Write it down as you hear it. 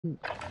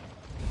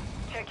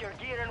Check your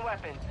gear and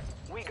weapons.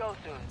 We go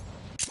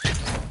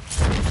soon.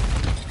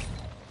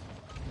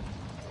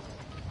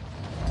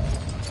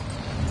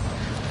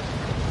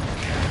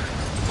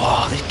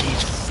 Oh, this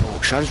game's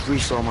fucked. Should I just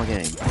restart my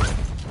game?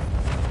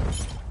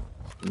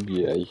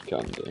 Yeah, you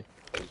can do.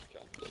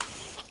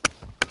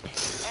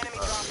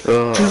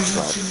 Oh,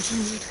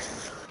 that's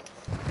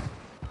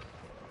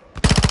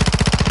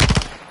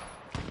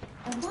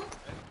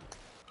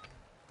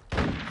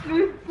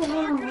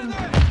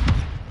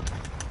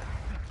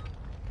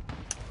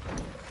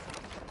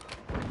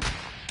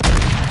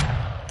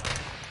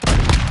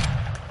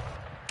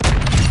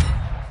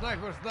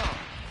Sniper's down.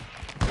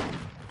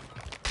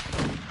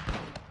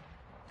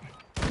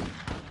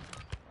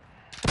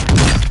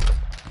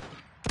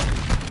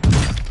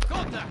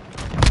 Contact!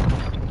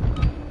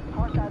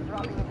 Hostiles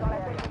dropping into the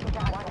area.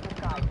 Watch the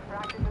sky.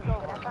 Practice is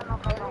over.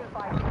 Final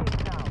 5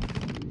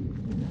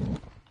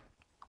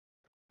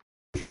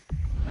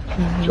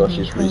 now. Josh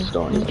is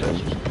restarting.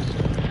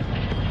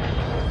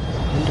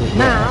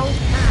 Now?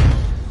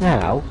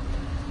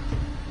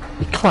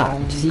 He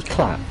clapped. He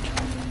clapped.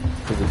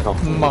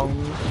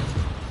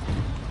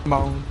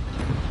 Mong.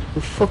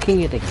 We're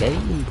fucking in a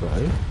game, bro.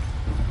 We'll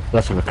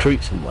have to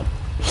recruit someone. 5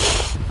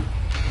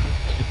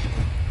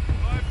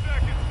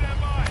 seconds,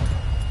 stand by!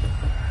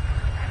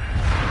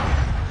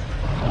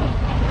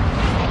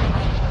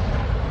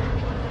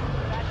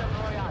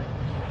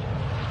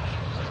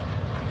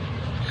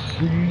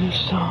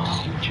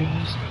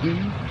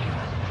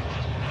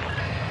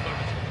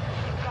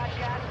 Got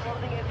gas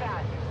closing in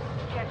fast.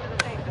 Get to the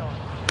safe zone.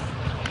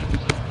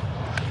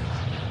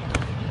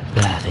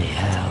 Bloody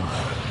hell.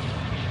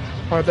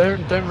 Oh,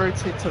 don't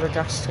rotate to the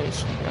gas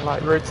station. Yeah,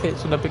 like rotate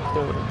to the big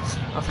buildings.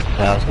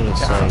 Yeah, I was gonna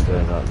say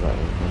going like that.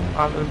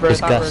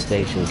 This gas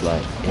station's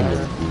like in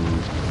the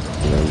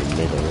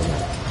middle, isn't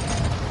it?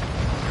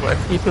 Where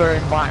people are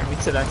inviting me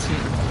to their team.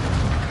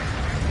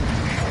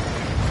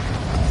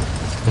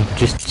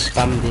 Just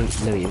spam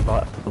the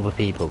invite other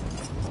people.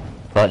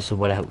 Invite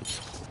someone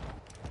else.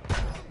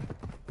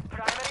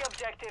 Primary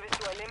objective is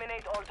to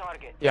eliminate all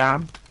targets. Yeah,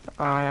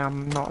 I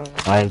am not.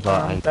 I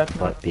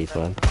invite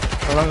people in.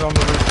 I was on the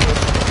roof.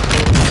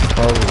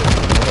 Holy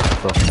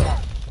motherfucker.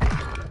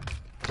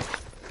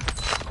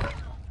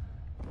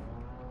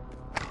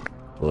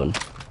 One.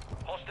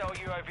 Hostile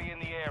UAV in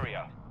the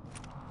area.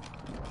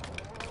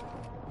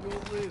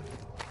 You'll live.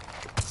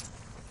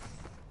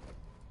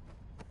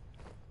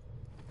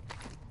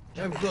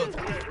 I'm good.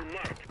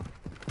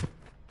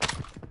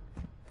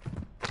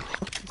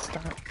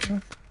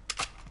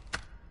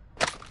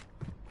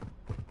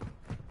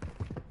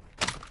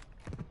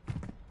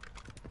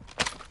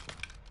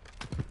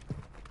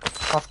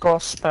 I've got a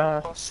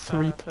spare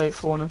 3 plate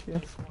for one of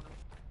you.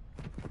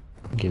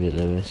 Give it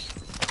Lewis.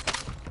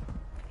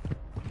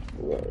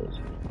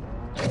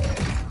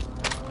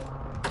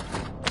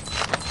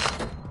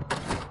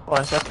 Oh,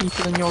 is there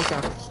people in your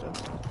gas still?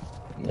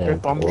 Yeah,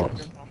 Good bomb.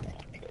 what?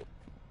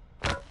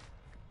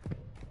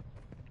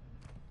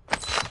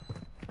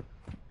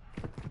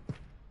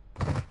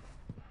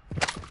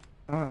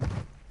 Oh.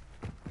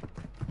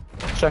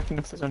 Checking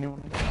if there's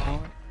anyone in the car.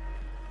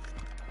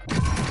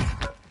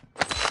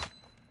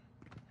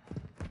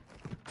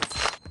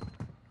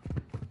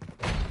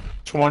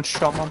 Someone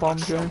shot my bomb,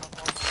 Joe.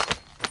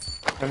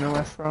 Don't know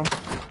where from.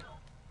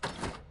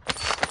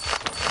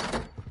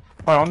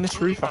 Oh, on this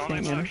roof, I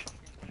think, you know.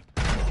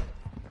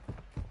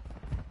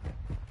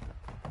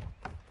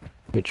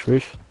 Which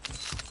roof?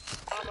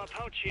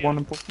 One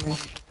above me.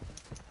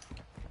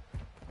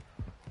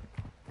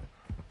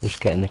 Just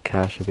getting the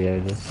car should be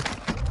over.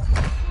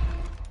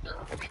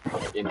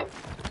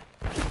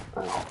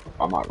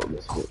 I might run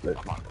this quickly.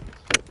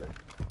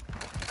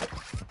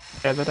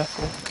 Yeah, they're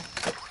definitely.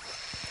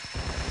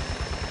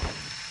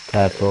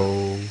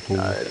 Careful.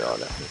 No.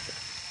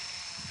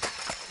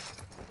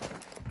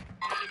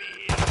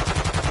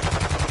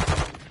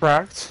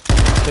 Cracked.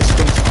 This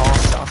thing's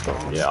arse after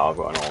all. Yeah, I've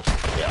got an ult.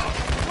 Yeah.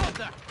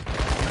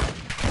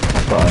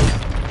 But I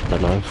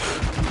don't know.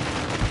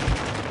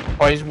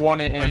 Oh, he's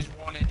won it in.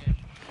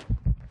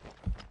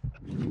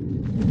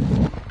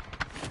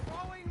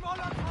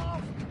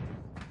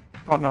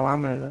 Got no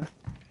ammo there.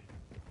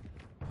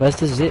 Where's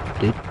the zip,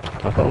 dude?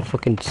 I can't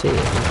fucking see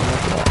it.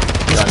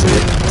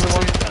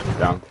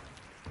 Down.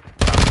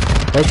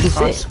 Where's the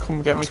Nice, zip?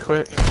 come get me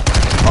quick.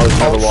 Oh, there's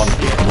another one.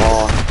 Come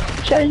on.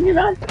 Jamie,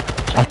 man!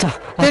 I don't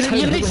You know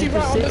literally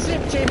right on the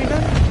zip, Jamie,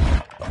 man.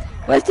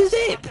 Where's the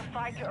zip?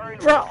 Right,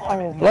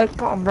 oh my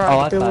god, I'm right Oh,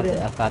 on I the found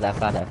building. it. I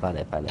found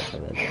it.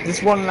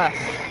 There's one left,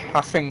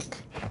 I think.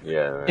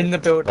 Yeah. In the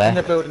build, Where? in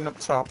the building up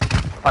top.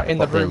 In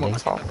the What room building?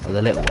 up top. Oh,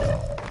 the little one.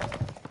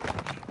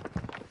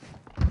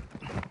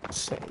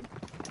 Sick.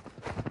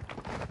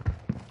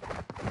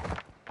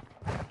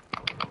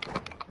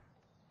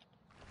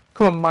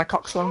 Come on, my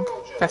cock's long.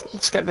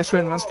 Let's get this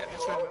win, man.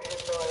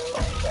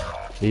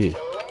 Ooh,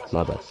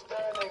 my bad.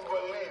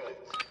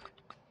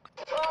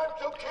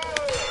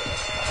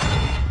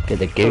 Get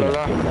the goon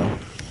up here now.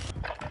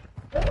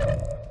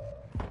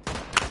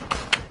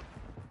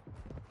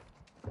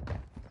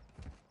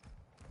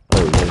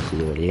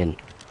 he's already in.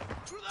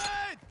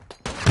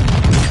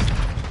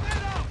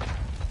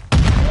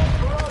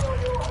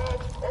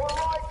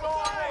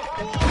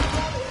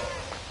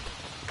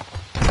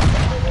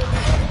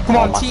 Come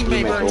on, my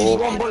teammate, teammate, bro. Just oh.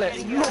 one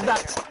bullet. Love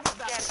that.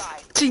 Stand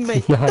by.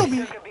 Teammate. Nice.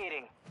 W. Took a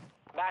beating.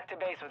 Back to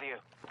base with you.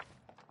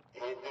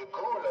 In the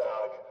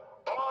gulag,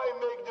 I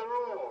make the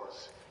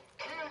rules.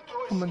 Kill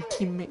to Come on,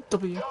 escape. teammate.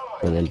 W.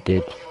 And then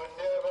did.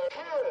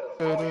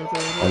 You never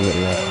kill. I'm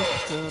getting that.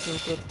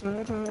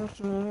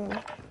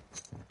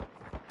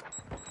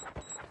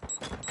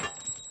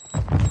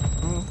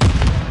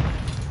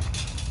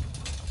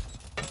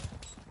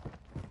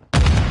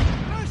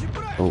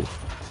 Oh.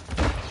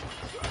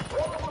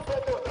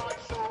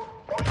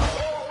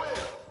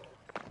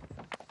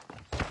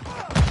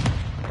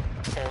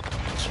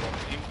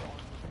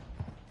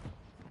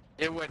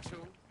 It went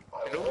too.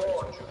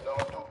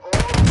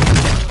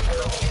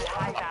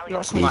 You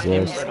got some like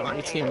Jesus. inbred on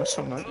your team or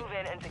something. Move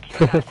in and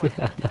secure that one.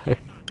 Yeah, I know.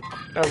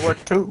 That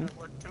worked too.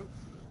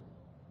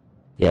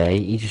 Yeah,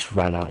 he just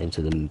ran out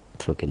into the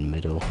fucking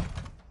middle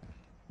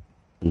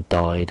and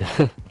died.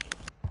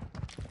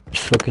 Which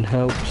fucking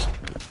helps.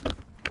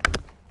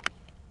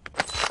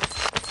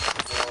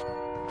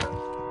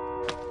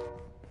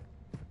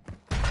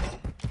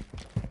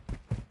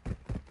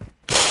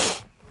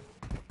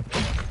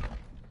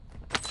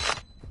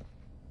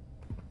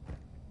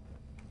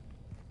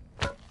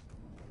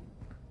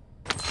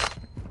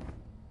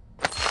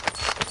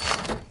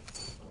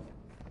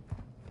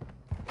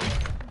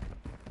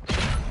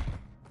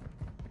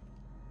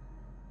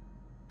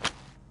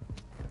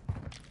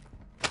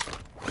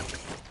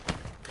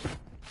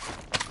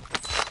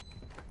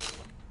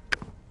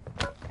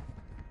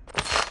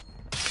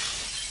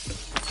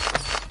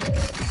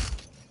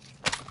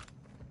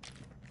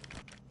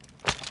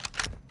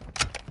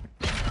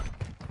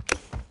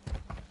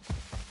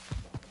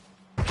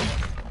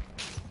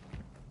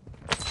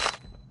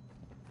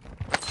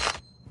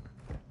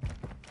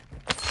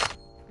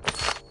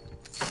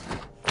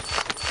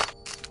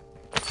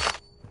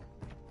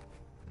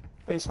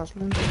 Base has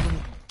loot.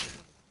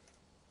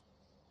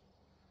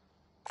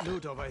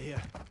 Loot over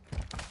here.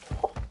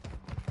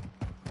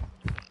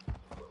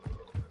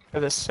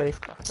 It is safe.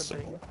 That's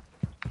it.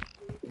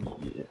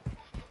 Yeah.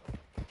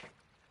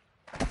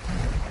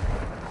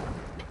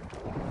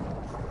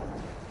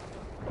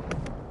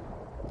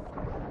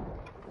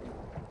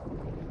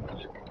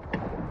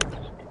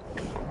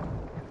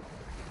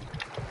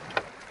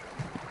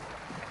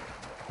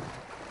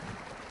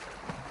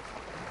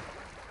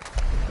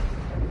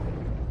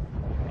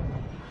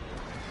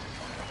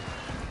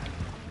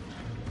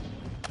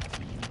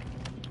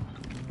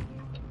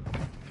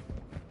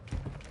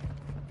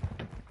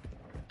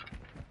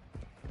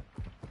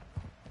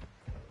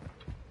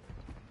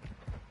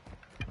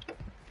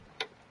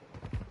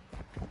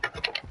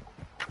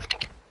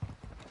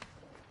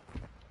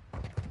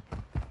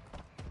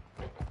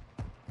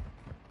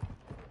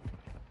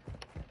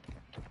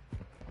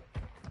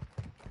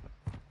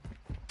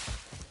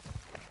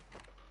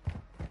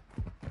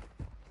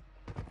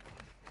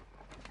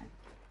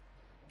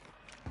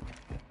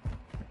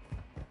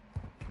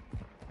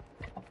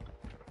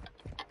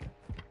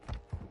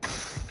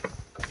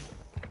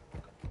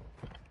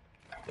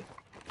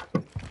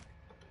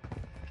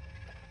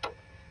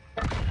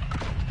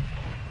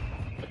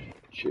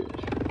 Cheers.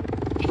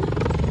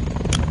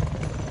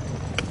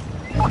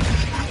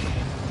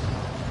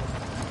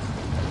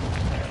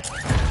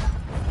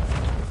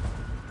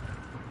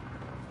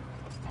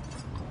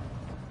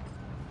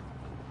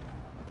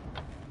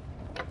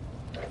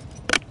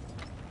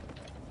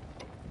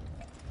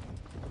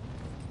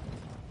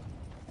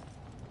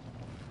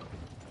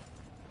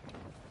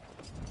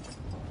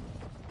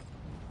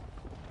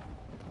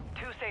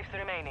 Two safes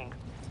remaining.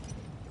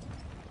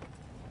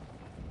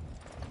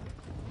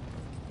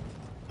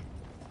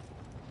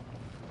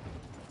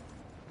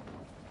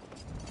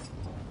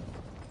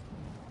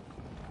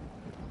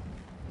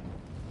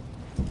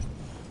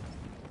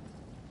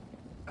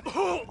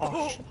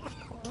 Oh, shit.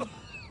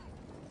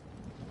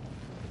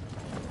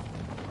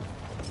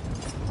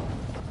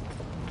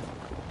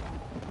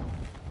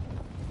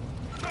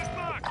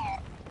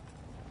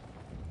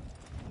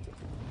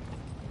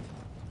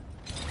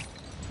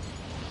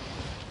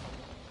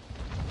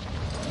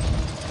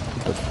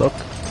 What the fuck?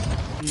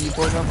 You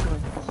boy not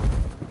doing.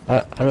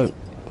 I don't.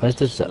 Where's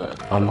this?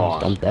 I'm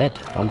dead.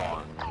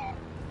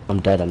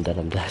 I'm dead.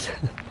 I'm dead.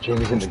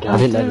 Jamie's in the I gas.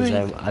 didn't know the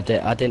zone.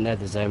 I didn't know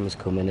the zone was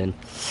coming in.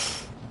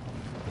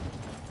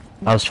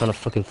 I was trying to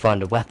fucking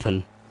find a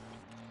weapon.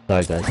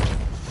 Sorry guys.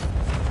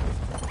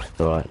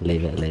 Alright,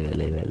 leave it.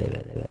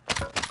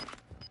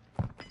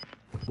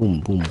 Boom,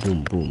 boom,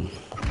 boom, boom.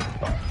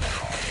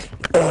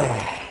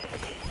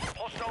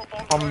 Hostile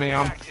bomb On me,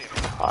 I'm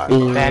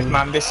Alright. dead,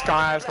 man. This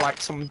guy has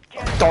like some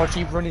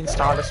dodgy running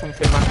style or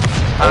something, man.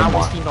 How Oh is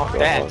my he not God.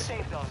 dead?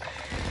 safe zone.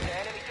 The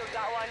enemy took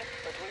that one,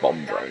 but we Bomb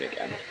will drone stand to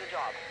again. finish the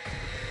job.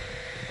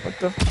 What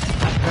the?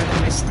 I don't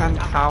understand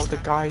how the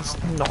guy's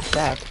not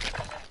dead.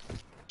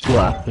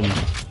 What happened?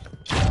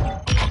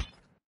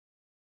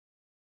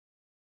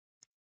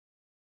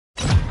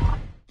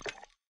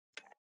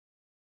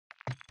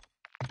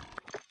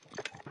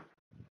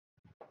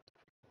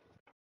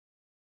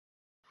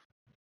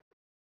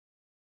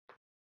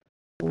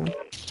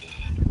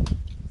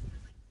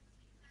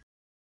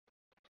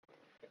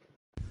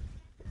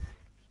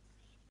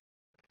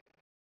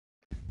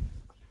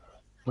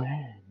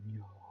 When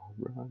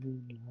you're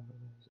running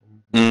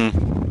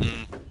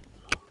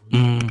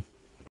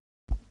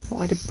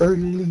Why did Bro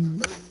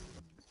leave?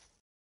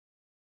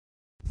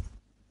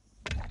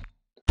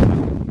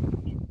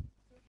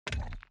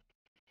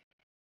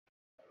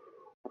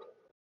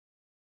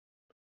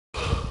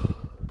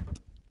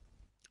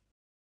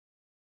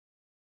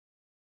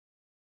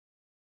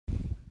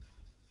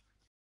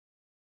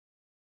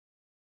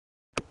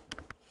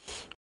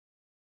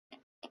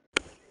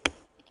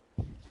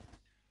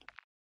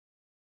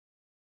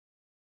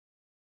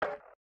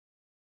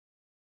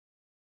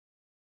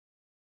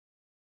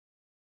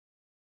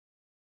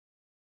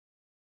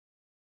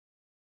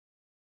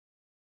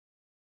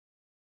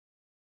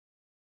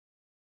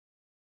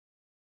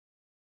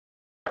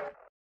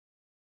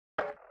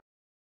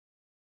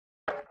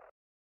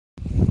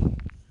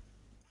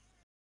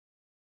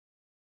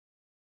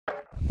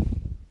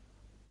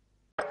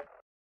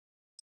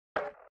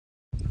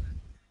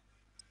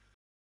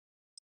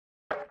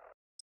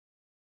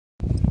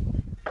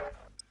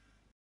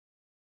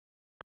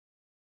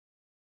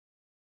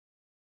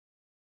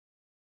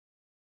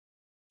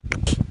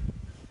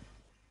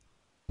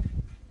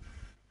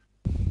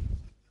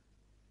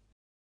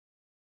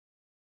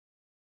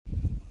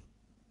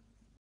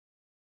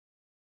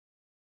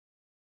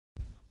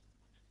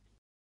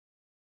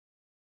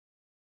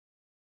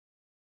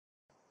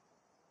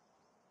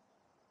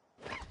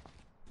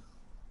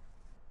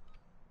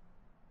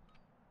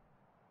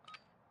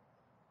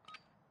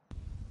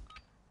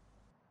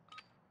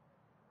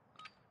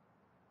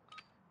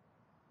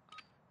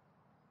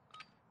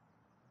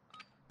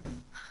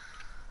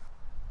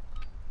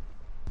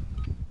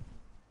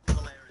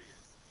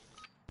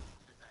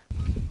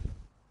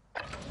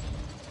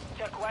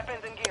 Check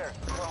weapons and gear.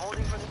 We're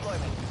holding for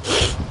deployment.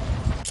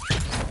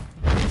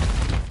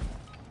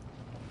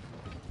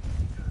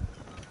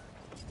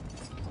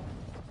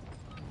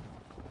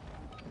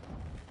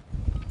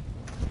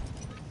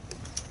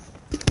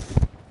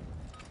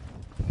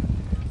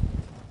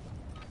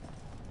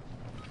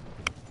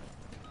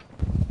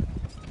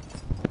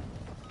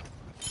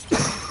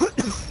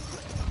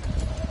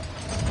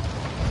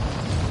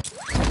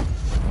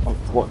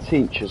 What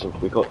teachers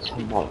have we got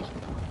tomorrow?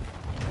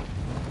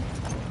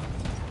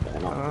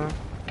 They're not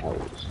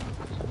elves.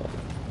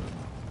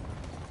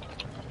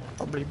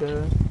 Probably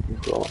better.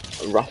 We've got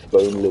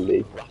Rathbone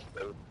Lily.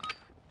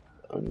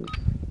 And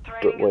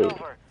Training is wait,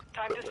 over.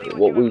 Time to see what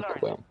what you week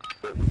have are learned.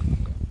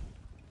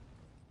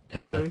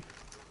 we on?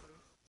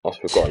 Oh, so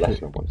we've got a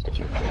lesson on Wednesday.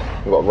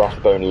 We've got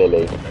Rathbone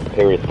Lily,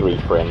 period 3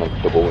 for him,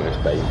 and double in his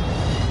base.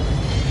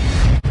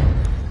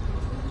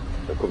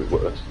 So it could be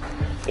worse.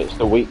 It's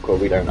the week where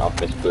we don't have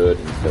Miss Bird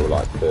until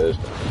like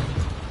Thursday.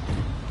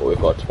 But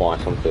we've got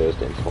twice on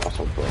Thursday and twice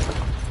on Friday.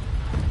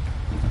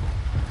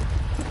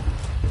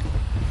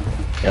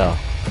 Yeah.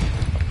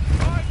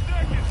 5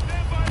 seconds.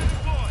 Stand by to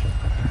deploy.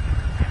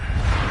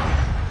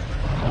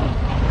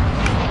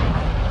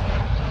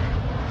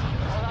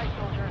 All right,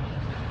 soldiers.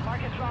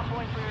 Marcus drop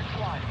point for your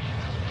squad.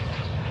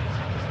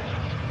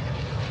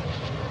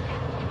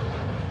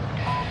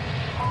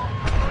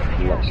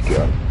 Let's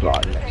go.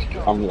 Right, let's go.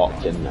 I'm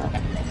locked in now.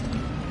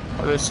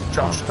 Oh, there's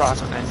Josh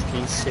guys on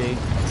NPC.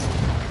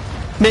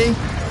 Me?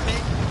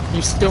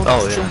 You still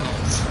not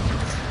jumped?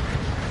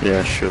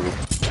 Yeah, sure.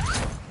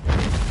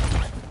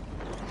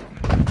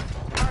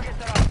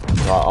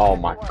 Right, oh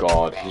my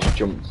god, he's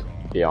jumped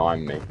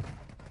behind me.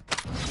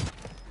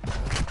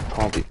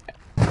 Can't be.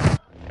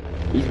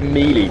 He's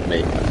mealeed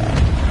me.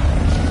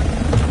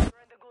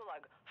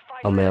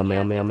 On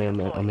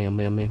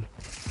me.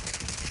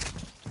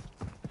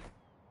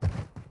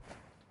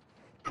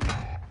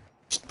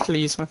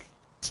 Please, man.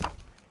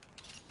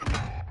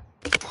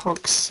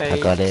 Fuck's sake. I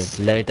got it.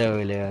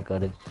 Literally, I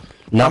got it.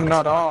 I'm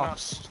not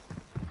arsed.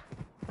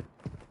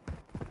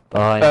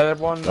 Bye.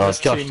 One, Oh, there's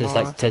Josh, two there's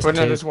more. like, there's Well,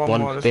 no, two. there's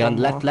one more, there's beyond,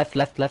 one more.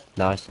 left.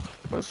 Nice.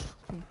 Where's...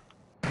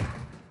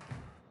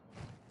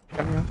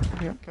 Carry on,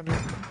 yeah, carry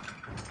on.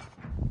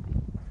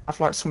 I've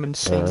like some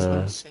insane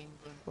gun,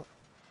 but...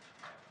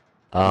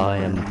 I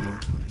am.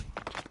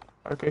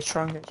 Okay,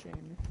 try and get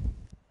Jamie.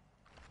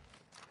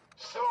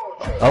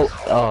 Oh.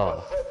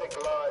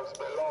 Pathetic lives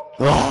belong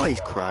to Oh,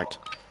 he's cracked.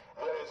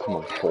 Come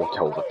on, 4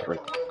 over 3.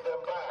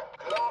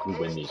 We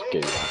win these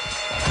games.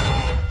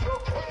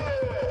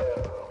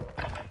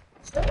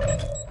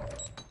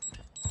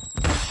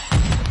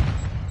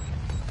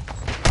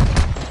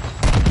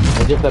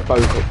 As if they're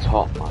both at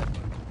top, man.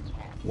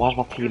 Why does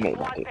my teammate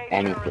not do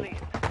anything?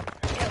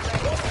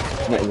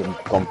 He's not even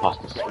gone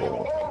past the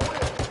score.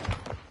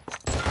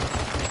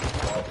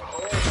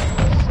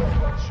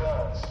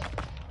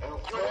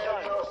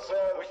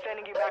 We're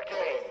sending you back to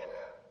base.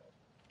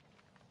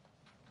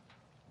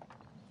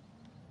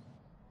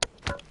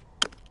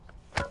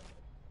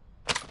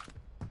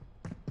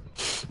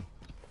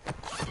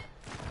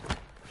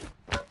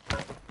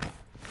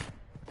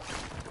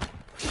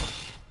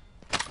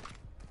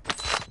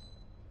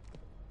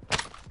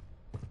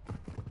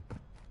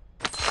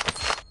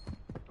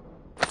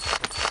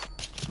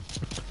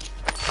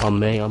 On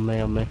me.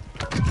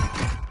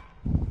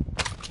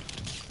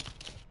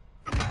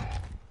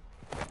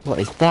 What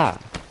is that?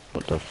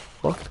 What the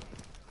fuck?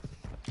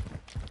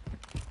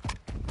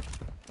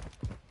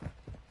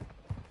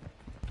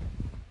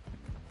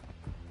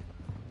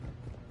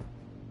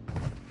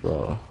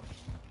 Bro.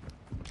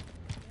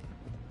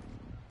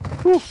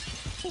 Whew.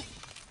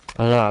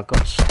 I know, I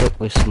got stuck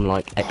with some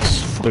like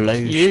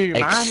You,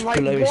 man. Like, what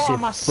explosive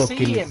am I fucking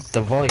seeing?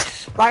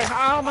 device. Like,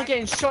 how am I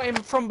getting shot in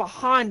from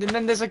behind and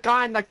then there's a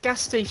guy in that gas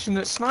station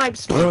that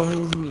snipes me?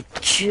 Bro,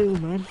 chill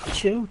man,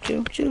 chill.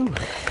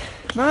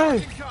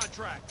 No,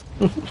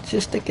 It's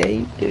just a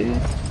game, dude.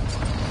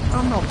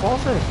 I'm not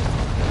bothered.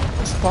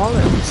 It's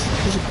bollocks.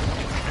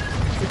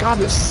 There's the guy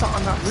that sat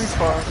on that roof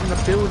while I was in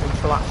the building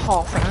for like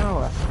half an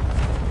hour.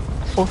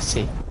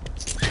 Pussy.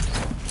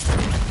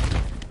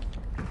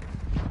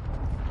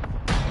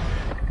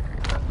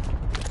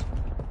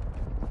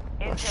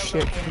 Oh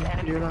shit,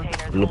 computer.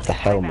 Love the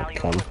helmet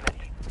cam.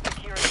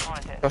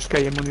 Josh,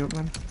 get your money up,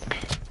 man.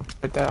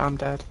 I'm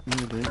dead.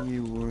 No, don't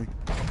you worry.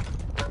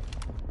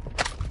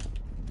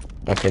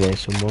 Okay, there's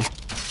someone.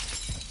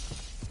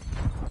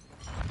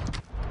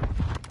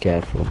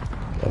 Careful.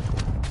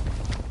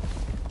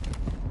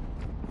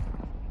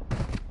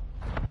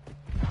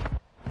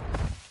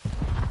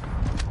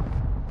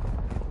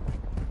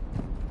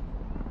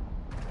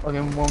 I'll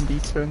get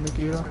 1v2 in the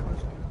gear.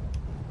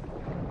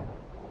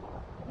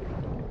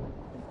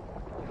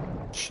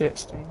 Shit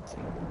stains.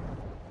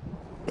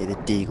 Hey, the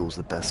Deagle's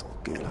the best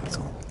gulag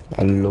on.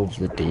 I love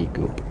the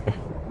Deagle, bro.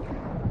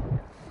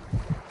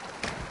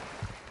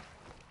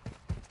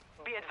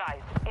 Be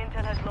advised,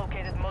 Intel has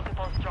located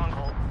multiple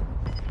strongholds.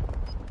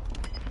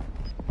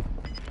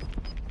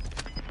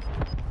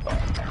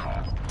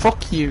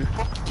 Fuck you.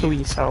 Kill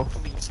yourself.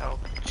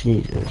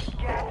 Jesus.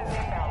 Gas is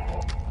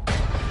inbound.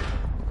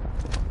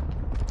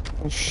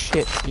 Oh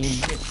shit,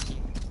 team.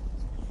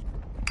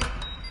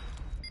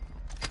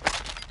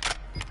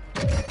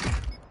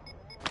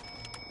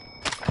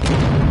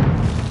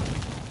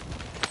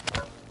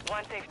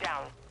 One safe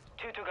down.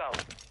 2 to go.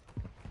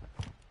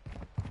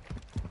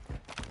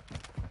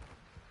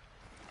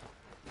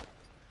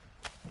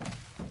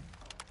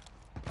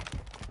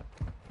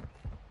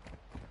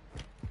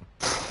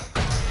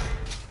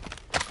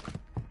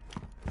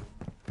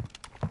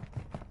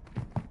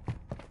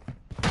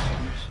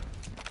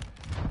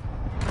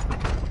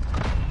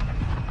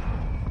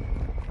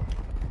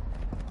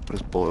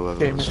 This boy whoever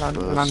Okay, was land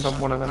first. on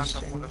one of them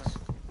things.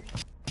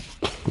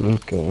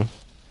 Okay.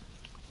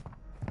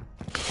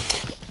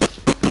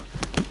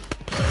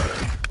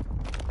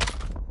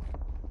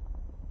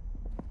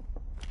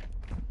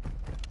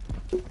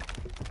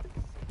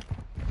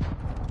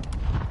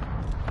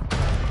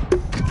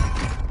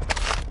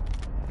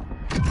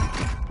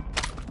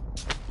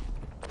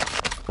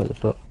 What the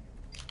fuck?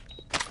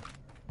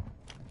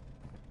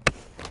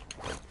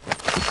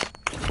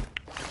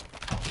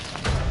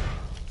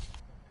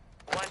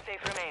 One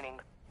safe remaining.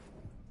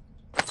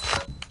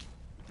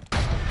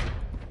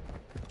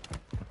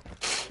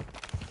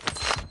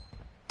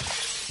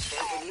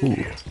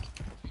 Ooh.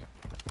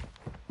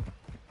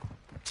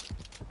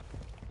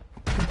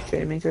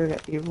 Jamie, go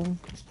get evil.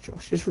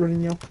 Josh is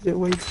running the opposite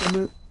way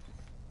from it.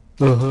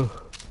 Uh-huh.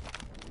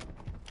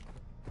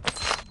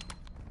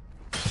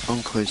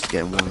 I'm close to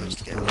getting one.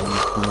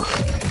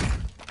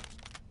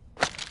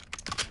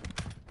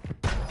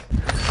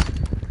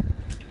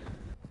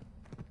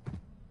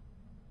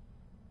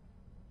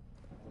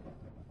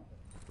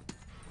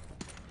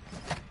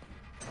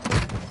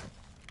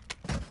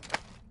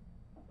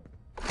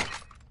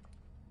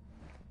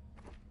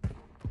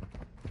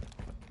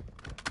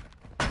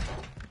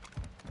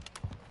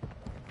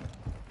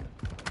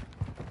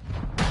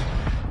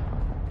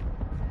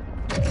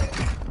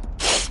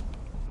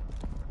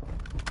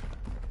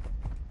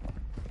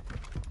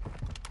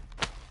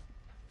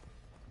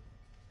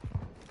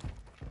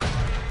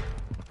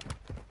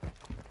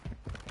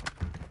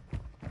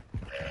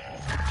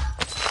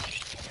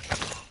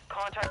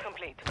 Contract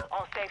complete.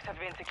 All safes have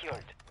been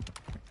secured.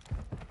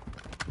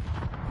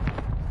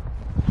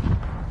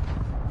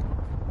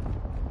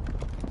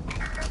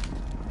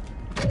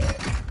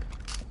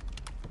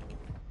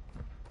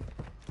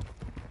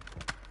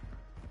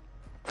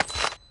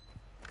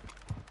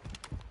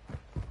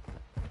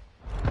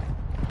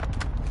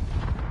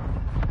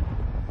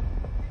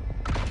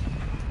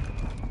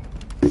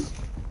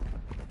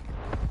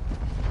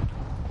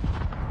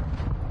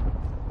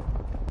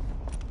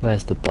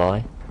 Where's the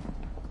buy?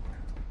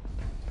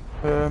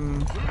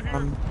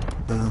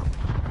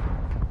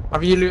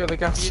 Have you looted the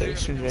gas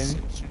station,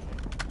 Jamie?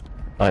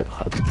 I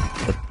had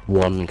the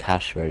one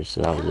cash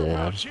register, that was it,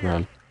 I just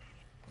ran.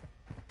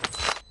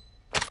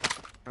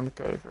 I'm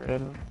gonna go for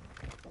it.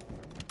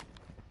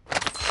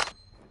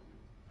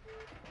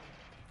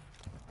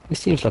 It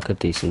seems like a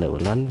decent little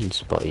landing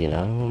spot, you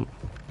know.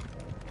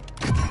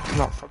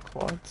 Not for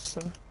quads,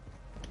 so.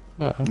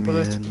 No. But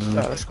there's,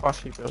 no. there's quite a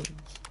few buildings.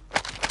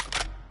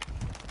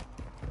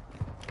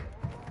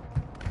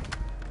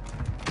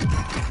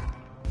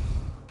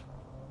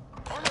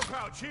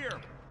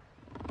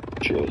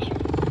 Cheers.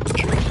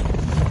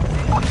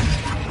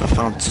 I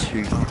found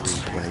 2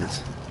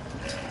 replays.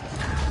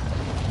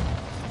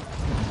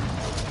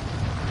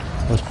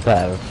 What's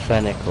better, a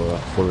Fennec or a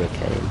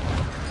Hurricane?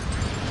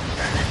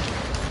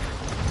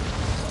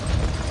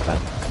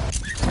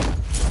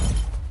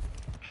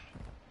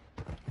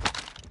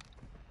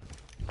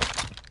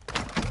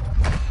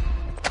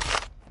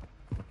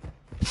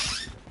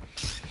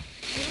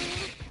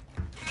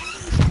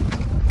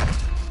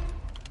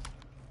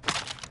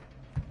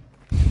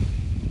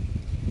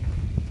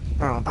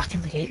 Oh, back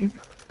in the game.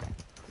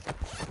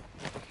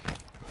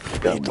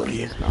 Go and win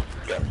this now.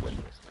 Go and win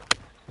this.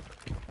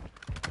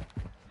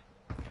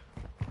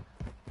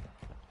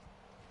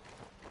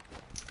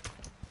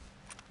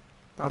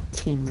 Our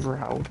team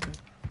routed.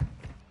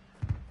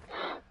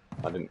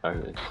 I didn't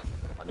own it.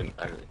 I didn't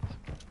own it.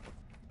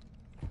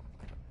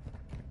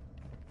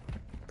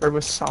 Bro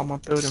was sat on my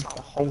building for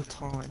the whole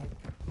time.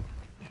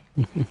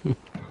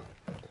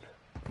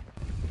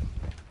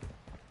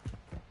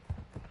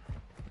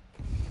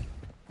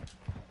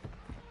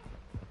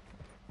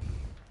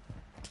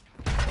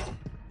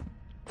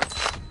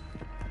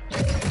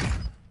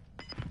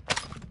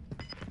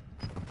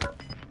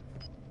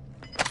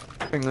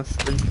 Bring the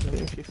 3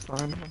 if you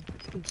find one,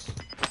 please.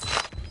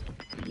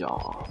 Yeah.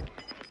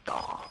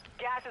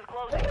 Gas is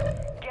closing.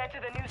 Get to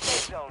the new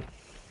safe zone.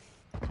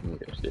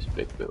 There's this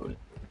big building.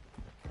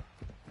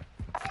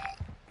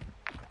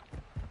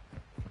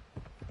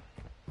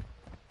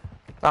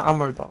 That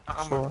ammo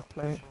box, or a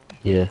plate.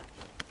 Yeah.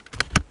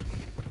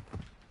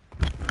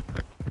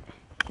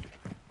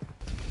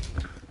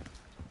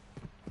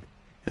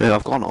 Yeah,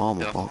 I've got an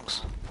armor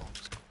box.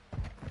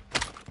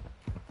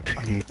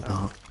 I need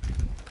that.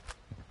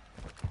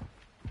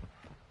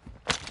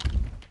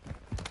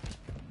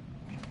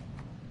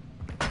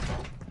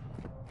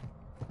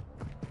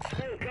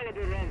 Full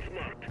caliber rounds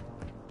marked.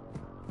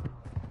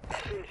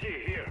 SMG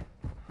here.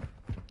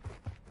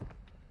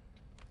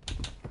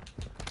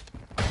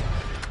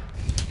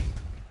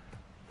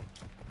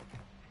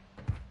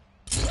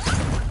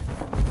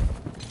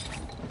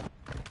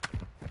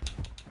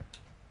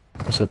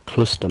 It's a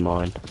cluster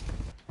mine.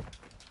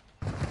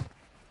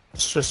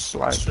 It's just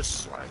like a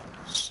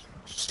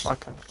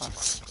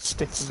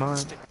sticky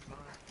mine.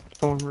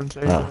 Someone runs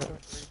over Ah.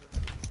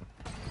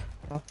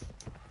 it.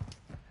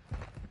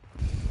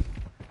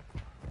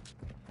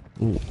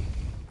 Ooh.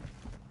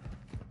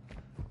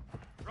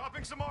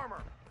 Dropping some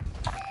armor.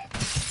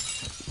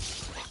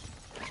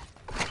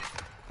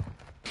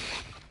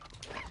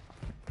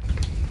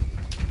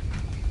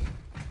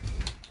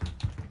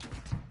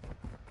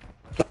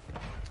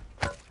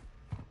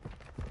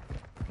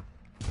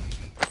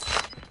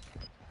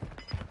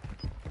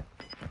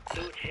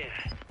 Loot here.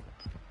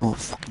 What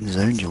fucking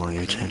zone do you want to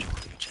go to?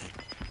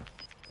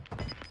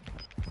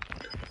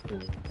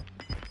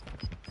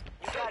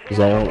 Because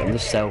I don't, the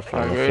cell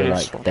phone, I feel really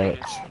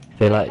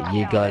like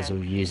you guys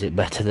will use it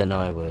better than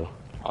I will.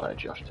 I'll let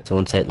Josh take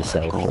Someone take the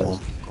cell Got one.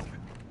 first.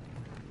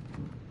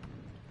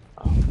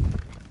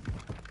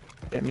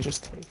 Let me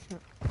just take it.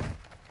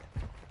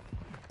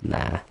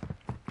 Nah.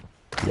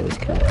 No, it's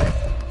coming.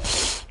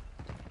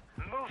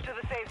 Move to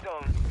the safe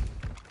zone.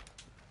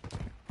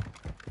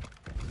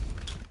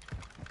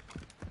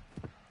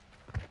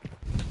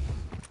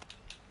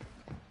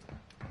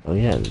 Oh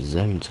yeah, the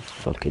zones are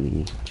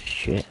fucking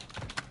shit.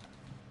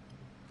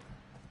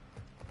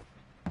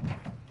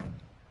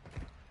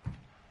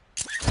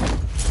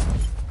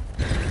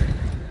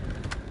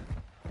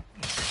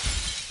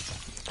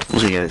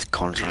 Also, yeah, this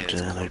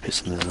contractor, I hope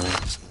it's in the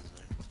zones.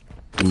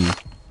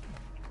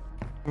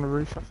 On the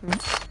roof, I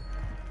think.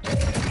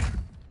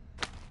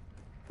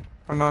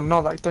 Oh no,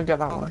 not that, don't get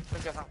that one.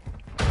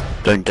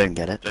 Don't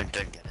get it. Don't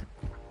get it.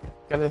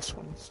 Get this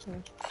one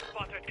instead.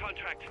 Spotted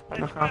contract. I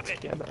don't know how to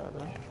get there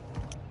though.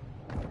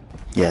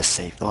 Yeah,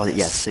 safe. Oh,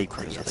 yeah,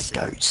 secret. Yeah, the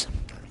goats.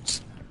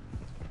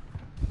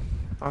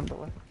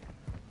 Underway.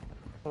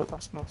 Oh,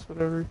 that's not for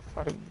the roof.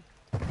 I didn't.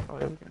 Oh,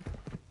 there we go.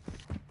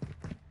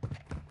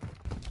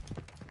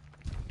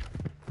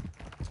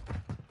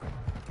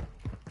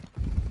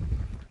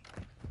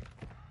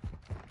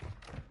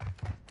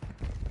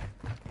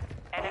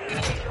 Enemy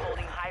base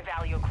holding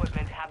high-value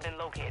equipment have been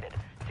located.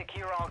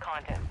 Secure all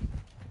content.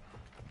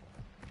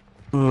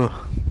 Ugh.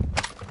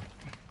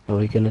 Are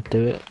we gonna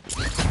do it?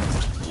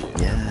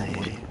 Yeah.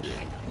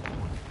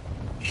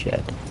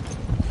 Shed.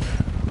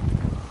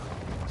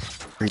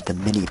 Read the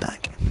mini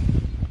bag.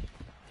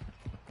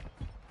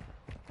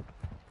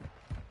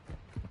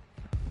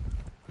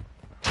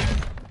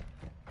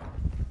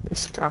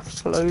 This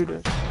gaff's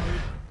loaded.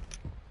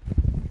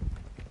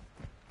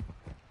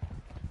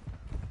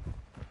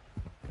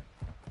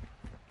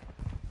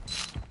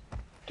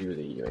 do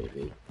the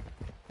UAV.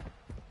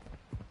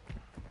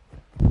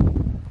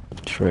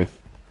 True.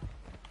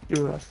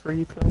 You were a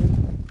free player.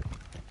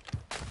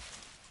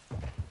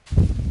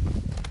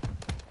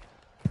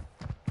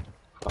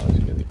 Oh, it's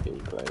gonna be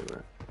big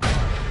over.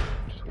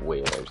 Just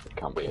weirdos that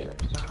can't be in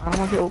it. How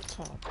do I get up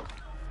top?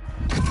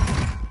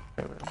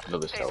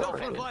 Another Stay self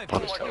open. right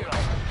One here. more Another zero.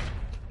 self.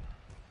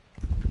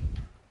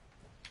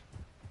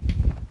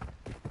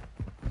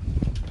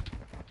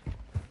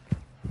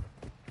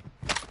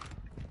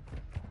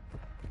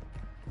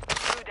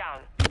 Two down.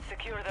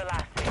 Secure the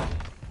last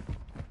safe.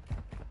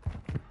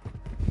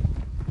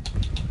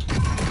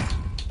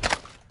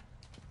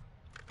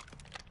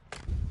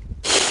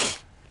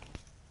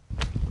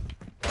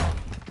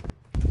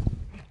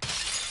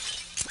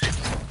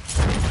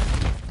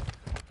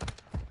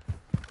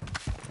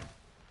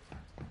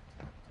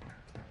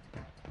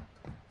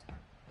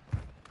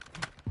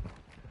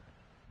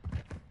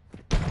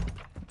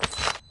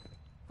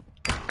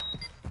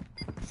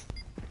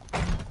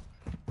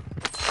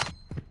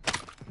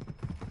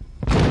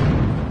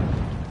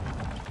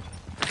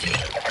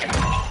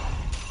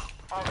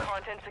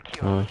 content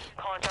secure. Nice.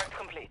 Contract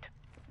complete.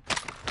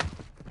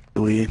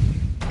 Who are you?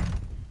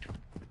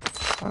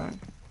 Right.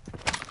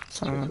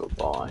 So, Little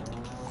boy.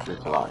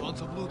 Little like,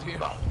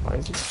 what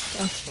is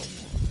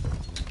this?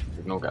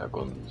 we've not got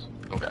guns.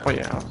 Oh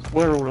yeah,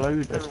 we're all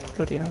loaded.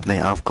 Bloody hell.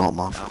 Mate, I've got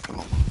mine.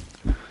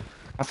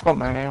 I've got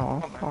my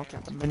AR. I'll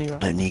get the I minigun.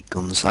 don't need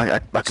guns. I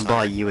can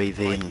buy a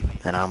UAV and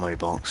an ammo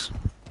box.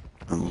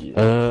 And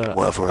Yeah.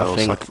 whatever I else.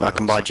 think- I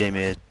can buy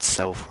Jamie a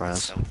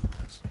self-res.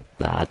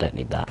 Nah, I don't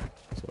need that.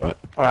 It's alright.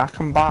 Alright, I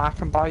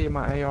can buy you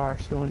my AR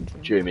if you want to.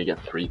 Jamie get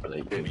 3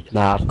 plate.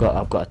 Nah, I've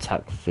got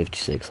attack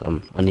 56.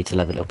 I need to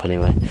level it up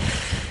anyway.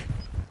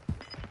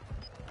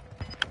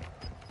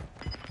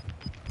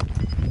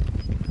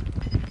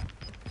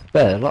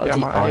 But a lot Yeah, of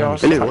the my iron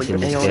AR's attacks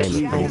in attack this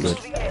game are pretty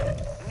 56. good. Moving in.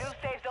 New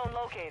safe zone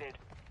located.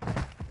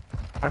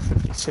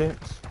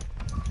 56.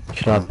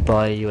 Should I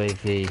buy a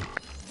UAV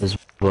as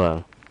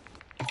well?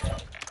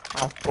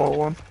 I've bought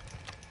one.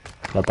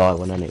 I'll buy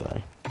one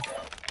anyway.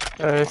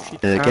 If you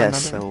can, Get I a don't-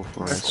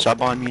 self-res. Should I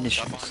buy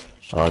munitions?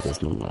 Oh,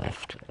 there's none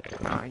left.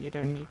 Nah, you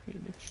don't need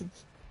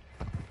munitions.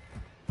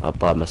 I'll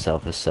buy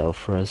myself a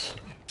self-res.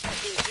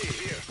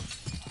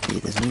 Yeah,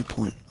 there's no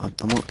point. I'm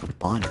not gonna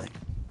buy anything.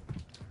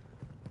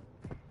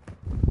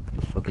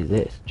 The fuck is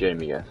this?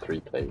 Jamie get 3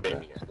 plate.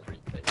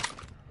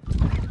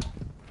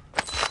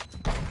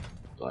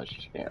 So I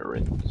just get a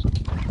rinse.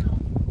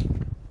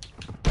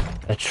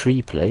 A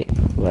tree plate?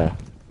 Where?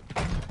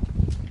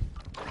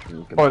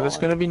 You can Oh, there's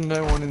buy- gonna be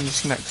no one in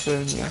this next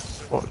zone yet.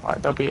 But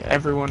like,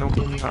 everyone will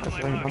be in that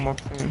zone on my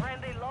phone.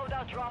 Friendly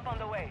loadout drop on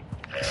the way.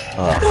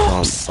 Oh, I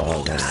can't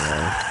buy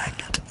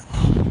that.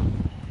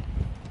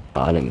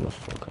 Oh, I don't give a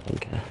fuck, I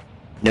don't care.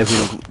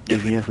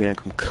 If we don't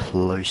come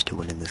close to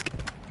winning this game.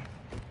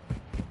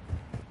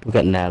 We'll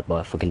get nailed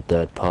by a fucking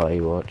third party,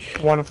 watch.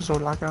 One of us will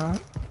lag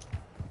out.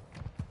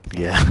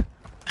 Yeah.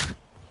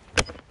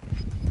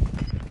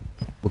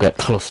 We'll get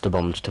cluster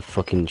bombs to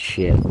fucking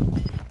shit.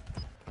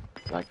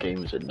 That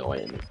game's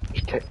annoying.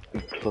 Just kept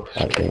me close.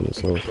 That game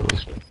is awful.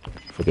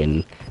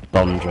 Fucking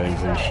bomb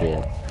drones and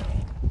shit.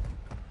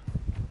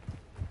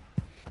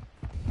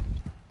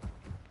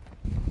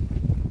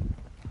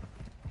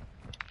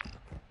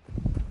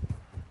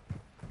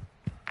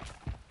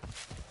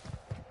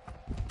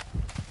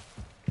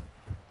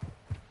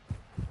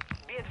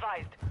 Be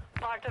advised,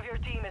 part of your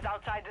team is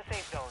outside the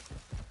safe zone.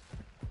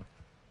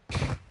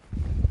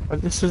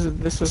 But this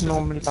is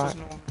normally like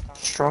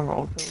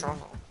stronghold.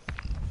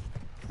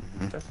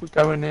 If we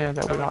go in here,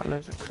 there'll be like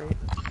loads of creep.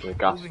 The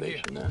gas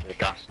station there. The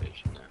gas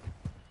station there.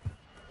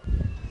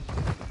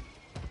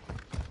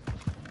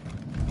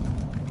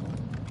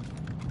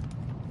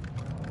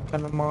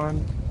 Never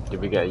mind.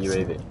 Did we get a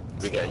UAV?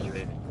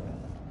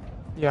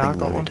 Yeah, I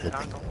got one. Loaded.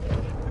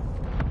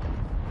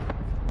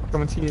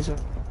 Coming to use it.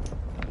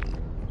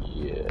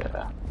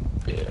 Yeah.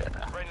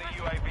 Friendly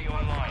UAV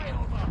online.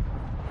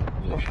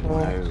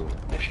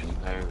 Mission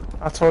no.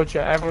 I told you,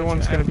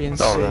 everyone's gonna be in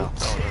Oh,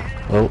 seats.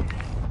 Oh,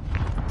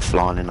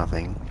 flying in, I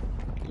think.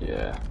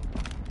 Yeah.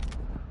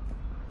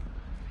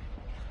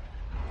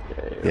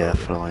 Yeah,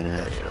 flying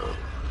in.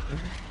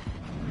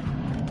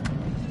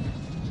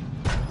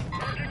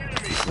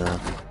 He's there.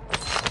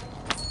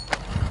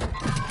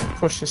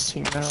 Push this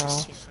team now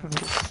off.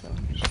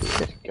 100%. Shoot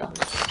this gun.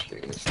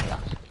 Shoot this gas.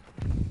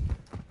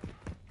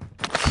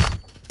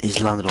 He's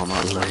landed on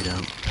that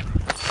loadout.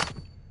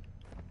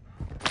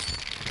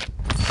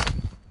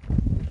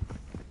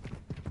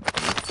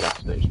 Gas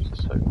stations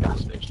are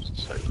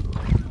so cool.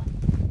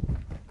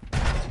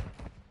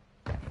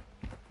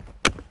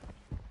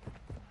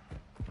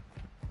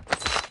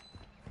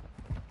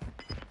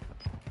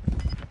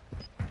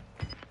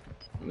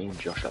 Me and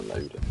Josh are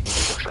loaded.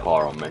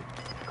 Car on me.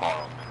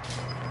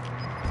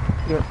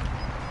 Yeah,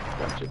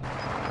 Gotcha.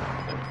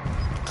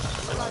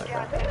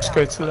 let's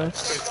go to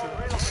this.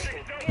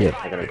 yeah,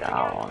 I gotta get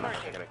out on it.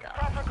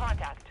 Prep for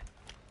contact.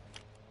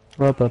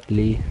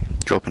 probably.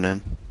 Dropping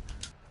in.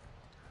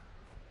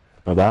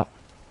 What about?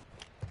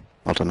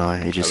 I don't know,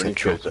 he just We said need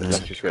to go dropping to- in.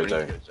 Let's just go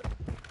zone.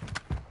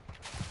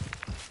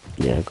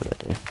 Yeah, good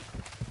idea.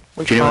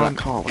 We Do you know where that can't.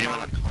 car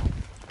went?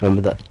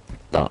 Remember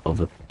that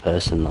other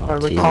person, that No,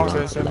 we team can't on go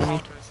the zone. We left?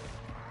 need.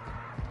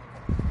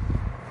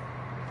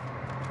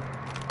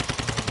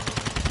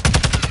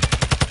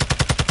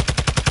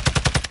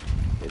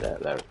 Yeah,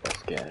 they're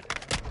scared.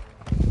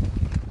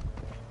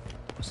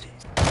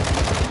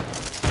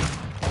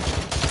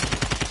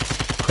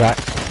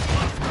 Cracked.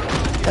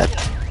 Dead.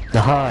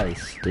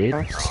 Nice, dude.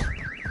 Nice.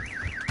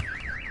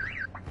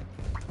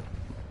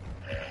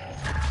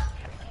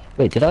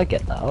 Wait, did I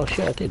get that? Oh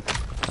shit, I did.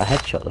 I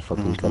headshot the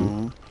fucking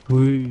gun.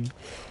 Woo.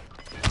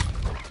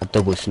 I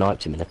double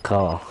sniped him in a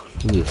car.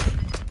 Oof.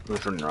 We're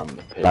running around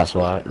the pit. That's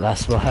why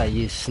I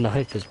use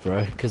snipers,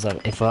 bro. Because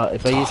if I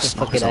use a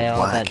fucking snipers are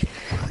AR then, whack.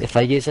 if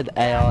I use an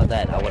AR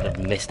then, I would have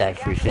missed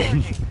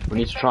everything. We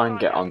need to try and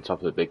get on top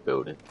of the big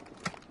building.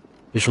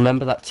 Just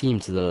remember that team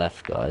to the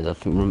left, guys. I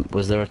think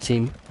was there a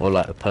team or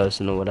like a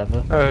person or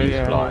whatever? Oh He's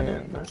yeah, flying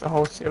yeah. in. There's a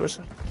whole. It was.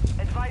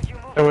 Advise you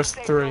move There to was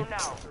safe three. zone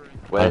now.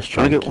 Where's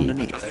Trying Can I to get keep-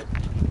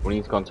 underneath? We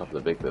need to go on top of the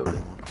big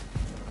building.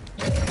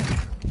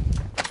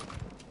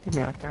 Give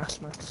me a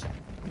gas mask.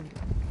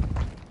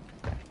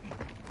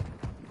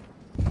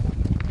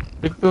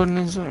 Big building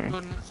in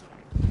zone?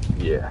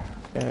 Yeah.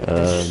 Yeah,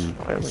 this is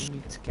where we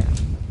need to get.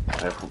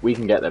 If we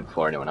can get there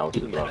before anyone else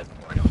as well.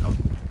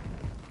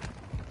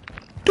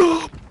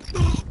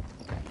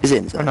 Is it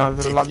in Oh zone? no,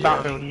 like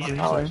that building's in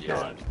Oh, zone. it's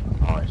not.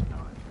 Oh, it's not.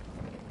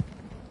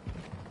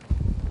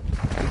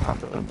 And that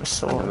building was I've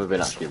solid. never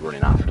been actually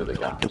running after the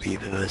gas. W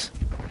viewers.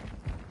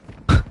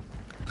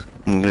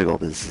 I'm gonna go,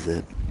 this is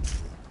it.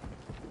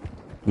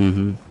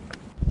 Mm-hmm.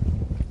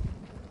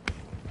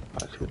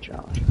 That's a good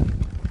challenge.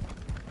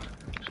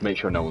 Just make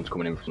sure no one's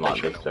coming in from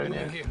like this zone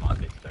here.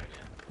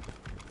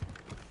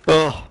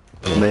 Oh,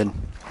 I'm in.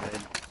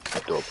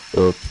 Dub.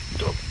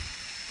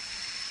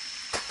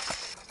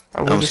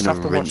 I will I'm just just have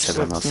gonna to watch rinse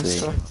everyone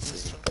slips and else here.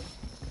 stuff.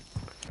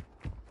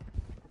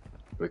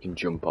 We can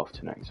jump off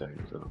to next zone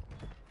as well.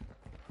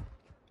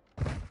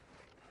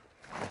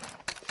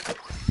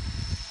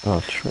 Oh,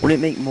 true. Would it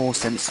make more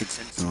sense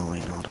to... Oh my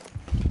god.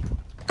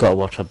 Gotta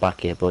watch our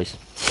back here, boys.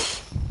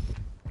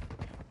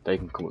 They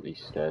can come up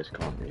these stairs,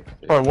 can't they?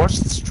 Bro, watch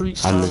the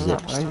streets And now. the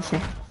zips.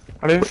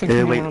 I don't think wait.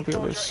 anyone will be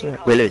able to see it.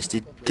 Wait, Lewis,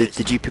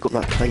 did you pick up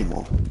that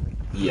claymore?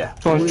 Yeah.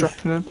 Someone's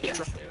dropping in.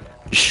 Just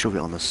shove it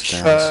on the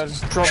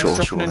stairs.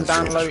 Dropping in on the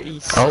down stairs. low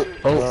east. Oh,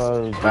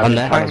 I'm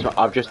there.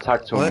 I've just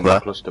tagged someone with Where?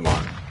 a cluster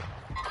mine.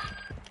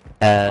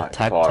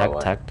 Tag. far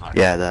away.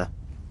 Yeah, there.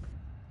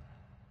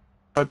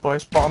 Oh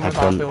boys, bottom of I've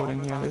our done-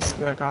 building here, there's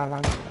the guy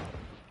landing.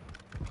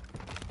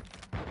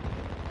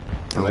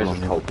 Oh, Where's on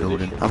his the whole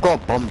building. position? I've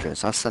got a bomb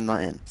dress, I'll send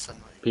that in.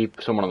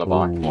 Someone on the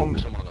bike.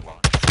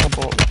 Oh,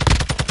 bought.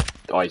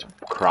 Oh, he's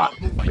cracked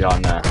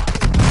behind there.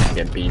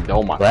 Getting beamed.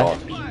 Oh my Where? god.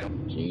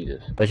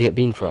 Jesus. Where'd you get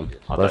bean from?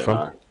 I Where don't from?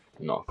 know.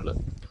 Not a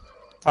clue.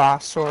 Ah,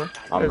 sorry.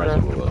 I'm Over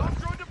resident there. with it.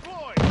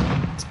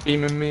 It's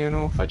beaming me and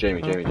all. Oh,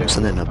 Jamie. I'm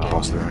sending a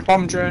bomb.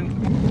 Bomb drone.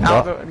 What?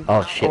 Out the-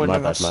 Oh, shit, no, my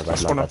bad, that's- my bad,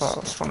 that's my one of bad. ours,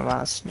 that's one of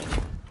ours.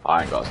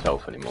 I ain't got a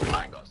stealth anymore.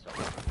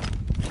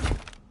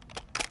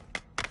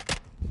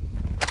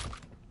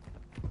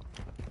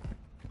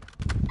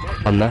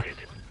 I'm there.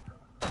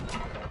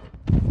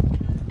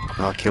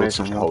 I killed There's just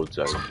someone. cold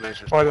zone.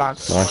 Oh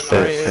lads, Nice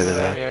there bit. it is, Over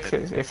there. yeah,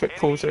 if it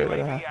pulls over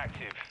there.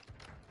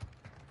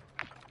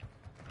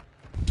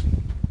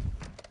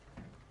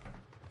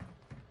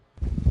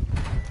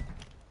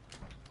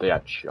 They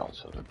had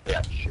shots on them.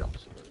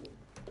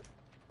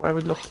 Where are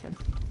we looking?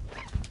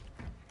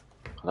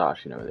 I don't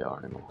actually know where they are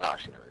anymore.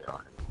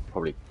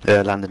 Probably.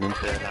 Landing in.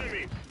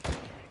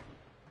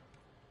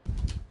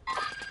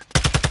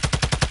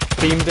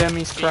 Beamed him,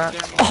 he's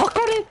cracked. Oh,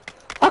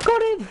 I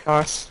got him!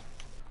 Nice.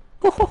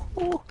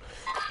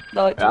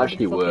 No, It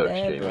actually works,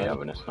 Jamie,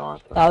 having a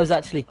sniper. That was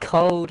actually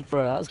cold,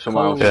 bro. That was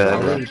Someone cold. else Yeah,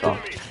 has yeah. a laptop.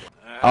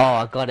 Oh,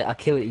 I got it. I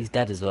killed it. He's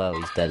dead as well.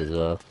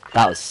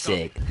 That was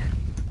sick.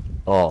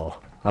 Oh,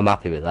 I'm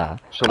happy with that.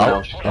 Someone Oh,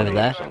 else just over got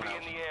there. something.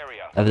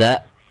 Over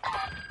there.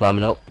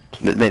 Climbing up.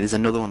 Mate, there's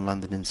another one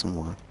landing in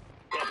somewhere.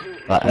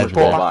 Right, over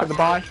Brought there.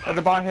 back at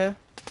the buy here.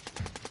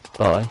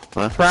 Bye.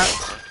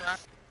 Cracked.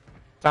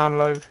 Down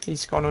low,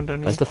 he's gone Where's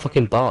underneath. the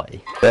fucking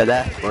buy? They're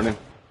there. Running.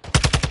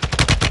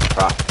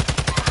 Cracked.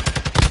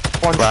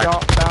 One Cracked.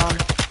 shot down.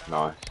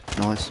 Nice.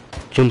 Nice.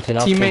 Jumping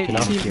off, Teammate, jumping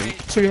off.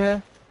 two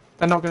here.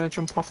 They're not gonna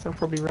jump off, they'll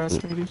probably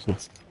res maybe. Down.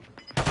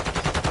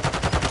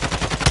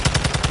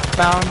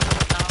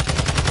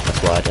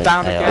 That's why I don't.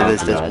 Down Hey, again. Yeah, I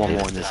there's don't one do.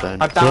 more in the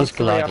zone. I've down Someone's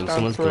three, I've gliding, down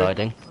someone's three.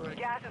 gliding.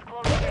 Gas is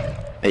closing in.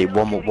 Hey,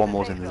 one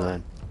more's in the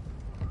zone.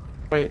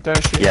 Wait,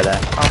 don't shoot. Yeah, there.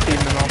 I'll beam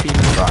him.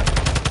 Right,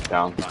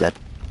 Down. he's dead.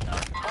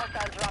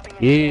 Hostiles dropping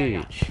in.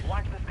 Huge.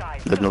 Watch the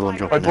skies. There's another one Wait,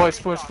 dropping in. push.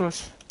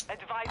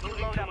 Advise you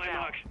load up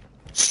now.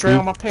 Straight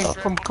on my ping.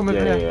 Come over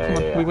Yeah, here. yeah, Come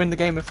on. yeah. We win the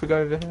game if we go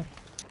over here.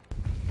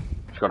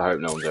 Just gotta hope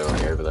no one's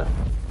over there.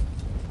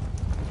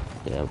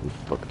 Yeah, we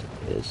fucked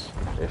this.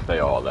 If they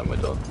are, then we're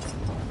done.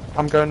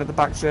 I'm going to the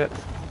back zip.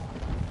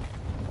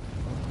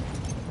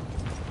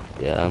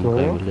 Yeah, I'm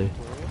going with Lou.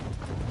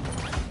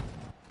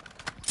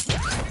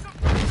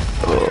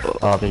 Oh,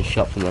 I've been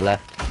shot from the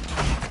left.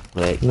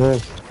 Wait,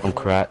 I'm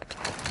cracked.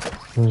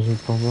 I'm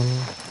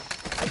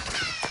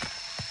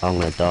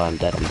gonna die, I'm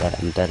dead.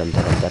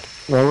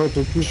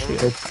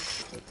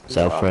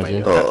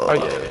 Self-resing. Oh,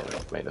 yeah. yeah.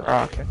 Made it.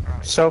 Ah, okay.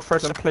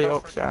 Self-res and plate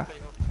up, yeah.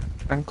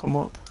 And come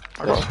up.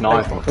 I The got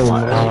sniper from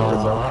my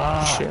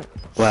Oh, shit.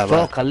 Where?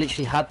 fuck, I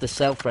literally had the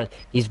self-res.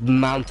 He's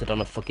mounted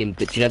on a fucking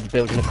bit. Do you know the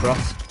building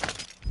across?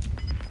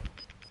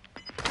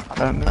 I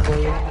don't know where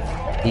you are.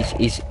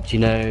 He's, do you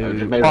know...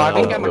 Maybe Oh, I the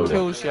didn't get my building.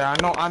 kills, yeah.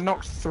 I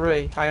knocked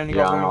 3. I only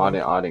Yeah, got no, one.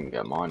 I didn't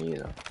get mine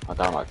either. I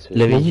down like 2.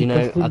 Louis, you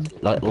know,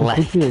 like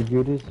left.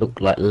 Look,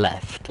 like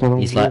left.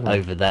 He's like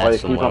over Oh, there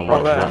there's people somewhere.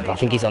 on front. I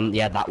think he's on,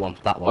 yeah, that one.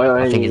 Oh, yeah,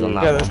 I think he's on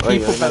that Yeah, one. there's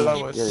people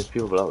below us. Yeah, there's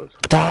people below us.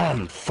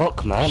 Damn,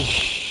 fuck, man.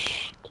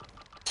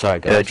 Sorry,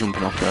 Yeah, guys.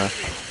 jumping off there.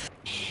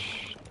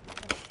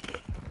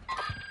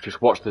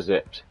 Just watch the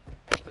zips.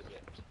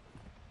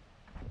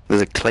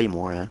 There's a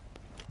claymore here.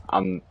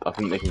 And I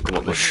think they can come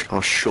up this.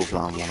 I'll shove that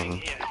on one of them.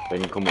 They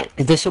can come up.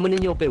 Is there someone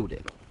in your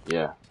building?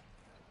 Yeah.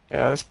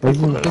 Yeah, there's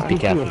people Just below. be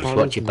careful, just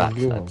watch your back,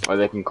 lads. Oh,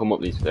 they can come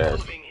up these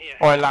stairs.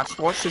 Alright lads,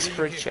 watch this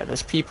bridge here.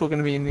 There's people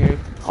gonna be in the open.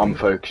 I'm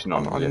focusing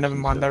on Oh, this never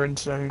and mind, stuff. they're in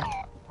zone.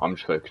 I'm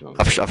just focusing on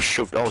I've, this. I've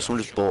shoved. Oh,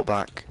 someone just brought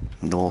back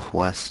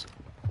northwest,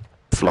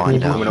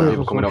 flying Coming down. up,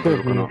 people coming up,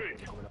 people coming up.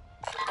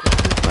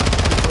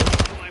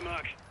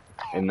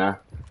 In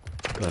there.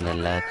 Go on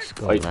then, lads.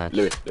 Go on, Wait, lads.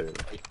 Lewis.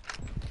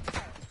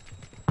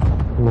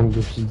 Manque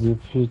de fils de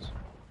pute.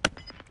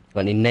 Got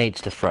any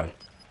nades to throw?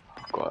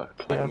 I've got a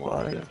Yeah, claymore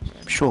but there.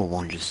 I'm sure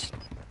one just.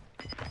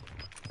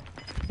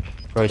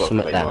 Throw I've got a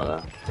something claymore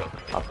down. there.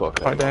 I've got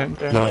a I claymore.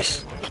 don't.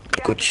 Nice.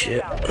 Good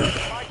shit.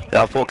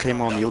 Yeah, I thought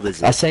came on the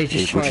others. I say We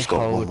just try and got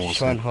one hold, more just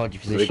try and soon. hold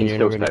your We position. can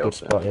You're in a still really stay good up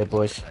there. spot here,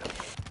 boys.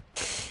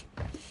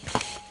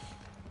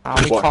 We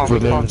Watch can't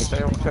the stay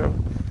up till.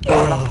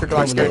 We'll have to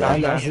guys go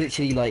down I was there.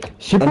 literally like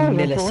Je sais a pas, j'entends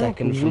rien,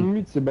 millisecond je from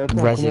mute ces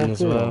bâtards. resin comment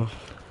as on fait, well. là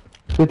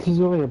Peut-être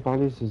ils auraient à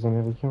parler, ces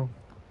Américains.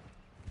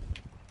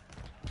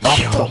 As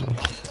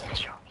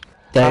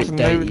Don't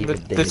no, even do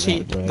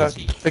that,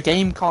 the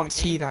game can't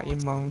see that, you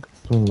mong.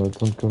 On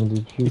m'attend comme des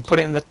You putes. put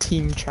it in the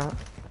team chat.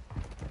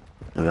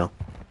 I will.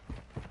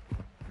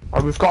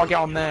 Oh, we've got to get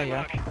on there,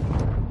 yeah?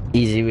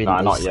 Easy win.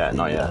 No, not yet,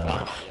 not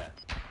yet.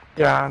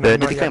 Yeah, no, Did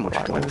not the yet, game but watch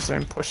like, it when all? the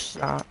zone pushes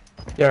out.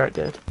 Yeah, it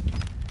did.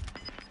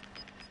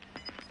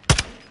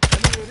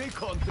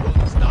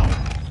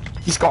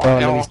 He's got Oh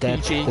an no, he's dead.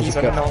 RPG, There's he's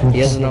a on guy- an He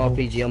has an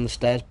RPG on the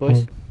stairs,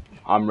 boys.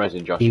 I'm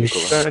resin Josh. He You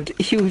was cover.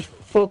 he was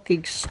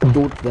fucking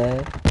stood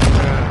there.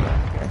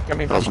 Get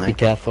me That back. was Be me.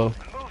 careful. Move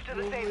to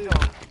the safe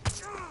zone.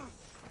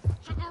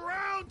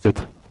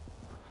 Good.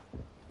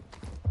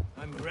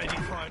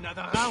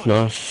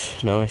 Nice.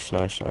 They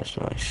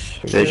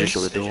just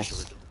shut the door.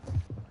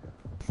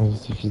 Vas-y,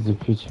 ces fils de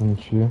pute, ils vont me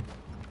tuer.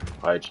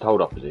 Alright, just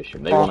hold our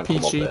position. They want to come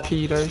up RPG there.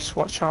 pedos,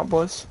 watch out,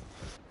 boys.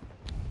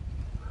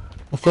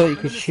 I thought you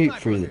could shoot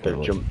through the There,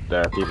 door.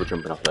 there are people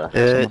jumping off there.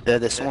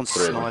 There's someone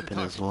Three of them. sniping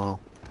as well.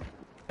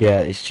 Yeah,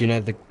 it's, do you know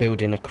the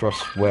building across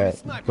where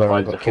I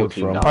Right, got the killed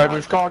 14 from? down. Alright,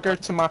 we've got to go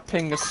to my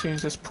ping as soon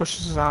as this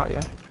pushes us out,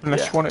 yeah?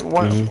 Unless you want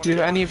it. Do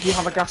any of you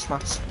have a gas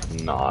mask?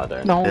 No, I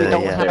don't. No, we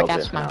don't yeah. have Stay a up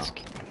gas there now. mask.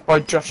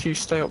 Alright, Josh, you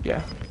stay up,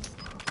 yeah?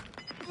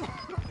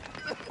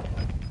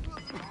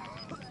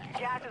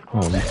 Gas is Oh,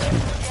 closing. mais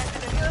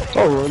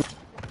Oh,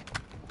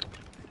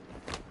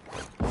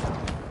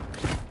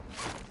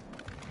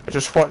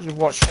 Just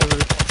watch the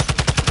roof.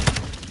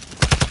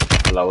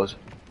 Below us.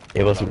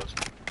 It wasn't.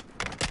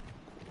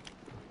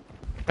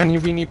 Any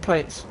of you need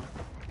plates?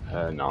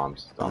 No, I'm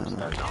staying.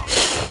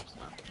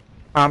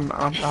 I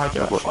do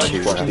Watch actually.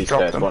 these Watch Just these drop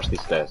stairs, them watch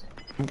these stairs.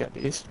 and get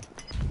these.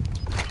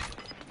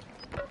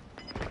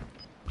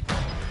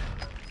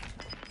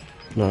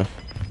 No.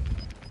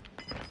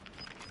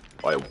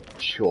 Oh,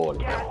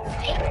 surely.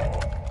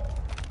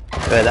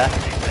 Where there?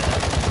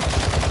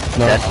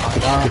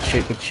 Nice.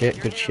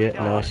 Good shit.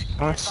 Nice.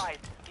 Nice.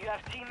 You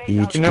have teammates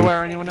Huge. Do you know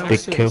where anyone else Big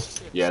is?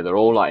 kill. Yeah, they're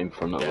all like in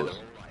front of us.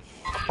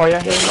 Oh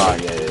yeah, here. Ah,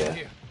 yeah.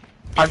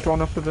 I've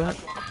gone up a bit.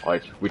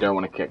 Like, we don't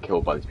want to get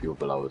killed by these people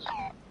below us.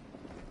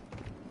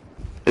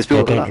 There's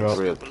Yeah, people don't below. drop.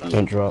 Real team.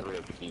 Don't drop.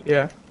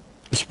 Yeah.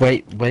 Just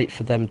wait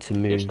for them to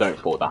move. Just don't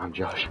fall down,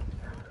 Josh.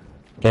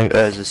 Don't.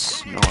 There's a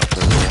sniper.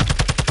 There.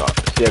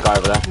 Right, see a guy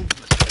over there?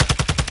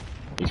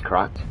 He's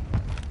cracked.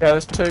 Yeah,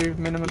 there's two,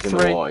 minimum He's in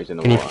the three. water, he's in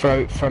the Can you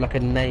water. throw like a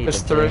nade? There's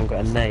Has three. anyone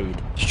got a nade?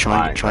 Just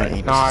try Right, and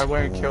aim. No, I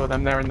won't kill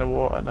them, they're in the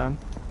water then.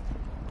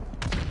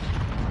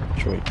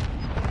 Sweet.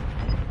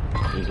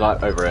 He's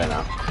like over here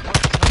now.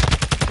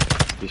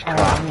 He's Oh,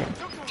 cracked.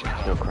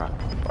 yeah. Still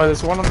cracked. Oh,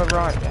 there's one on the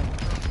right there.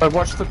 Oh,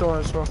 watch the door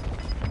as well.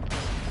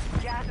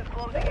 gas is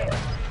closing in.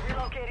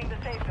 Relocating the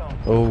safe zone.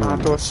 Oh.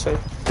 Door's safe.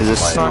 There's a Wait,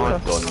 sniper.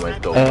 where's done, where's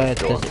done?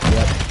 Does it,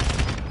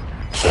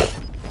 yeah.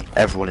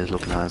 Everyone is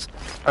looking at us.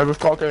 Oh, we've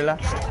got to go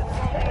left.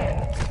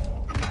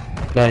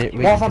 No, What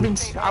have I been?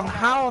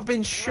 How I've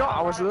been shot?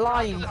 I was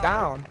lying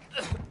down.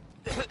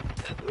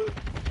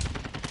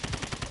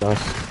 Nice.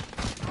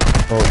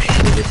 Oh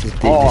shit, this is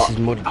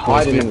mudded boys.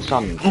 hiding in the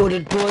sun.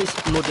 Mudded boys,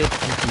 mudded.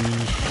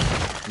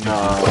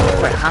 No.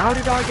 Wait, how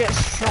did I get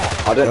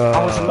shot? I don't.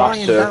 I was that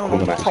lying down on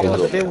the circle top of the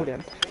matches up.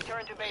 building.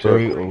 Return to base.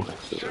 Brutal.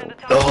 Turn the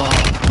top. Oh.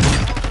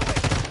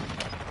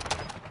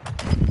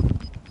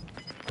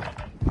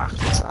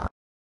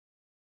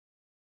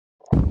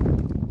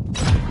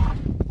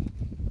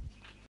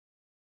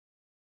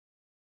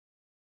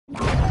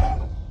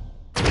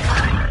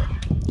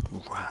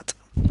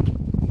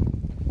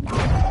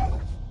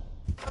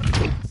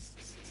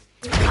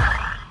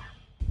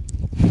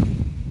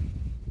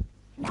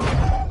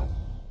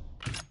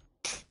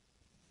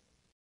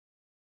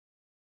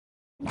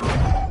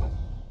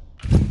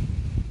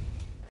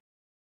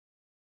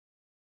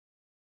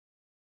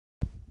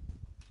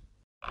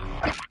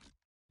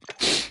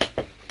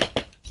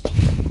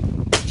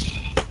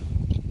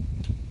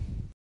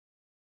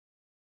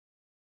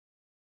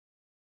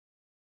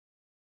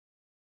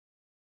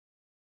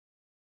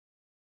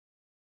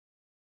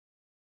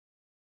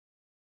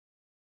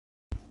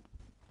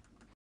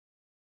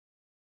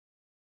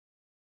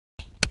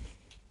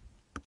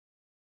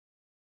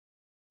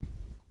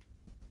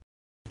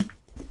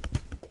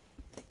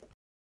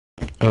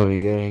 Oh,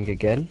 you're going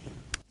again?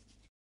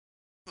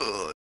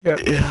 Yep.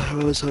 Yeah, I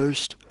was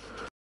host.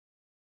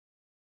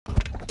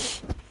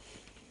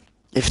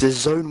 If the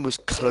zone was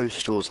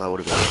close to us, I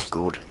would have been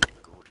good.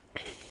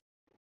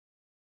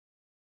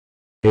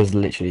 It was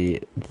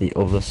literally the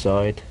other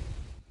side.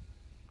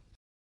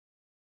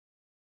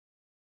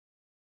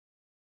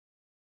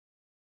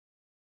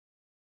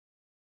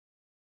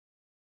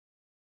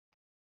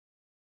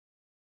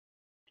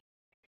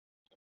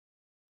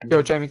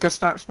 Yo, Jamie, good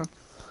snipes, man.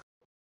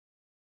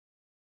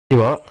 You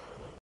what?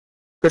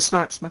 Good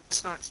snipes, man. Good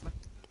snipes, man.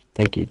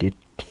 Thank you, dude.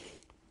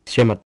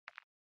 Share my...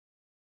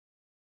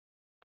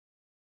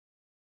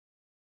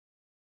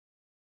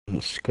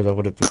 Because I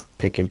would have been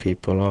picking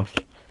people off.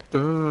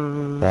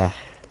 Ah.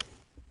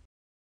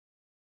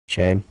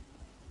 Shame.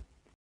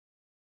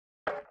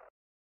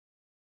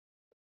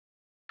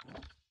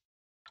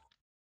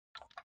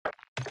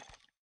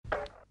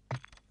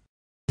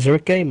 Is there a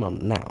game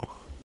on now?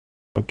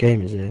 What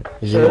game is it?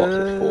 Is it...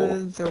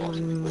 What's it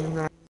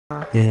for?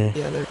 Yeah.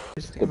 Yeah, there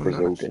is a The game on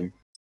Brazil that. game.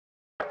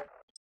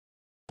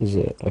 Is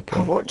it? Oh,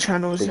 Okay. what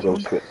channel is it Brazil,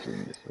 on?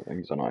 Switzerland. I think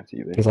it's on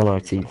ITV. It's on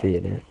ITV,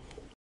 isn't it?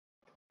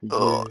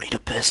 Oh, I need a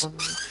piss.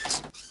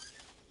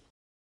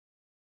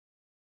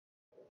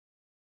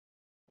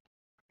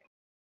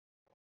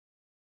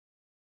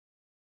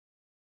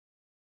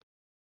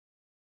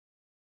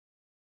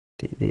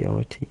 The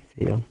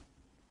ITV on.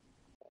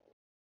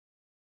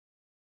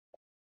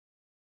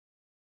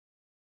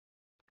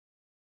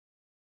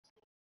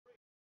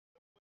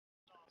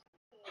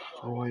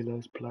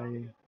 Oilers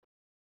playing.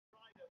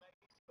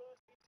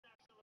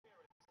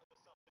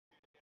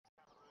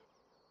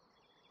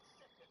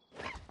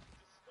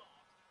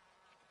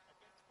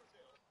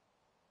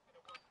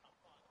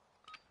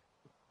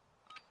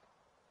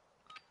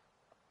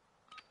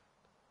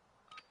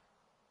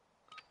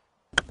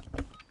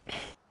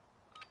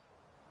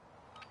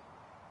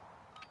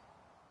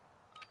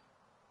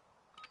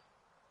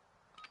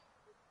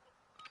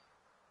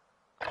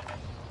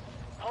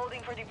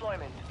 Holding for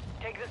deployment.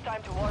 Take this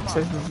time to warm It up.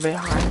 says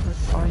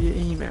verify your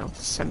email.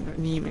 Send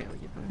an email,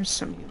 you know.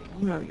 Send me an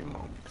email, you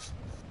monks.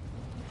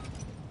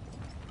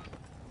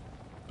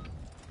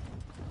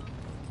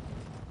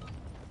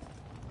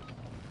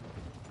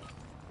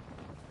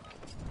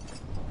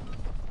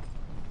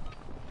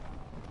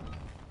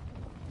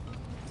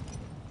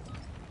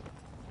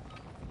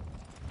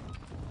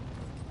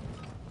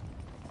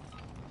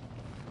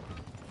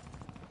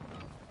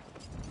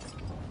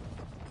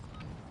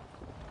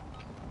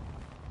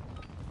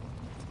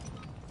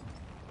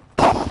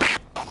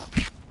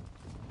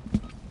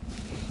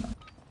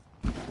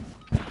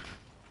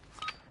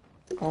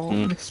 Oh,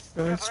 Miss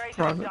Bird's Preparation is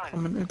private done.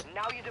 commented.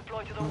 Now you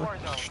deploy to the war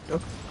zone.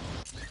 Stuff.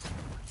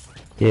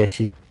 Yeah,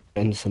 she's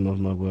done some of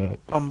my work.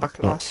 I'm back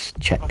at That's last.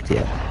 checked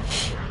yet.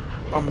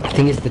 I'm I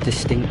think it's the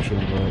distinction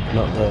work,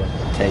 not the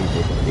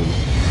table,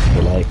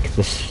 but like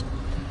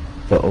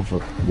the other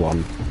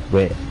one.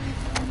 Wait,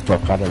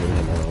 fuck, I don't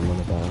even know what I'm on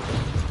about.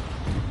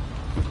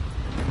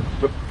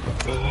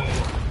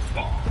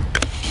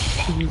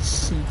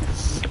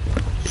 PC's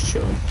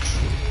judge.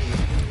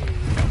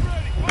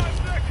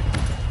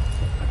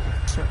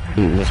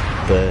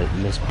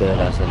 Miss Bird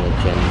has an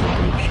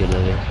agenda,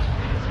 actually.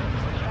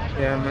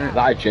 Yeah, man.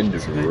 That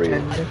agenda's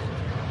real.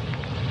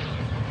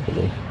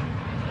 Really.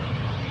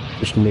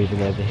 Just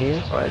moving over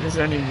here. Right, there's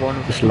only one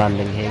of Just them.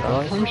 landing here,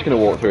 guys. I'm just gonna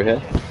walk through here.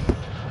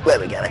 Where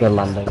we going? We'll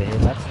land over here,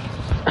 lads.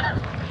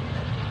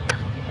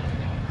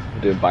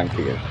 We're doing bank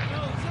again.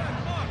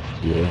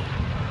 Yeah.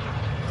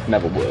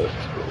 Never works,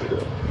 but we do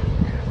it.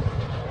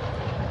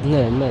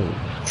 No, mate.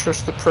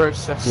 Trust the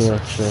process. Yeah,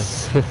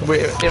 sure.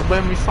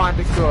 When we find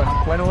a gun,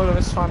 when all of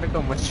us find a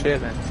gun, we're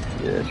chilling.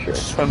 Yeah, sure.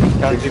 Just when we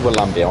go. Usually we'll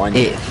land behind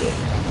you.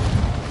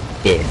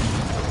 If.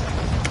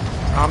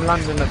 I'm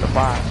landing at the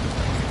back.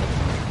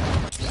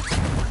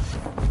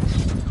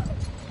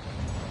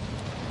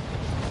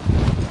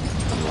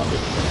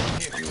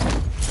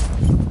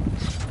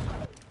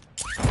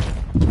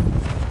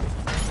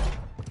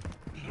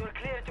 You're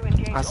clear to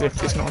engage. As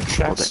if it's not Or the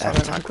chests. I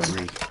don't have a F-Tag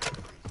gun.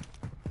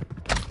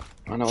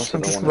 3. I know,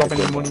 I'm just robbing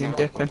the money and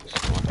dipping.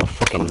 Oh,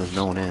 fucking. There's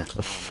no one here.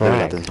 The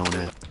fuck? There's no one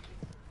here.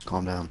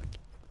 Calm down.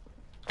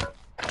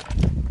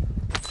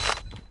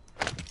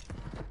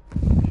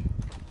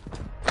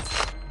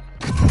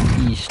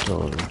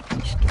 Eastern.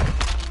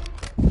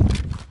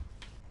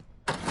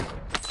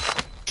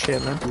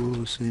 Chilling.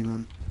 Ooh, see,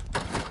 man.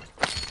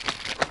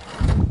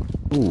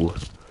 Ooh.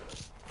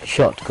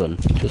 Shotgun.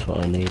 Just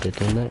what I needed,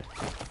 isn't it?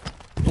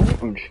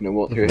 I'm just gonna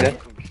walk through here.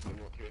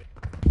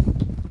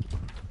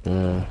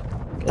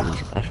 Get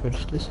these cash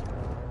registers.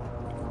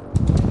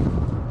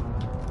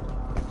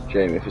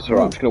 Jamie, if it's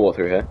alright, I'm just gonna walk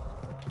through here.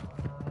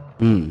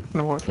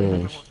 No, what?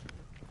 Yes.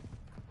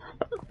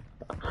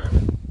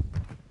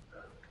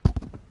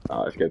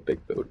 Let's go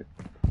big building.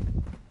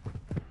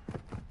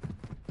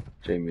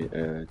 Jamie,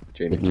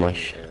 Jamie. With my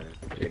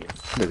Jamie.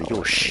 No,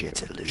 you're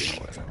shit at this.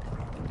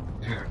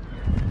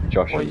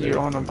 Josh, What are and you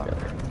Luke. on about?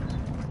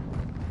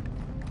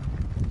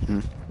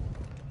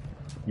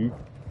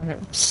 I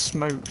get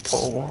smoked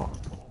or what?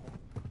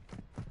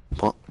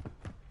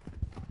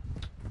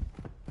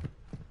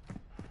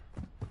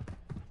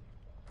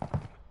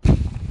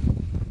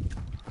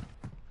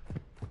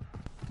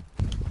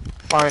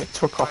 I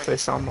took off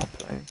this, I'm not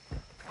playing.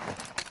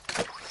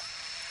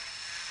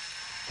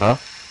 Huh?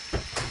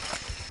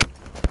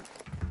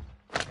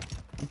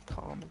 I'm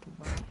calm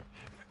about that.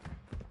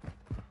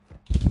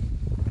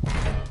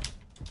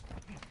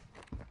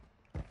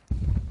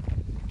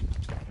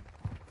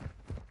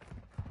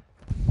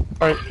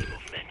 Right.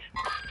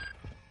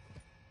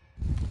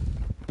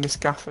 This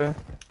gaffer.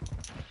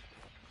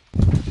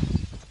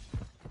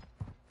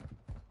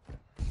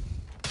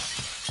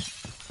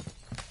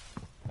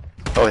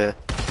 Oh yeah.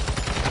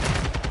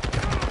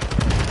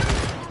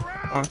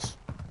 Nice.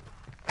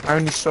 I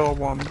only saw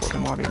one, but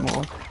there might be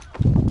more.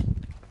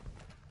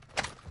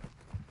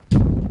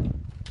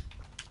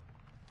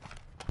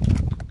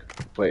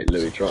 Wait,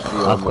 Louis, drop me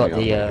I've got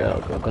money.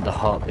 I've got the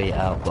heartbeat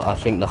out, but I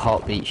think the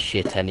heartbeat's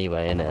shit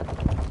anyway, innit?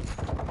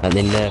 And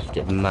they nerfed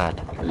it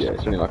mad. Yeah,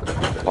 it's only like a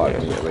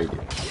 5 meter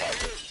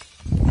radius.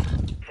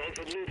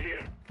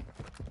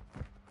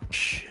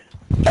 Shit.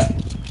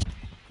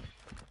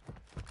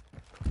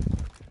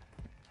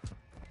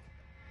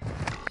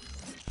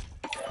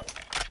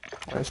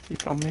 There's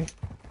people on me.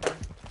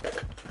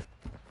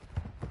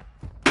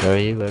 Where are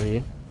you? Where are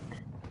you?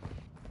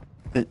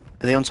 Are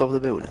they on top of the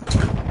building?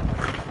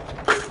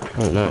 I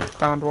don't know.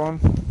 Downed one.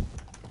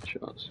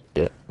 Chance.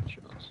 Yeah.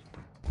 Chance.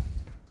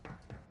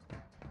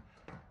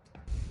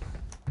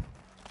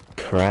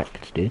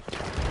 Cracked, dude.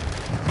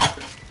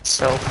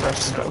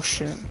 Self-rest, oh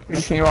shit. Who do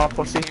you think you are,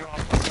 pussy?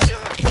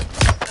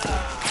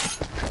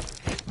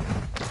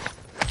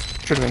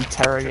 Should have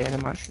interrogated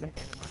him, actually.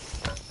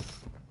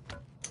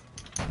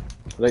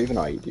 I don't even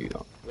know how you do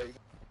that.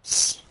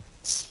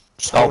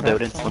 Top of the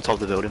building. On top of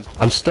the building.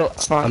 I'm stuck.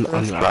 I'm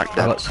Cracked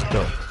I out. got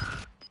stuck.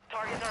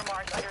 Targets are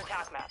marked on your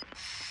attack map.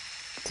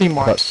 Team I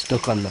white. got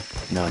stuck on the.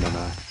 No, no,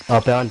 no. Oh,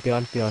 behind.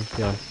 On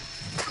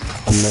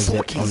the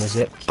zip. On the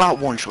zip. About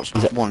one shot.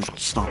 One shot.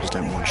 Snipers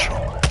don't one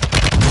shot.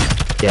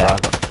 Yeah.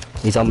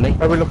 He's on me.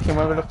 Where we looking?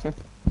 Where we looking?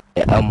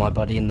 Yeah, on my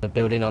body in the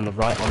building. On the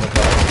right.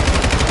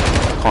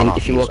 And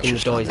if you walk in the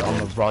door, he's on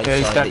the right Yeah,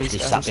 he's side. dead, Literally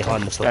he's sat dead,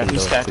 behind the he's fucking dead, door.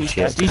 he's dead, Good he's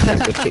shit. dead, he's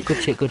dead. Good shit.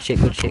 Good shit. Good shit.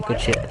 Good shit. Good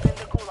shit. In the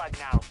gulag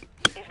now.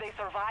 If they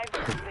survive,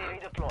 they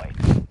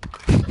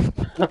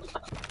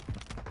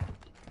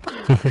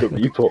redeploy.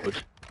 W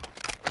port.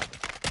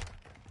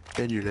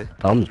 Genuinely.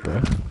 Bombs,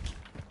 bro.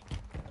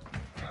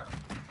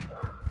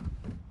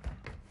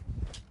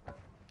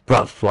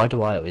 Bruv, why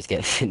do I always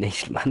get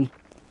finished, man?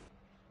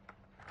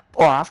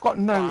 Oh, I've got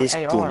no This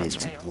AR. gun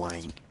is mate.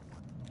 wank.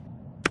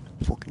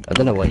 Fucking. I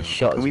don't know what he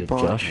shot us Can we with,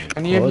 buy- Josh.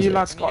 Any What of was you it?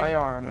 lads got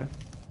AR on it?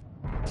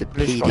 It's a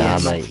Nah,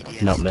 PDS.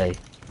 mate, not me.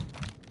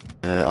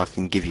 I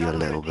can give you a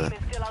little bit. Team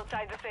is still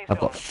outside the safe I've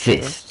got zone.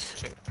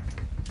 fists.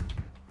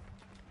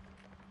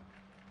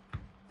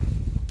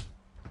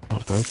 Oh,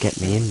 bro, get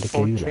me in the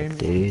gulag,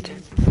 dude.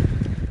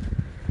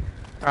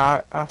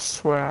 I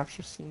swear I've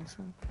just seen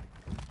some.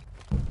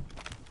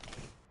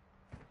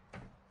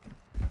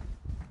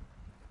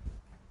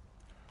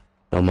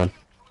 Come on.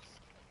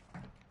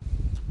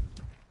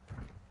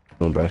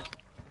 Come on, bro.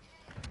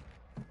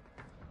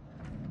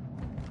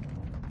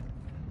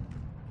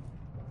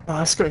 Oh,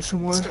 let's go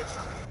somewhere.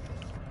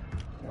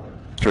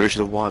 Through to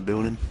the white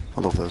building.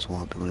 I love those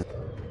white buildings.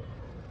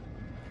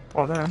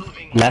 Oh, there.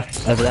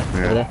 Left, over there,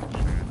 Yeah. over there.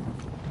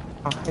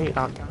 I hate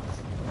that gas.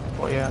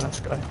 Oh yeah, let's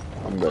go.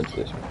 I'm going to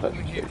this petrol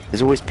station.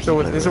 There's always people.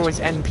 There's over always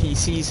there.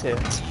 NPCs here.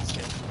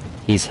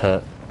 He's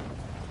hurt.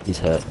 He's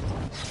hurt.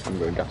 I'm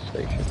going gas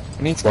station.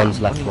 We need to One's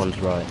get left, money. one's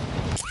right.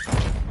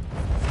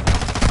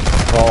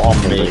 Oh,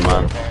 on me,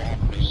 man.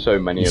 So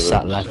many He's of sat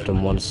them. left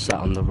and one's sat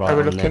on the right Are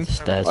we on the looking?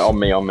 stairs. On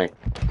me. Like,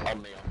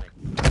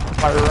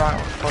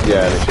 right.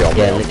 Yeah, literally on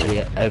me. Yeah, on me. literally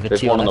over There's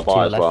to your one on the left, to bar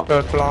your as left. well.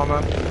 Purple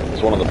armor,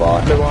 There's one on the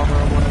bar. blue armor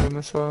on one of them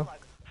as well.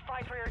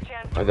 Fight for your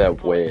chance. Oh, they're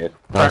weird.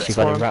 Nice, you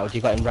got him one. rattled,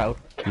 you got him rattled.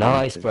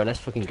 Nice, bro, let's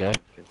fucking go.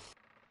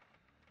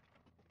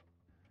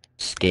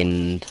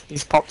 Skinned.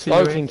 He's popped to Go,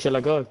 you. King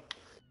Chiller, go. Is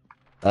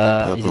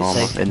Purple it armor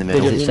safe? in the Did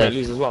middle. you Is it mean safe?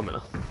 lose as well,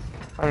 man?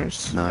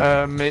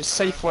 No. It's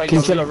safe where King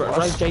you Chiller, leave right,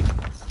 us. Jake?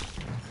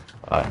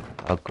 Alright,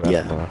 I'll grab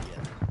Yeah. more.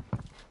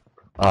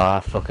 Ah,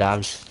 fuck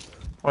arms.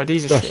 Oh,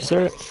 these are Josh, shit. is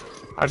there...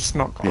 I just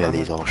not got Yeah, them.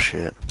 these are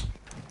shit.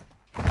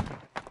 Can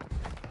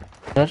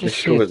I just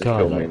see sure a as it guy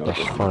killed me, like not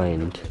just-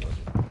 behind?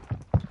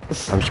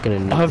 I'm just gonna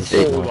nick have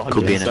this four one. behind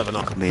Could be you, seven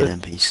up. could be an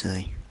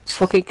NPC.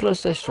 Fucking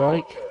cluster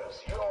strike.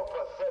 Your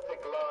pathetic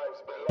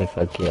lives Oh,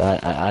 belong fuck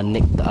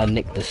you. I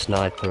nicked the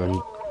sniper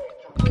and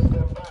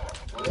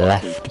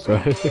left, bro.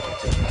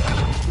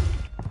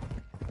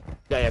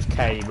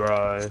 JFK,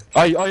 bro.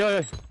 Oh.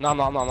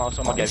 No,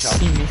 someone You gets shot.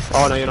 see me.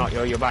 Oh, no, you're not.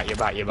 You're back.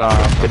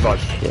 Goodbye.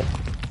 Shit.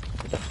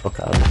 Get the fuck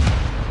out of me.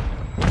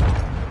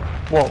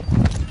 Whoa.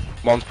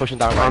 One's pushing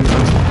down I'm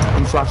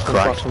right. flashed.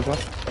 Cracked.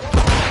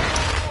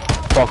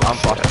 Fuck, I'm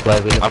flashed. Where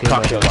are we I'm looking?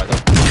 cracking Where- like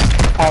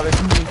that. Oh,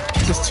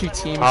 there's two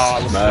teams. Oh,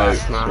 I'm Smoke,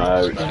 flashed,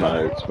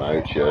 man.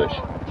 smoke, shush.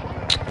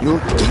 You're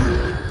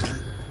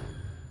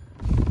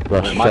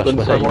Rush, My Josh, gun's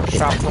where So are you watch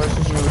looking? out, boys.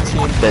 There's another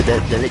team.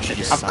 they're literally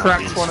just. I've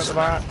cracked sandwiches. one at the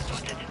back.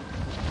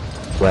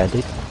 Where,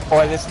 dude?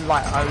 Oh, there's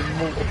like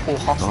multiple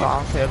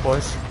hostiles here,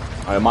 boys.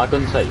 Oh, my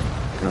gun's safe.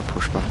 Gonna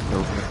push back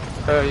over.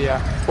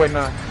 Yeah. Wait,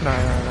 no.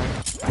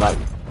 Like,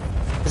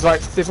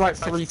 There's like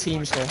 3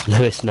 teams here.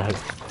 Lewis, no.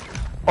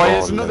 Oh,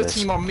 there's Oh, another Lewis.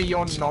 team on me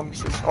on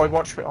nonsense. Oh,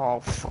 watch it. Oh,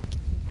 fuck.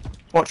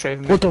 Watch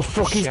over me. What the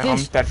fuck is Shit,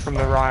 this? I'm dead from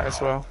the right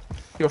as well.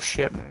 You're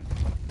shit, man.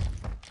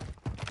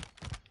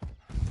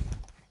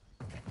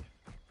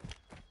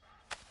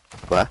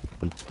 Where?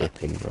 I'm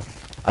dipping, bro.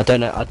 I don't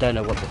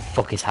know what the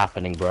fuck is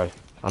happening, bro.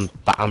 I'm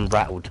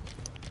rattled.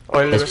 Oh,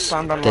 Lewis, There's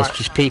stand on there's like...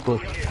 just people.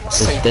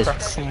 safe There's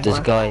press somewhere. there's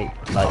guy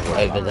like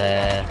over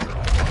there.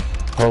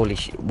 Holy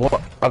shit!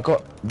 What? I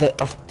got the.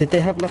 Did they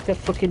have like a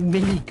fucking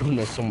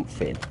minigun or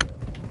something?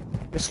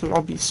 This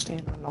lobby's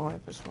staying alive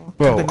as well.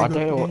 Bro, Then they I got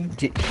don't know game.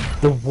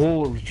 what. The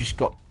wall just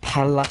got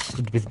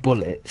plastered with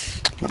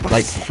bullets,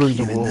 like through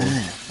the wall.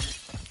 There's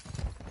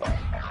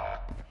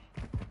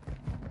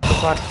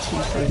like 2,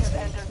 3 teams.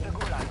 Enters the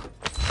gulag.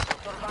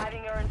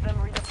 Surviving earns them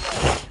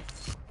redeployment.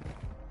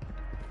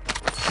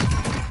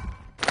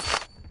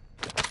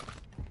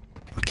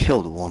 I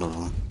killed one of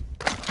them.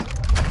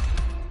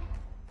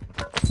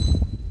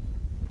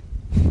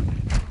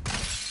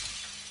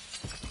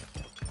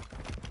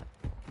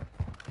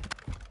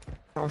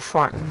 I'm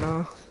fighting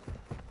now.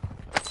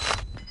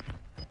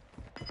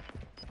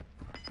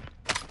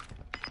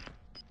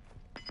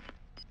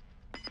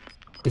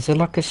 Is there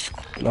like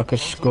a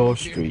score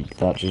streak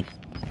that just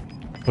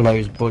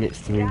blows bullets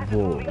through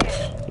walls,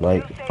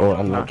 like, or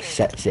and like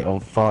sets it on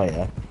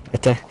fire? I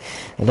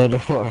don't know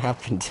what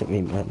happened to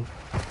me, man.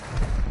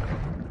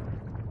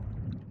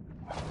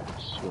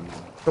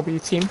 W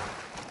team.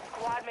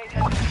 Squad mates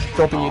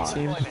have been W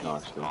team.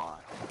 Nice.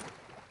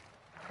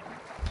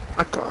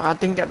 I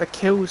didn't get the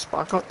kills, but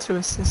I got 2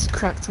 assists,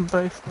 cracked them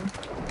both.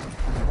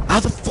 Man. How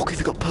the fuck have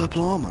you got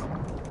purple armor?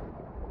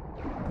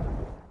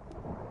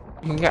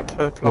 You can get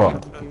purple What?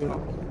 on the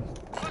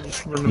you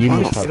just run You the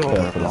must have floor.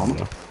 purple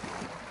armor.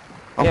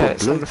 I've Yeah, got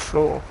it's blue. on the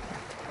floor.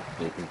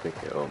 You can pick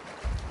it up.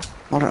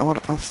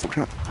 I'm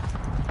fucking up.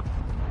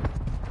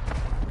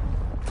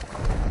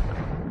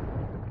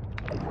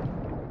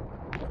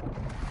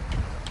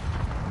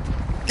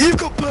 You've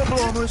got purple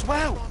armor as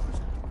well!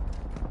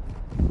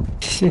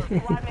 Squad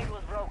mate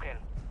was broken.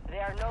 They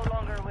are no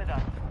longer with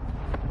us.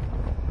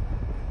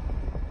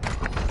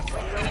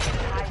 Reloading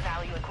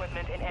high-value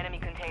equipment in enemy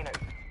containers.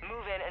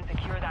 Move in and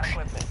secure that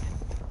equipment.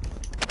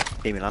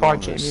 Jamie, I'm Buy on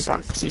the Jamie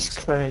back because he's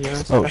safety. clear,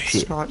 yeah. Oh, The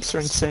shit. snipes are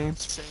insane.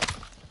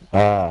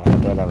 Ah, I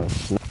don't have a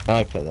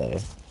sniper though.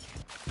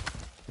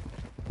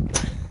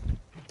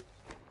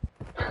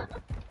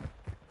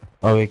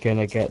 Are we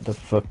gonna get the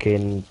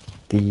fucking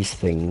these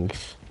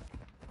things?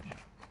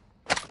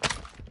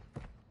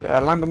 Yeah,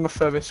 land on the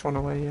furthest one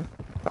away, yeah.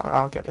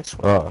 I'll get this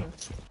one. Oh.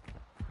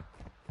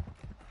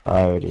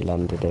 I already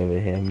landed over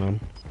here, man.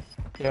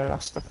 Yeah,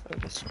 that's the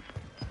furthest one.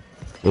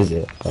 Is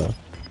it? Oh.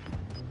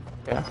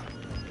 Yeah.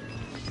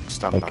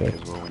 Stand Okay.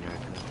 back as well when you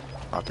open it.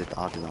 I did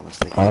that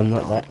mistake. I'm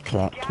not that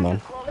clapped,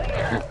 man.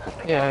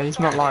 Yeah, he's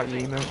not like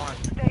you, man.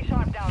 Stay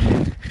sharp down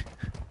there. 2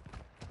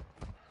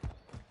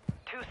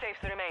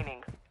 safes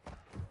remaining.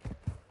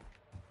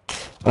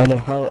 I know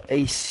how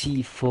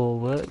AC4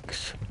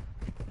 works.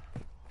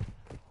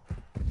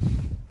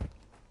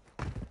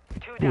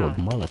 2 Ooh, a down.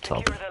 Molotov.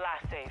 Secure the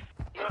last safe.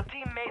 Your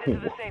team made it to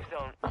the safe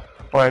zone.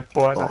 Boys,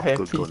 Oh, I hear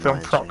good people gun, on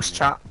mate, Prox Jamie.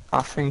 chat.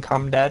 I think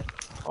I'm dead.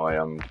 I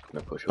am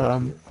gonna push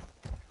up.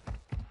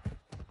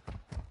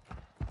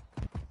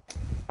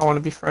 I want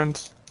to be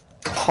friends.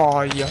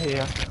 Oh, you're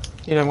here.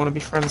 You don't want to be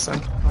friends then.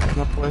 Oh,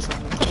 my boys,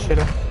 shit.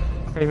 I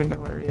don't even know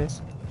where he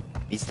is.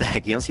 He's there,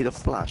 you don't see the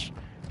flash?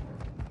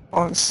 I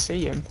don't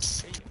see him.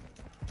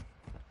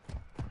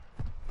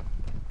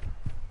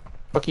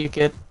 Fuck you,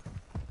 kid.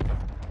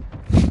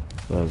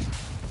 Well,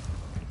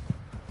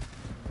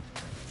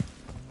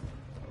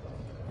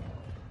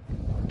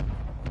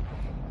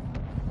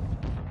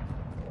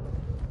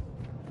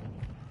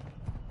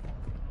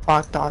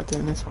 I died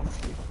doing this one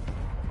for you.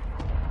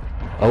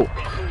 oh,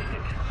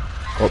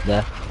 up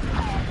there.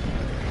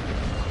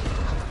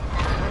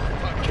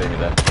 Jamie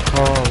there.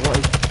 Oh, what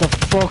is the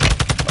fuck?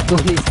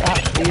 What is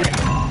that, dude?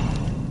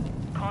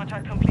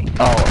 Contact complete.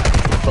 Oh,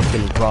 the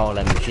fucking Brawl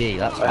MG.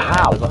 That's what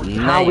How? I got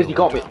How has he nailed.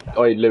 got me?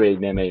 Oh, Louis,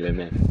 near me.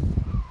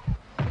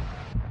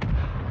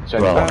 So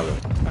Bro, many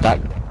that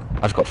I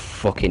just got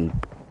fucking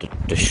pushing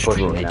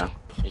destroyed. now.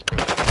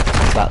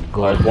 That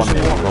Oh, gun there's one was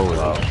minute as rolling.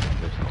 well. Oh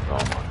my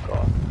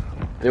god.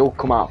 They all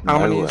come out from How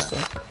many nowhere. is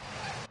there?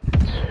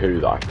 2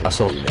 that I can I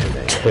saw see near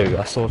me. two.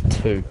 I saw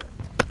two.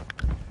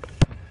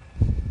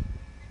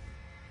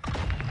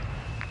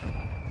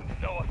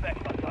 No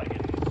effect on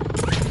target.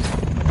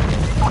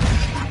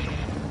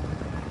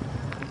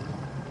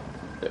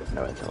 There's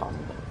nowhere to land.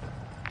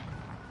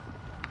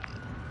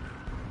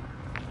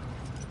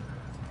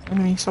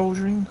 Enemy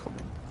soldier incoming.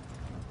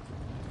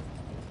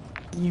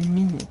 What do you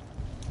mean?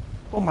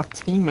 I want my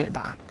teammate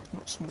back,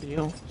 not somebody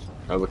else.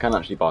 Oh, we can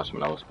actually buy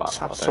someone else back.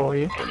 I don't saw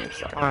you. finish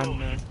that.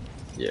 And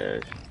Yeah.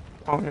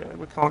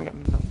 we can't get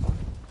them that far.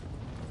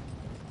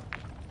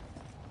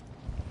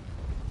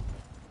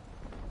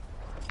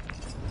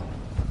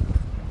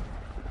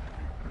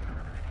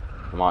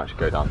 I might actually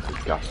go down to the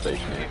gas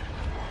station here.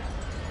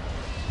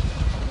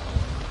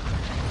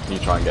 You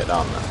try and get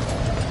down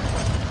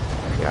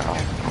there.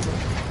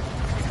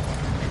 Yeah.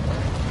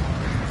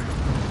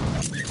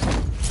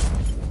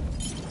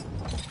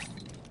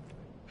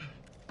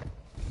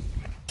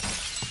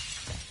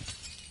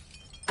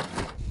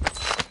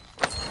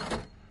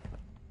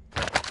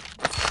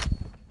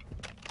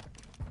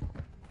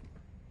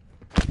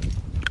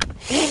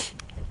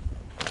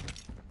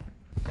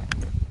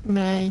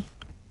 May.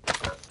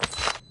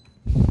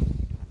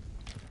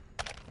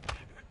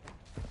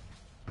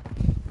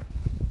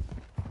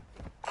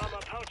 I'm a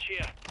pouch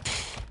here.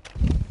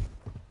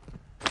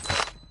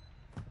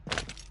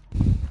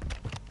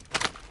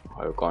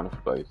 I've gone for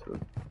both of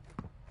them.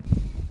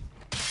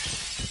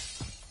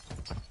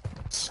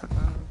 So,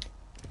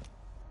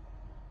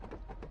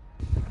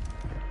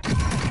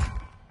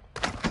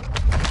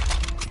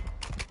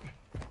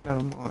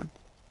 never mind.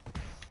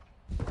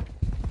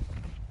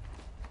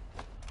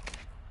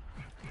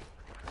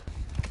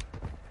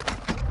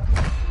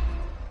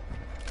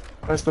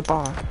 Where's the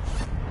bar?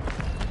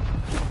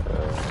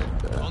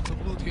 Lots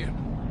of loot here.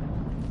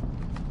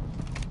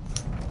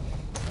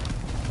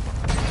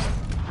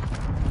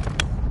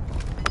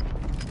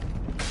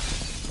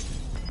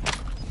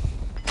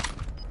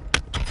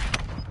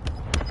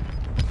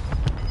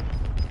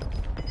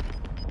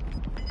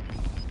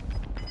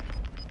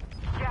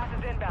 Gas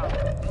is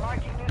inbound.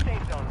 Marking new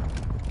safe zone.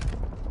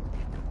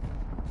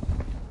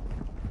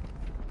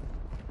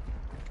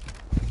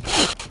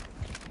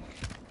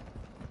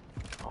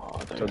 Oh,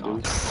 they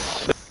do.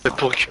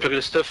 Pour récupérer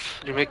le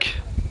stuff du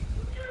mec.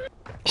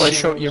 Ouais,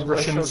 show your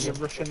Russians.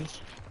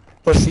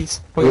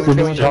 Pussies.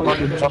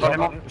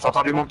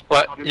 J'entends du monde.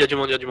 Ouais, il y a du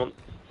monde, il y a du monde.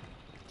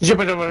 Yeah,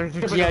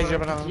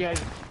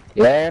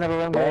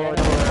 never mind.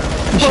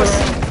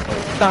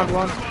 Down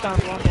one, down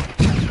one.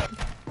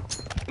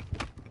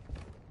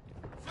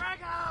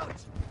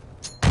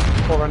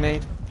 Pour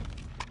grenade.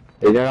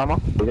 Il est derrière moi.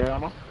 Il est derrière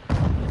moi.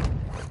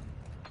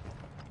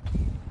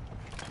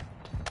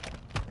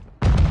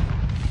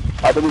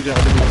 Ah, de bouger,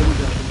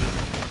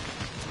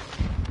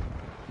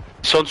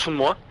 Ils sont en dessous de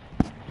moi.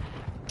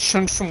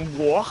 Schon zum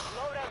War.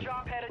 Loadout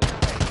drop headed your way.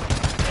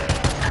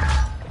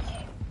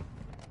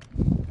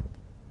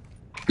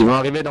 Ils vont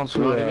arriver dans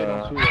dessous.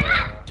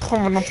 Oh,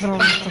 mais non, non, non.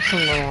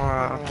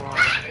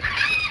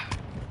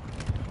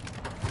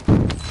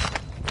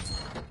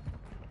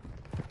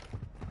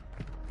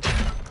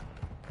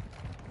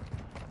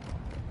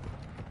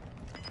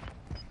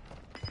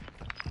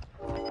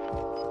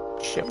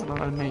 Shit, we're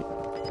not on mate.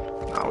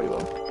 Now we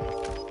will.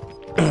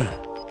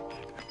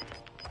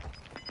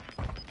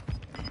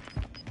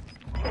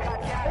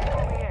 Got gas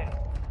moving in.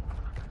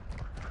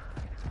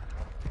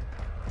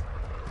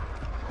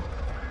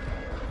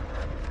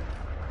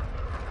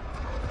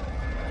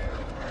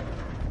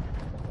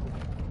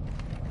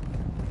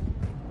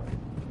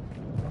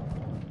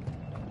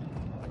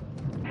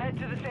 Head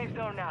to the safe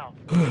zone now.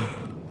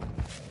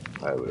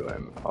 Where we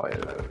went. Oh, yeah,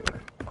 there we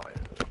went.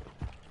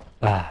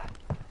 Ah.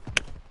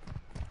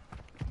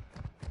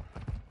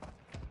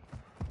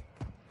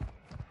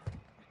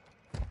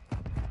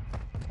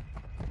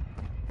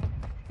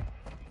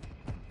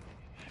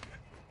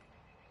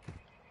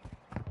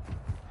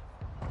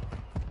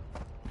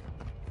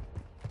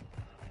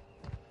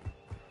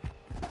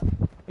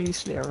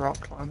 Easily a rock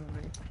climber,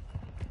 mate.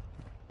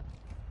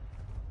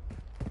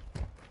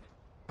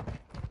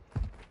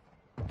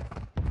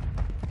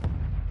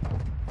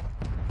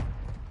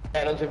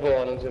 Non si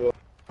può, non si può.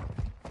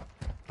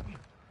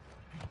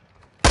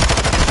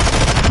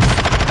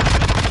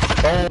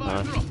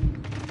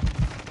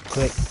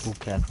 Quick, be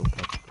careful.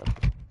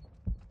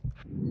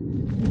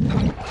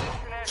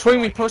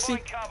 Swing me, pussy.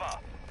 Cover.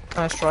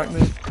 Nice strike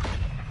move.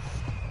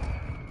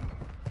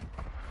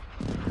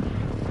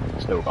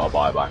 Still got a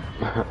buyback.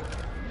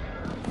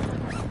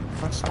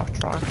 Nice half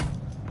try.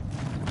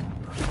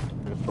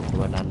 Fuck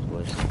where land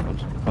was.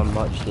 How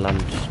much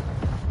land?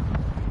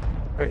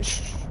 Wait,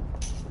 shh.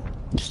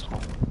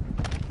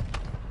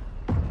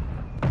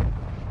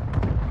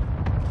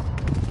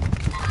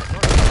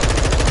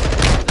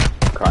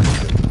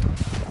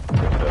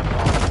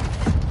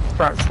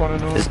 Cracked one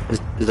and all. Is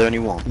there only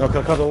one? No,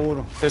 caccato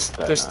uno. There's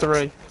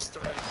three.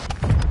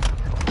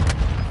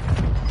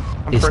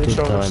 I'm Pistol pretty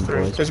sure there's time,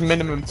 three. boys. There's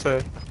minimum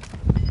two.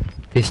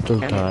 Pistol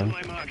Yeah. time.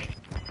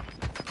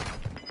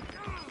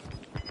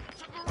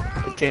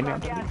 Jamie,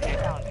 Got gas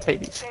inbound. take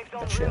these. Safe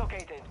zone That shit.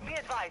 relocated. Be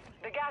advised,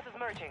 the gas is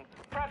merging.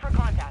 Prep for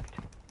contact.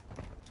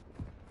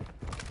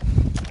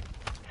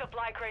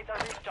 Supply crates are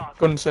restocked.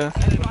 Guns here.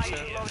 Advise you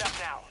load up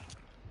now.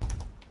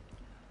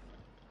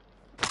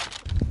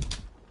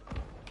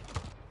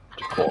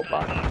 Just caught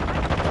back.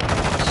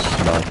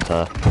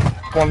 Sniper.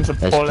 One's a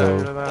Let's bullet go.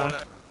 over there.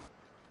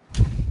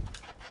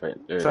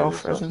 Wait,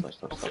 Self-prison.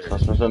 Stop.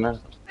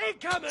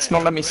 It's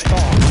not let me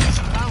start.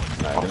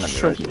 No, Oh, didn't let me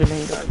sure, ready. you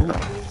need it.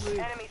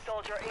 Enemy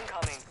soldier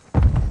incoming.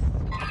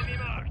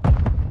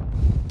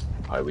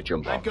 Oh, we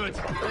jump off. Good.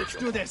 Let's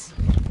do this.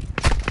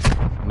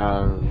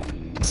 No.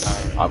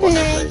 I want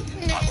to leave.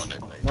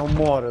 Non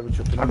muore,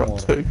 Luciotto, I non got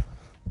muore. two.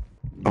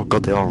 Oh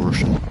god, they are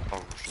Russian.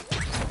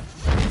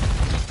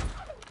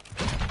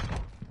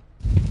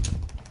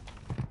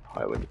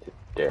 we need to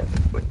dip.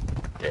 We need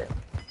to dip.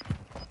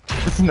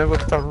 There's nowhere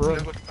to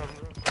run.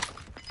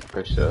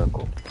 Go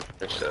circle.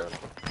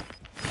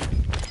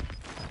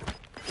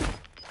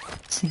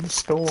 It's in the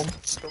storm.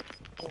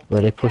 Where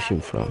are they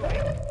pushing from?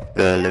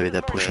 Louis,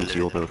 they're pushing to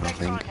your building, I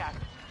think.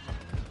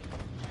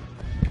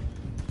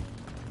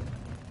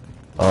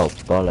 Oh,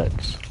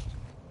 bollocks.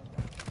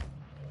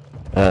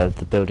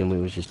 The building we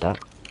was just at.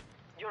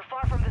 You're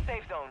far from the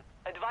safe zone.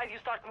 Advise you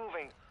start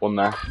moving. One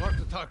there. Mark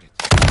the target.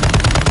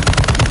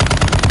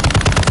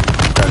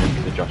 Going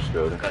into the Josh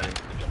building.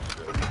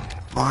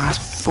 Oh,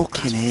 that's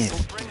fucking it.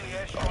 Friendly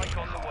airstrike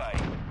on the way.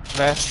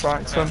 Their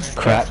strikes on.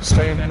 Crap.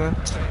 Stay in there.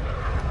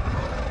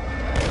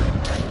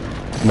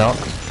 Knock.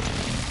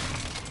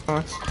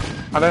 Nice.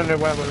 I don't know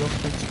where we're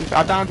looking.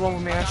 I downed one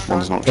with my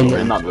One's airstrike. not In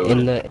in that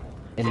building.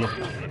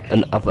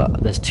 and other.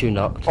 There's 2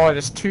 knocked. Oh,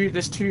 there's two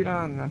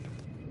down then.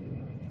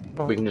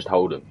 Oh, We can just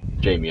hold him.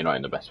 Jamie, you're not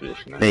in the best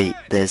position there. Mate,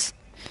 there's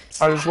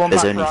there's one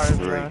there's back only right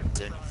over 3. there.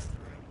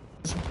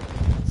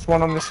 There's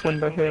one on this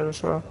window here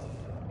as well.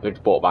 They've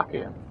just bought back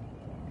here.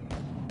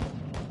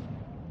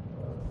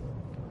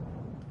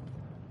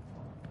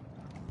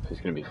 There's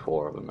gonna be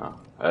 4 of them now.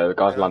 The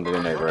guy's landed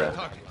in over here.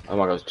 Oh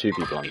my god, there's 2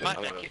 people landing.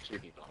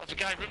 There's a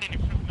guy running in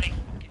front of me.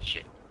 Fucking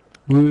shit.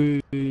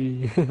 Woo.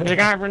 There's a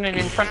guy running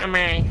in front of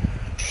me.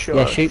 Sure.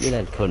 Yeah, shoot me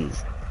then, cunt.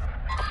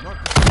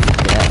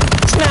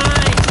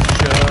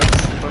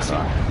 What's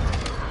that?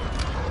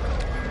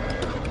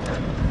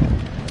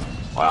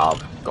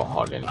 I've got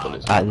hardly any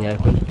bullets. Out in the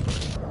open.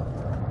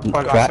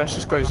 Right, guys, Crack. let's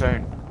just go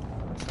zone.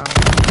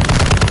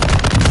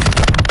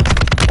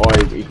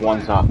 Oh, he's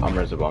one tap. I'm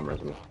reservoir.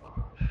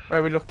 Where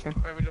are we looking?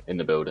 In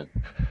the building.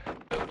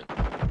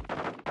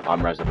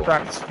 I'm reservoir.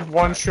 Right,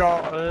 one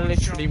shot,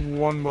 literally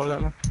one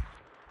bullet.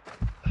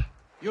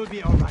 You'll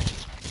be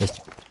alright.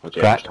 Okay,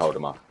 Crack. just hold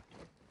him up.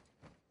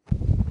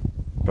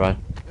 Right.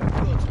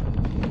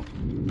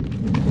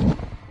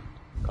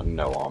 Got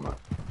no armor.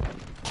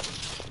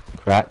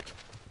 Cracked.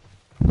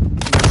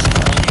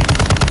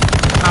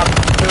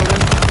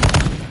 Building.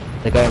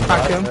 They're going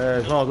Back right. him.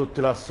 Sono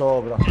tutti là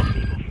sopra.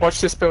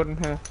 Watch this building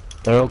here.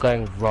 They're all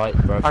going right,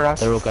 bro. Alright,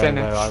 They're all going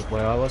finish.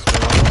 where I was.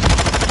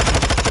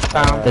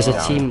 Down. There's a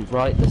team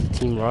right.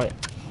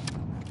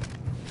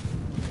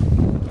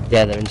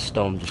 Yeah, they're in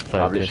storm. Just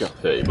I've literally focus.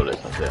 got 30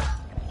 bullets, that's it.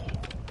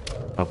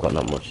 I've got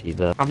not much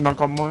either. I've not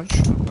got much.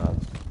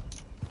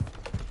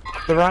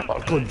 The right.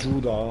 Porco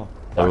Giuda.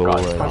 They're all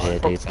guys, over here,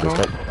 dude. fuck There's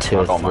no. like 2 I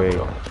or got my 3.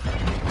 kill.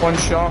 One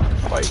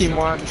shot. Wait. Team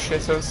white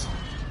shitters.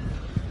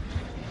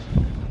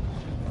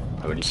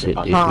 I only Shit,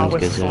 back. dude. Ah, Let's we're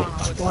go zone.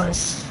 fucked,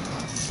 boys.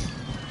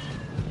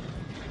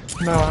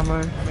 No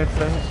ammo, no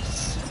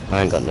plates.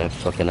 I ain't got no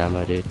fucking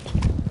ammo, dude.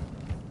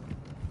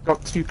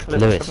 Got 2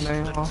 clips Lewis. of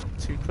an AR.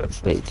 2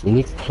 clips. Wait, you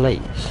need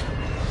plates?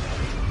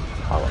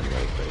 I want no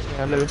plates.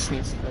 Yeah, Lewis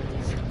needs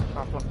plates.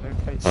 I've got no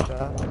plates Oh.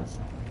 there.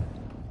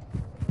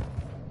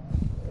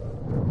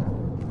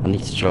 I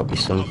need to drop you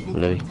some,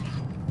 Louis.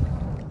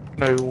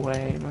 No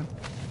way, man.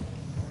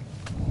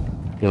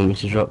 You want me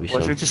to drop you Well,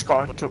 we some? just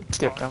got to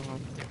dip down.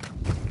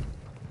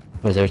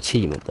 Was there a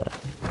team up there?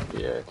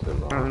 Yeah, it's a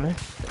lot. Really?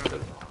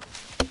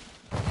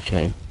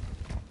 Shame.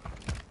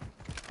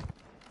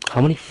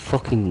 How many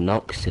fucking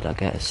knocks did I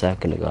get a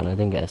second ago and I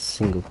didn't get a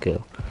single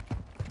kill?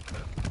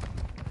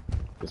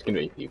 There's gonna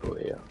be people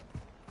here.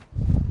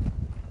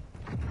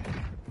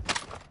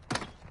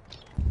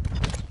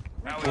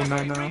 Oh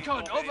no, no.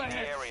 Recon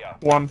overhead.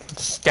 One.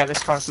 Just get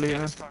this guy's loot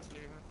in.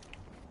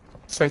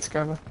 Stay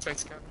together.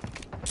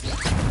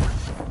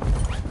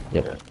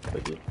 Yep. Yeah,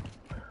 thank you.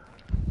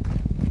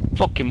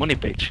 Fucking money,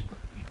 bitch.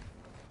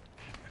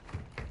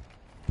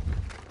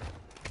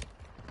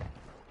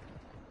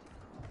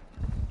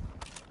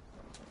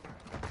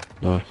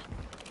 Nice.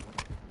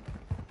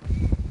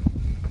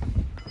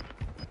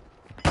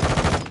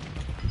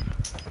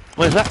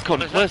 Where's that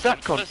cunt? Where's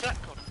that cunt?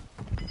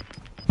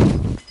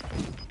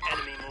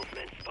 Enemy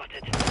movement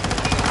spotted.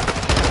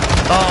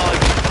 Oh,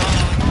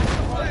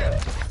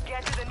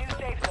 Get to the new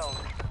safe zone.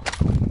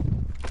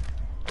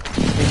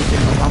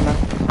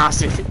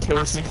 Ask if it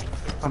kills me.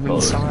 I'm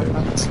inside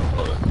that.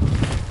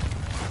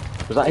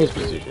 Was that his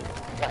position?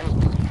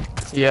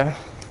 Yeah.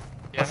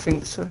 I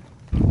think so.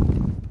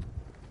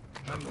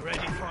 I'm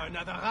ready for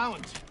another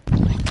round.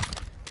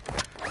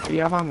 Do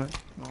you have ammo?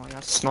 Oh, yeah,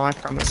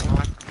 sniper ammo.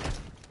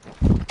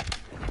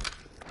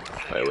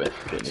 Wait, we're This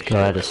finished.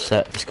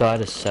 guy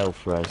had a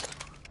self-res.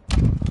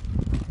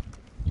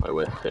 Wait,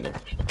 we're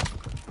finished.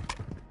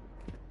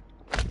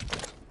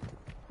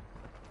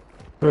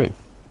 Through.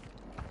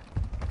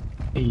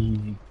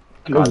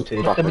 Guys,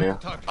 back on here.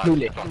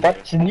 Dat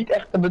is niet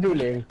echt de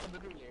bedoeling.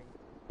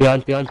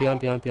 Behind.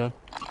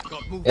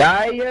 Got moved.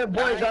 Ja, yeah,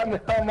 boys, I'm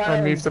on my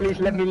own. moved up. Please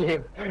let me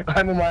live.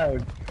 I'm on my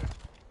own.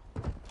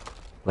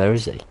 Where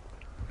is he?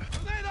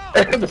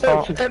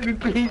 Let me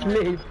please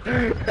live.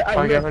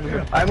 I get rid of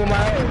it. I'm on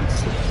my own.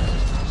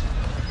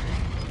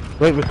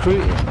 Wait,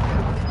 recruiting.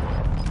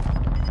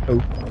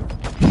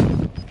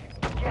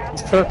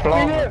 He's purple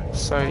armor,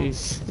 so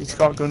he's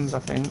got guns, I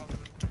think.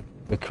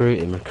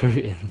 Recruiting.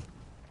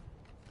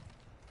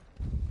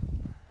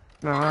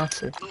 No, I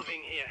see.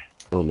 Moving here.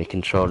 All my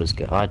controllers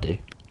go. I do.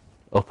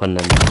 Up and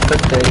then.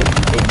 Oké,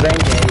 ik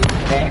ben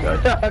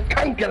gay.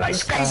 Kankerlijn,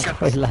 kanker.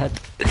 Sorry, lad.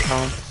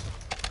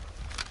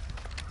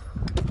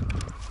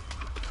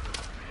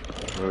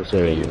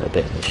 We're in a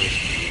bit of a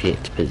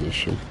shit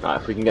position.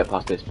 Right, if we can get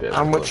past this bit.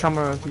 And which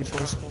ammo have you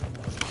boys?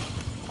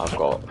 I've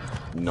got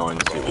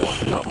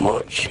 91. Not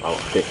much. I've got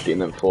 50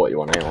 and then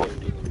 41 AR.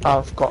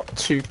 I've got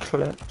 2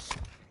 clips.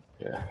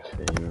 Yeah,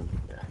 yeah.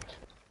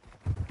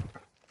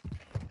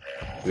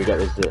 We get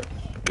this bit.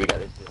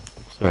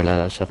 Sorry, lad.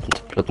 I just happened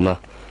to plug my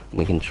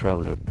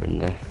controller in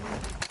there.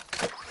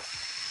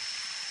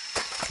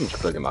 I'm just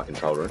plugging my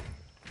controller in.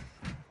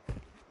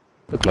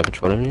 Plug my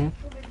controller in here.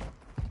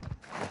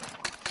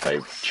 So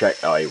check,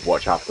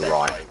 watch out to the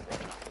right.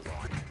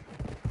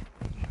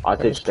 I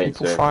did stay in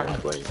People circle, fighting.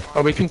 please.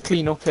 Oh, we can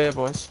clean up here,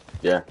 boys.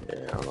 Yeah.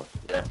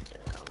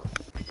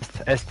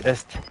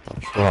 Est.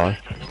 Right.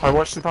 I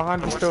watched it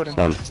behind this building.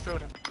 Non.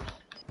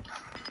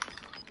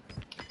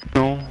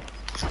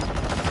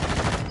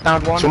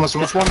 Down one. Someone.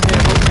 There's one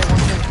here.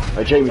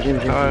 Oh, Jamie.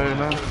 Oh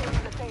no.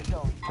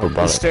 Oh, He's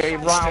bollocks.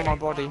 staying right on my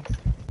body.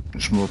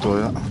 Je me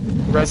retourne.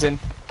 Resin.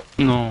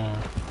 Non.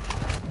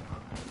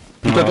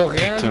 Tu Ah, peux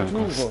rien putain, du tout,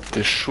 gros.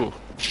 T'es chaud.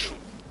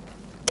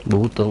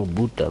 Buta.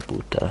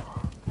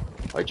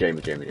 Oh,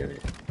 Jamie.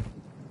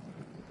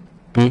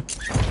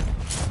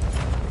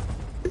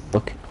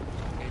 Ok.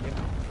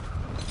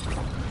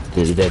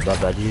 There's a bit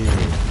babadu.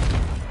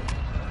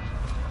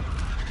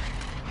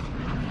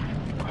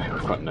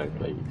 We've got no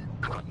please.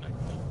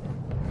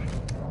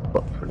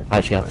 I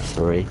actually have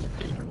 3.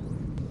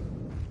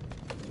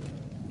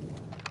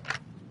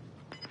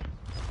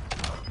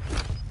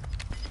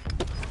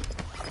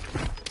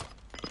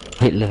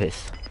 Hey,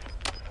 Lewis.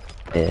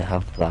 Here,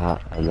 have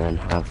that, and then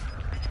have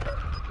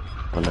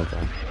one of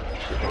them.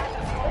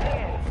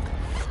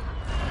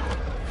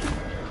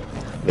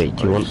 Wait,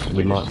 do you want?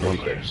 You might want.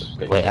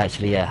 Wait,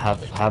 actually, yeah.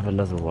 Have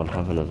another one.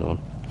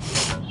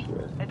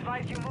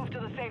 Advise you move to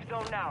the safe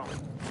zone now.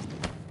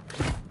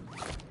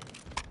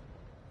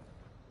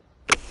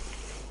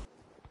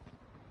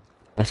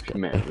 Let's go.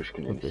 Man, we're just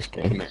gonna This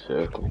stay in game. the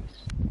circle.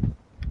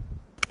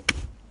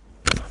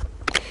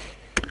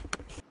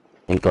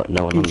 Ain't got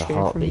no one on the Eugene from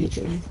heartbeat.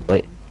 Eugene.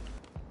 Wait.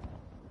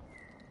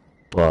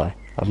 Why?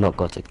 I've not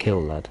got a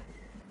kill, lad.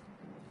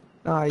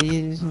 Ah,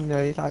 you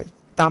know, like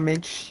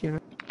damage, you know.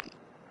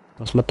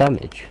 What's my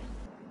damage?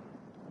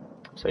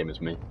 Same as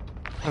me.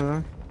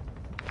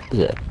 Is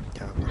it?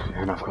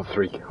 And I've got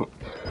 3 kills.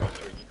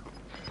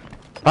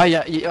 Ah, il y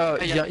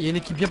a une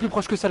équipe bien plus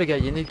proche que ça, les gars.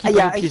 Il y a une équipe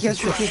Ah, à pied, c'est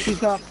sûr. Je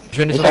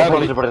viens de les entendre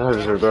parler.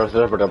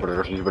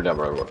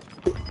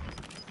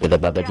 With a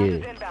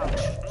babadu.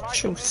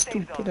 So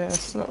stupid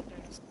ass. Look.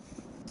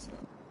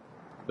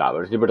 Nah,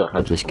 but it's liberal.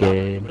 Love this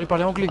game. Ils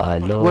parlaient anglais. I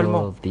Ou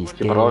allemand. love these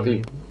C'est pas grave.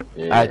 games.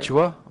 Ah, tu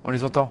vois, on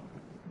les entend.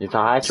 Tu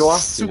vois?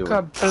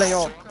 Suka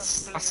Bleot.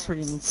 That's what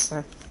you need to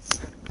say.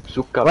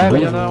 Suka Ouais, mais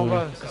il y Bleot. en a en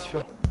bas, c'est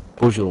sûr.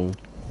 Bonjour.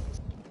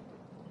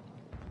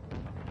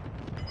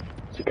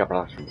 Suka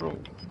Bleot, bro.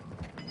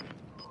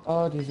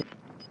 Oh, désolé.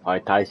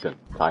 Alright, Tyson.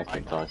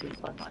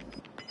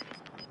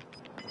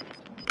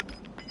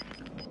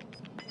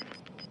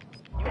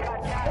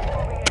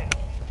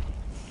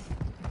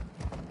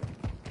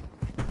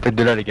 Faites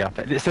de là, les gars.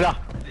 C'est là.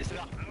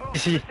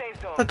 Ici.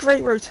 A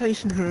great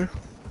rotation here.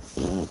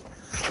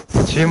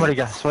 Suivez-moi, les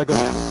gars. Sur la gauche.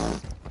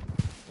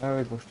 Ah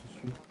ouais, bon, je te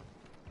suis.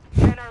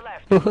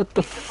 What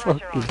the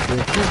fuck is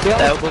this?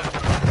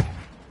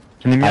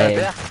 J'en ai mis un Allez.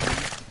 verre.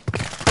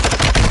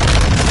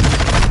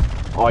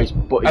 Oh, he's a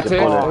bullet.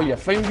 Oh, il a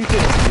failli me buter.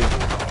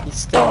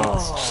 He's dead. Oh,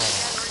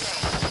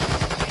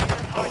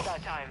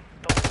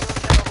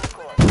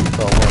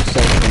 what a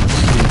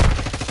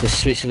save the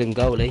Switzerland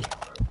goalie.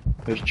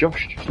 There's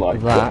Josh just like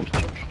That.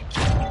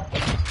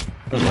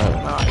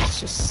 Nah, it's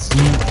just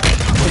been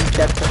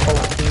dead the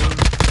whole game.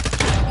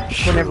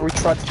 Whenever we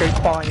tried to go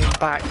by and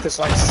back, there's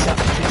like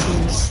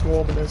 17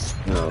 swarming us.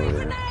 No,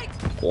 yeah.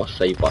 What a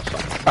save by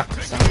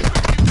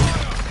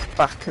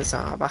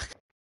Sam. Back.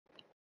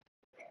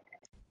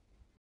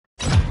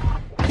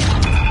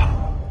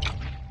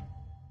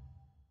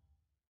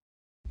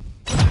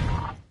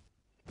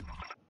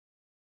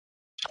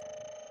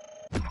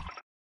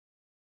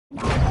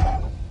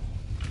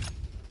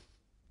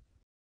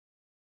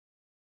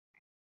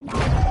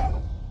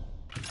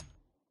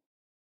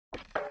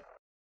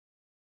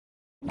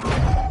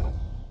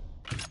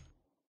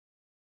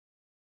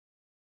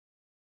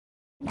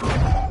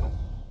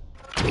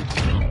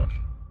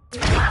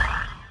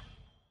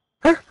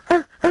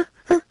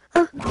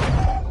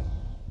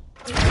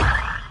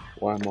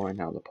 Why am I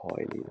now the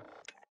party leader?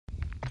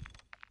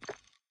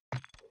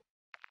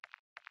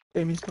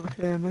 Jamie's not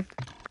here, man.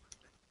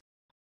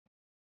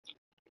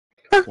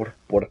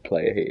 What a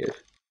player he is.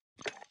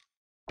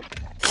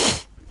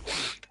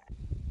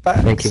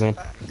 Thank you, man.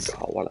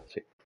 Oh, what a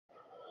shit.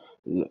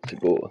 Let's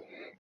go.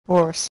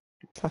 Worse.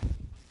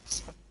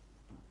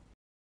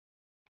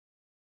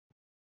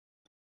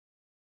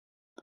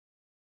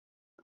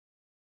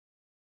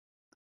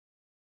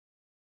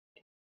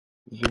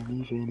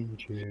 Journey,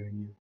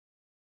 journey.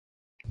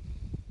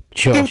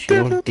 Josh,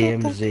 you're on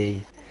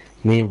DMZ.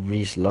 Me and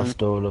Reese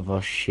lost all of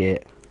our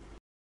shit.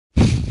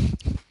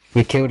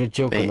 We killed a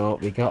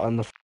juggernaut, we got on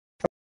the...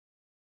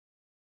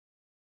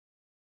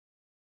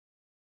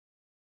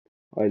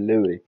 Hi,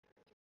 Louis.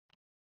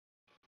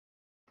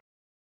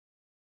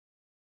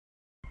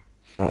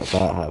 That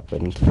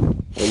happened.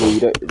 Hey, Louis,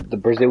 the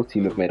Brazil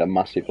team have made a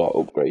massive like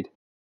upgrade.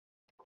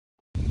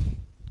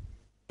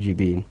 You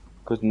been?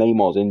 Because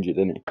Neymar's injured,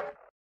 isn't he?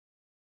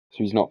 So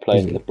he's not playing.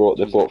 Is he?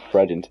 They brought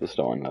Fred into the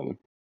starting 11.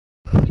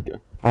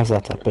 How's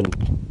that happened?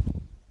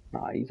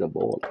 Nah, he's a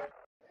ball.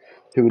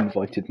 Who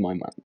invited my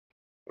man?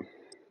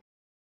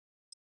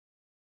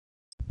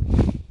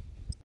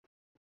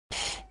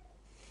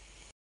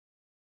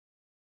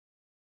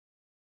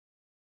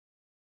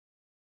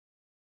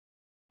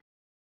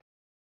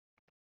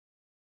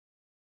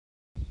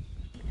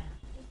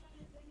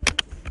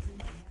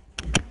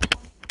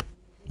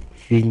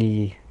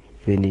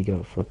 Vinny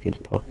got fucking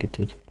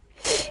pocketed.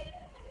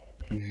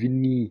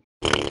 Vinny.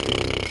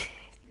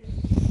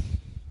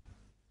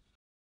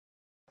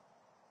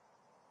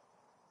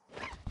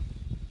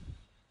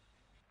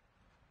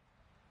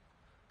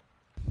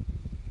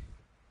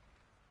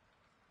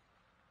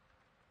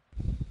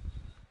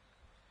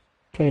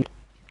 Playing.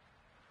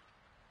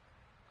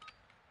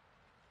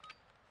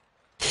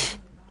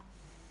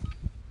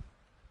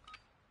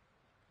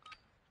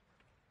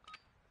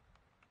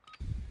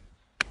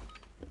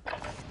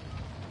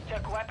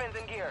 Check weapons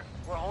and gear.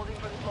 We're holding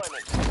for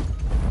deployment.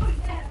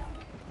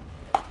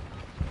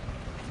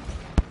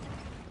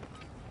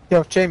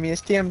 Yo, Jamie,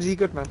 is DMZ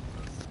good, man?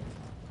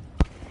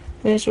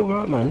 Yeah, it's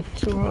alright, man.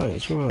 It's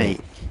alright.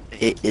 Mate,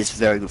 it is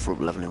very good for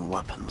leveling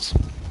weapons.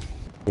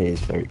 It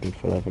is very good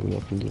for leveling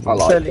weapons. I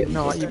like Clearly it.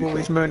 not. You've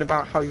always moaned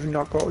about how you've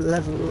not got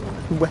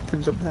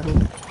weapons up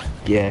leveled.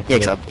 Yeah, Yeah,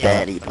 'cause I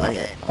barely play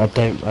it. I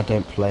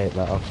don't play it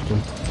that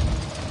often.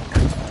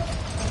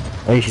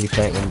 I usually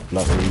play it when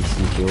like Reese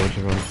and George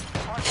are on.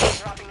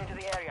 Hostiles dropping into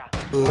the area.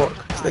 Look,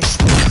 they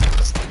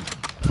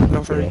stink.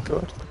 Not very Yeah.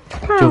 good.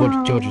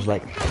 George was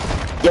like,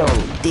 "Yo,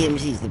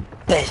 DMZ's the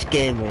best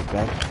game mode,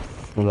 man."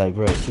 I'm like,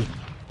 bro, it's just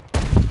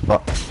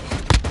bots.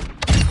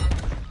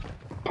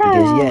 He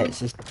goes, yeah, it's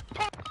just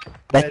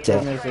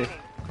better.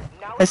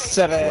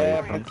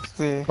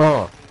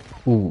 Oh,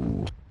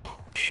 ooh,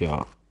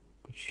 shot,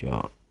 good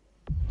shot.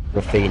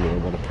 Rafinha,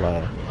 what a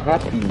player.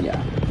 Rafinha.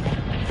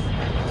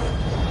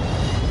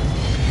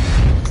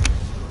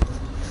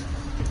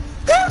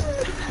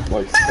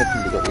 Well, Fred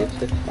got the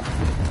assist, man.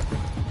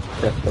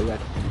 That's the red.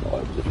 No, I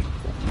was just...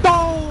 No!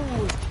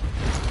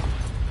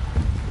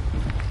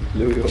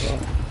 Louis, you're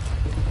right.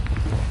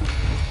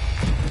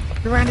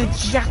 Granny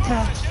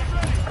Jacker!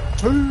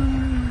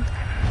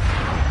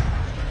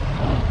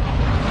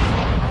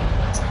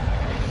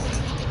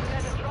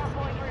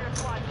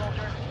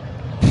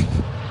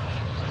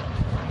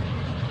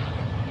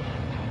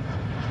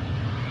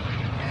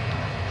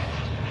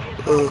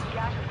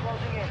 Gas is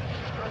closing in.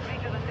 Proceed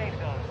to the safe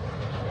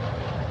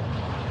zone.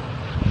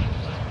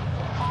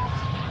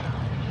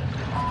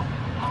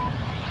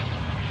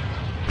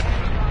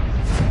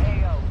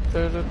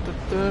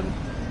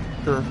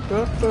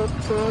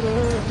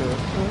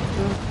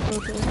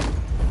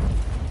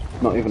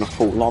 Not even a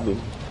full lobby.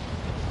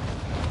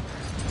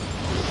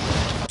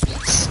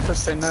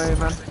 Because they know,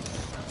 man.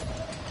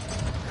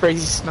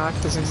 Crazy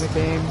snipers in the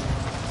game.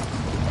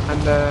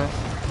 And,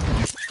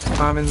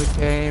 I'm in the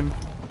game.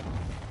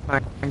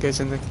 Mango's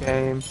in the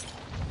game.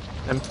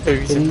 And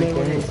Pooh's in the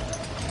game.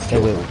 They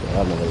will, I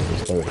don't know what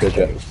it is. Good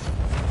job.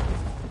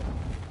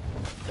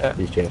 Yeah.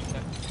 He's Jeff.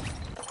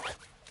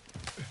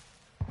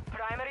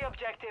 Primary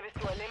objective is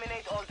to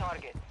eliminate all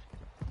targets.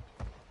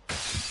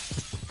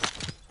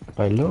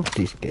 I love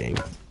this game.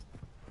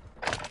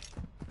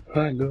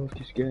 I love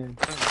this game.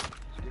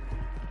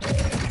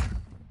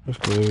 Let's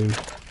go.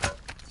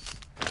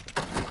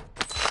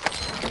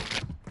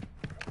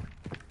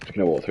 Just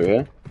gonna walk through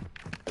here.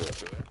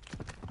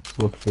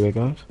 Walk through it,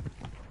 guys.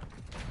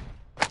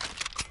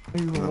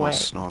 My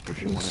sniper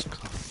if you want it.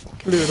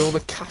 Look at all the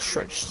cash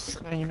registers.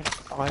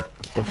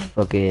 The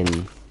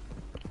fucking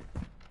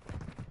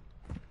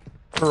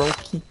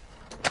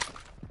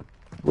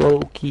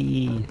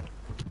Roki.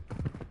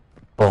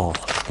 Oh,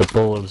 the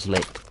ball's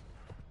lit.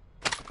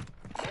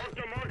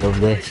 Love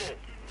this.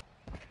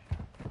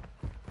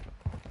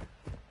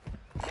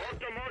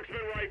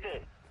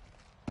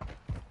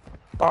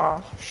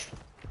 Bosh.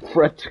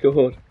 Fred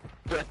scored.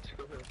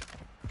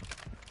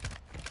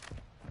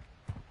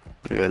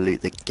 We're gonna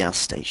loot the gas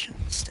station.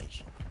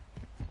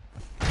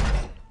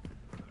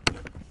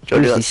 Do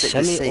you want to do that These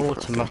secret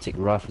semi-automatic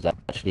rifles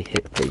actually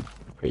hit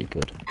pretty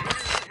good.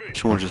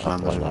 Someone just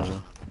landed Like as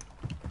that.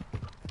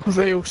 well.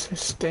 They also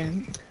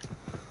stink.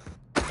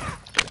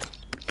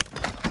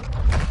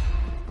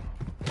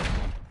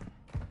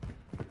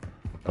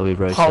 I'll be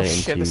rotating Oh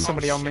shit, there's to...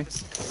 somebody on me.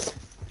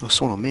 Oh,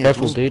 someone on me as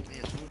Careful, well. dude.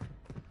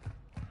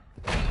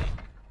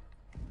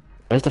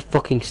 Where's the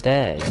fucking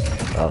stairs?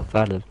 Oh,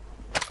 found him.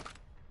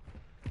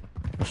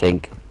 I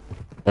think.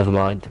 Never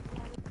mind.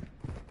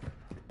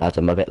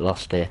 I'm a bit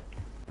lost here.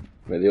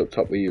 Really up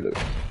top with you, Luke.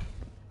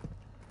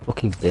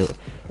 Fucking built.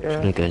 Yeah.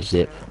 Trying to go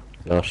zip.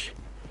 Josh.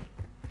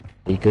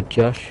 Are you good,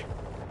 Josh?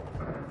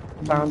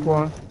 Down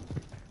one.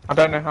 I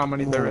don't know how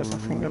many there is. I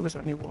think there was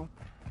only one.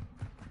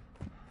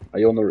 Are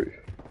you on the roof?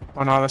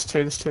 Oh no, there's two.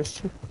 There's two. There's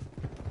two.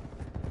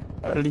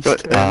 At least Got,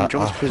 two.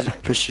 John's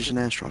precision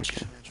airstrike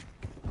here.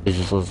 This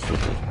is us.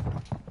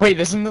 Wait,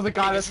 there's another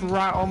guy that's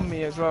right on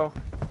me as well.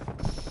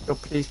 Yo,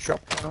 please drop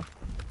down.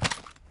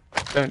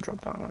 Don't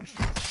drop down,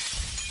 actually.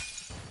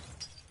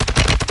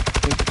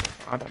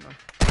 I don't know.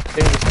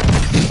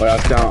 Wait,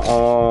 I've down.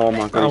 Oh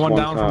my god. One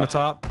down from the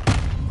top.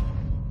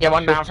 Yeah,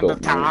 one down from the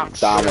top.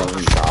 Down on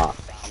the top.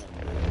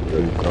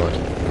 Oh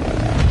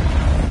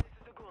god.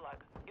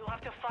 You'll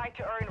have to fight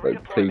to earn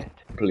Wait, please,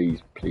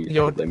 redeployment. please.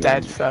 You're let me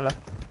dead, in. fella.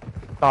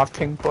 I've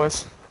pinged,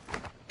 boys.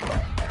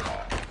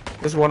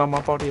 There's one on my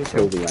body as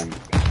Kill well. the end.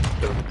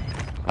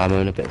 I'm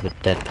in a bit of a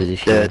dead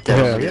position. Yeah,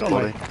 dead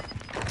body.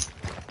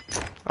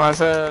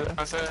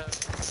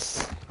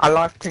 I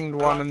live pinged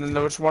one, and then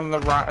there was one on the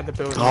right of the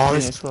building Oh,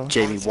 as this well.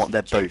 Jamie, what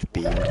they're both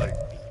being.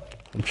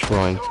 I'm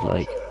trying to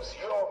like.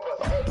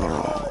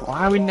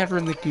 Why are we never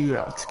in the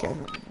gulag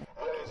together?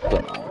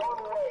 Don't know.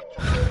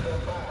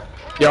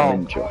 Yo, I'm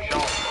in, Josh.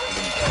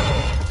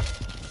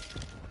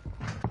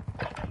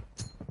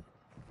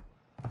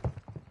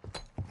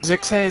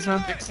 Zix Hayes,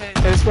 man.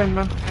 There's win,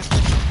 man.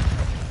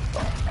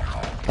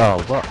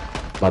 Oh what?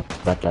 My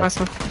bad lad. Nice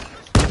one.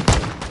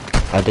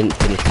 I didn't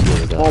finish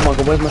the order. Oh my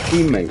god, where's my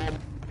teammate?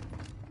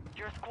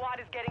 Your squad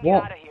is getting What?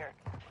 you out of here.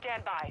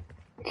 Stand by.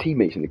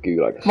 Teammates in the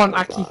gulag. Come on,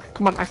 Aki.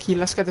 Come on, Aki.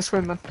 Let's get this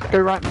win, man. Go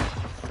right, man.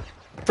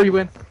 Free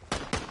win.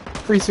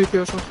 Free 2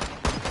 kills, man.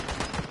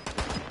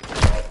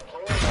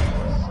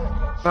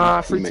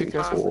 Nah, free 2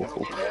 kills.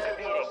 Awful.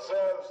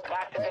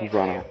 He's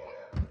run out.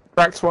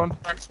 Rax one.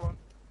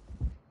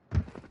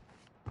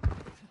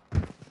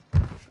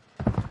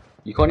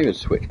 You can't even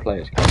switch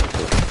players, can you?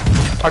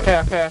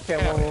 Okay.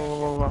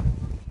 Whoa.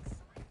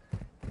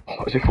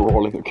 Oh, as if we're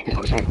all in the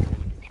gulag.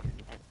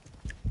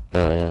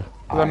 Oh yeah.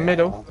 The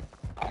middle.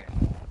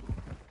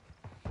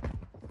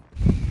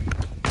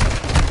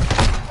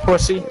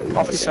 Pussy,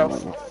 off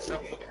yourself.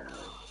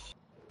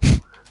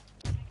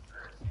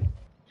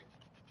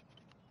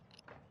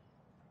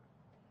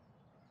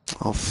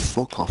 Oh,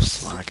 fuck off,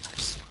 slag.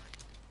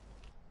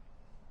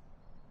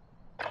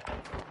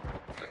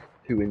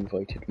 Who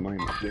invited mine?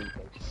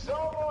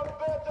 Someone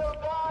better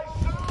die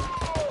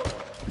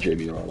soon!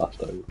 Jamie, you're our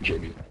last over.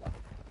 Jamie.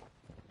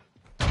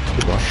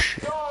 Gosh.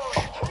 Gosh,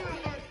 kill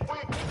these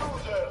weak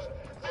losers!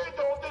 They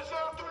don't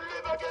deserve to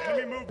live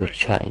again! We're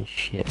chatting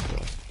shit, bro.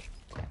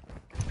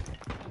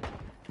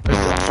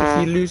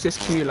 If you lose this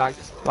Q, like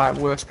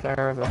worst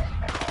player ever.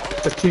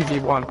 It's a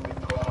 2v1.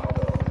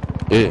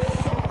 Oof.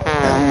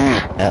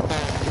 Hell.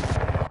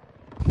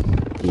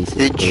 Jesus,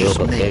 It's we all just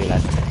got me. two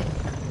lads.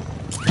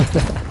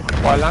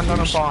 Well, I land on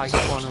a bike,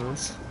 one of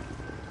us.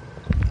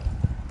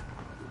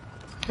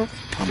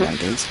 I'm not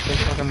against.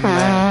 Looks like a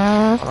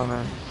man. Oh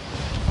man.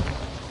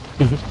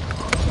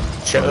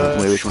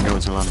 Wait, which one do you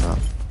want to land at?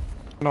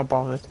 Not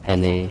bothered.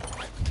 Any.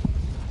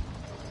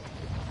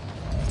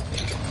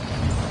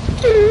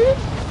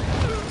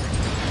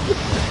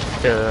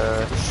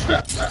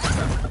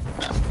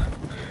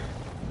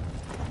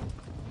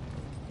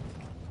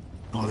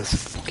 Oh, there's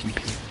fucking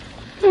people.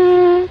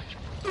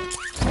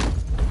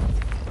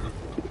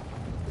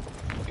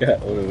 Get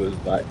one of us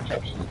back,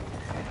 Josh.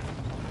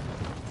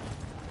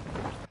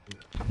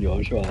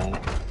 You're sure.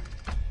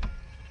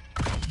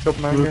 Good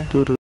man.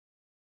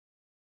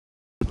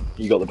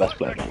 You got the best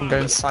player. I'm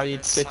going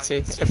Saeed City.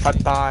 If I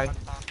die,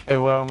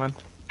 oh well, man.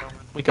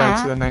 We go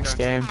to the next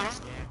game.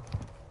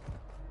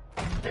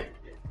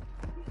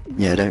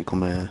 Yeah, don't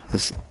come here.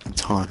 This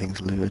entire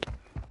thing's looted.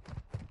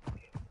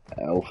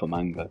 Alpha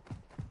Mango.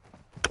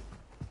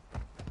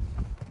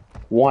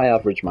 Why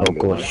average Mango? Oh,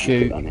 God,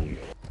 shoot. I mean,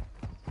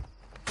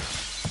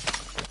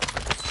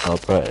 Oh,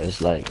 bro,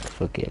 it's like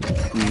fucking.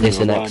 It's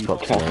an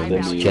Xbox name.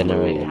 It's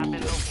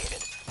generated.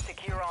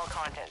 Secure all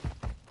content.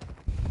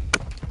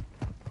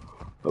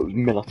 it was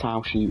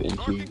Militao shooting.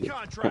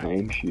 Jesus. Can't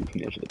aim shoot from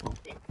the edge of the box.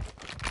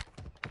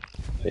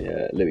 So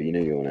yeah, Louis, you know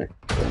you wanna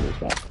go on this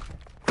back.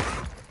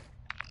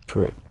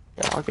 True.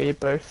 Yeah, I'll get you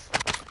both.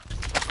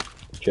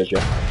 Cheers,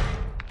 Jeff.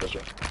 Cheers,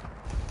 Jeff.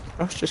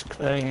 That's just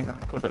clearly ain't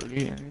that good at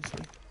looting, is he?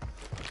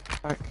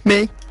 Like,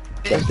 Me?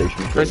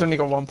 PlayStation 3. he's only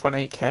got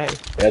 1.8k.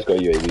 Yeah, it's got a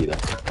UAV there.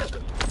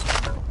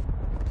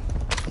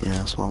 Yeah,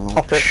 that's what I want.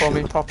 Pop it for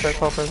me, pop it.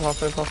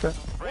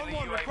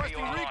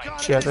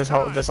 Yeah,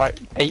 there's like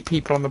 8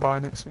 people on the bar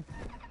next to me.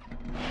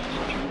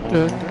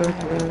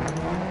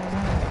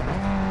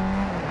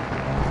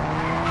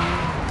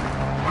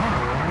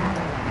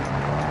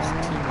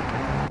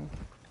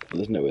 Well,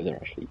 there's no way there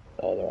actually.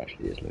 Oh, there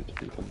actually is loads of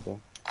people on the bar.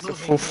 It's a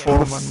full How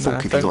the form fuck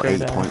and have you don't got go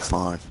there.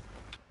 8.5?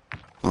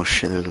 Oh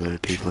shit, there's a load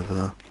of people over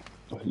there.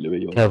 Oh,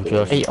 Louis, you're Help,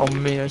 Josh. 8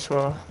 on me as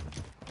well.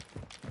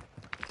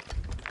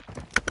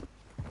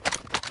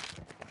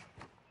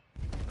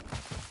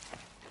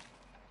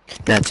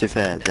 Yeah, to be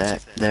fair,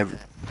 they're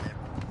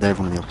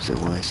running the opposite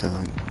way, so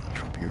I think it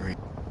should be right.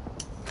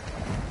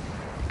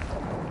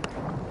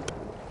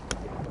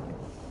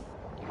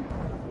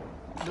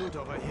 loot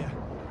over here.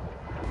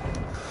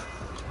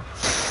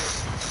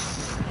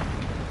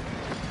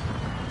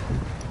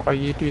 While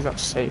you do that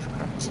safe,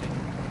 Cransy,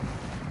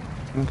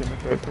 I'm gonna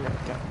go through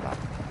and get that.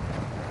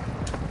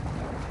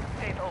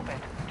 Safe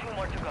opened. 2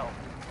 more to go.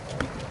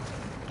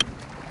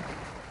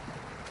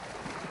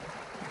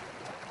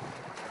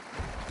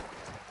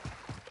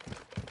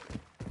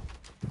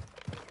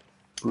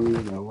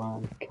 Bruno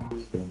and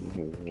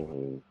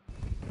Casimiro.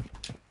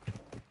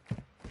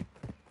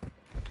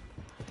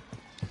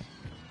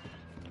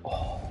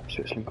 Oh,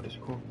 Switzerland could have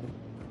scored.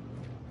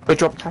 Wait,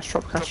 drop cash.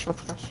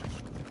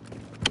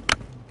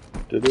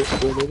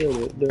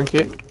 Thank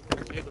you.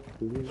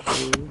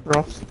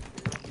 Ross.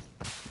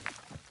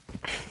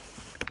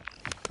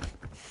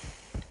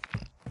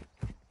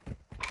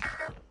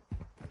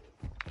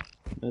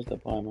 Where's the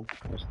fireman?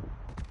 Where's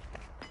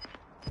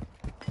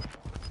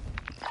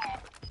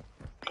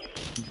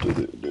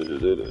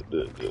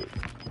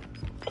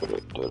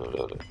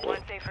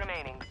One safe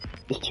remaining.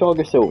 Is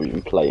Thiago Silva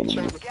even playing in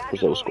the Gas is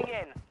Brazil moving squad?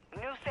 in.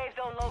 New safe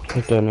zone I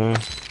located. don't know.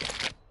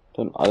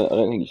 I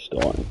don't think he's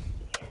starting.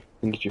 I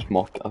think it's just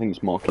Mark. I think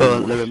it's Mark.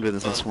 Let him do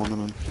this last one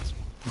and then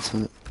that's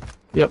it.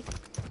 Yep.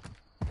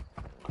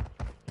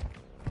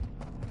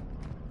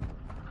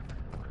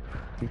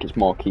 I think it's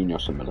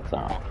Marquinhos and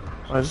Militao.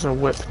 There's a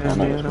whip I in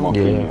know here. it's Yeah.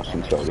 Marquinhos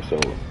and Thiago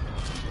Silva.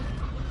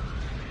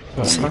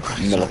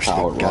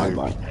 Militao at right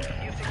back.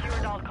 You've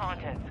secured all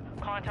contents.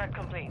 Contract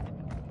complete.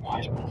 Why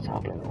is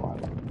Militao playing at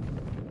right back?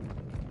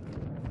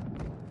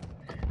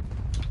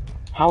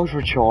 How is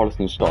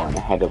Richarlison starting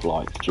ahead of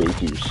like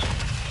Jesus?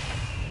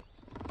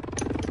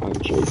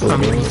 I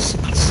mean, he's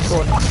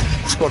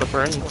scored a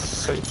brain,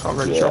 so you can't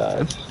really drop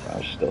him.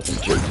 I still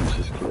think Jesus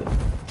is clear.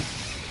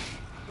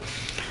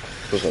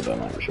 Because I don't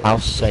like Richarlison. How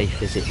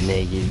safe is it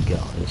near you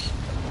guys?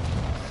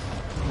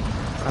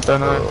 I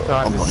don't know.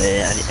 I'm not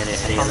near any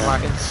of I'm them.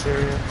 like in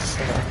Syria,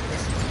 so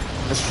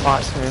there's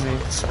fights near me,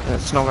 so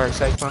it's not very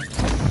safe,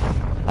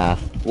 man.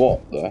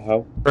 What the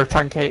hell? We're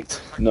pancaked.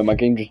 No, my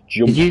game just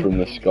jumped from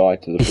the sky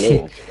to the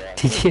floor.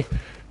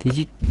 Did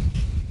you?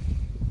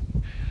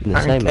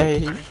 The same.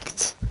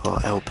 Pancaked. Oh,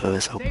 help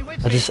us, help.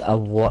 I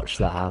watched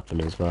that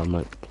happen as well. I'm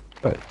like,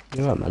 bro,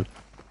 you're right, man.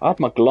 I had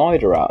my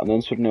glider out and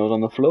then suddenly I was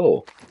on the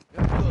floor.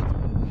 I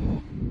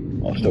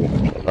still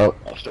want to play. Oh.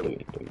 I still want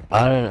to play.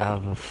 I don't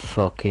have a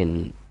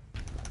fucking...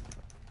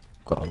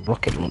 Got a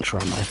rocket launcher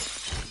on my...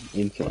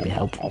 Internet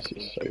help. that's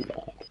just so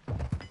bad.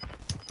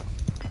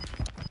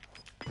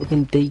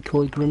 Fucking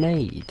decoy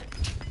grenade.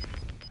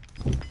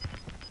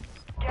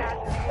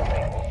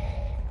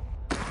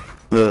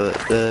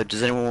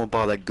 Does anyone want to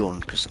buy that gun?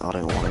 Because I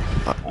don't want it.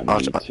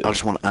 I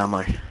just want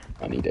ammo.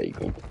 I need a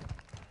gun.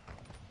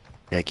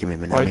 Yeah, give me a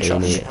minute. I do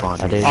need a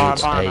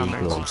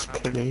gun.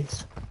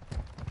 Please.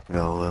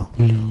 Oh well.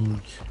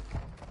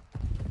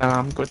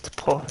 I'm good to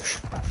push.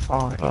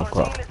 Fine. I've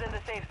got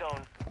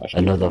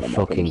another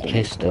fucking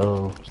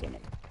pistol.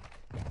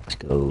 Let's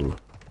go.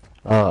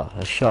 Oh,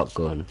 a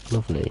shotgun.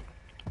 Lovely.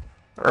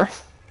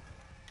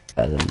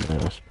 Better than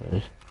that, I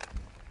suppose.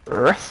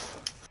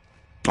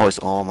 Oh, it's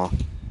armor.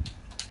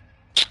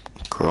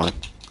 Cry.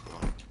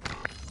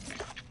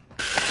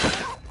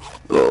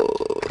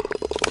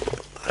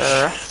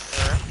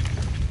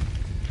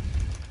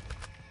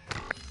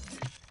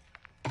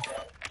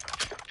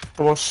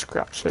 There was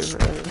scraps over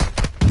there.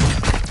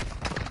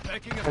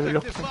 Taking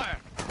effective fire.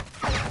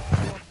 I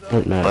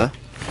don't know. Where?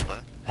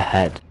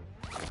 Ahead.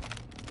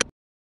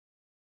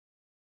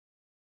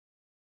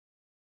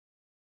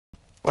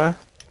 Where?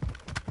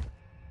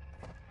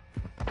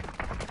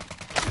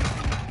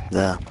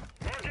 There.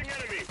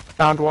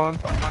 Found one.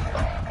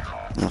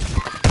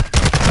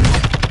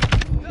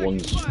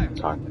 One's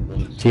attack.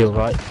 To your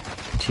right.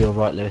 To your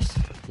right, Lewis.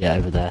 Yeah,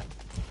 over there.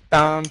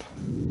 Found.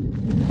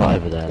 Not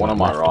over there. One on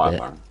like my left a right, bit.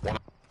 man.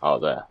 Oh,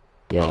 there.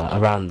 Yeah, like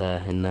around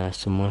there, in there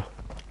somewhere.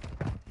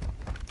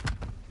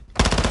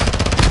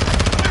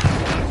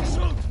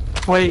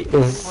 Wait.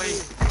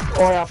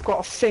 Oh, I've got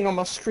a thing on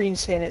my screen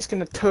saying it's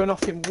going to turn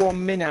off in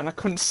 1 minute and I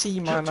couldn't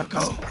see mine. Thank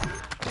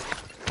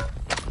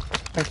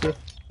you.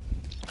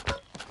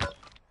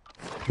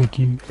 Thank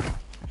you.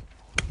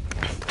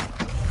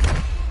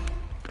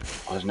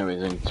 I was knowing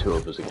there's only 2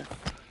 of us again.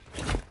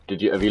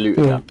 Have you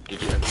looted them?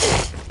 Did you?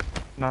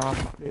 No, I'm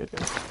not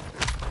looted.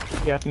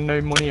 He had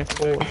no money at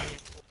all.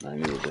 No,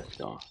 neither did this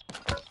guy.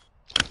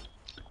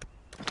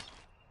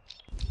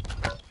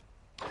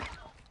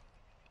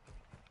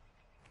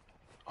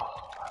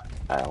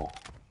 Hell.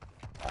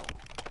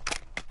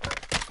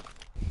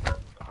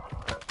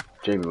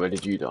 Jamie, where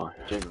did you die?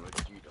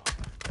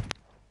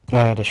 I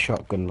had a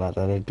shotgun, lad.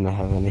 I didn't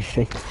have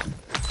anything.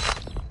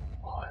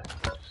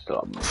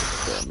 Stop.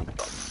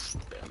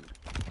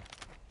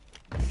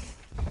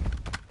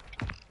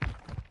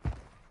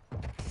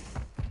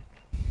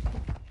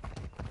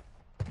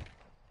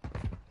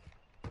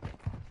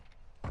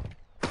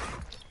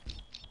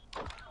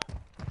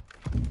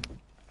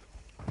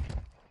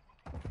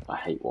 I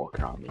hate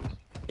walking around these.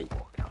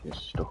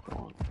 Just stuck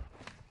on.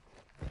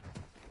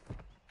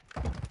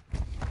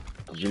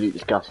 Did you loot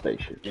this gas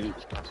station?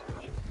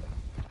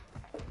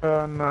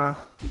 Nah.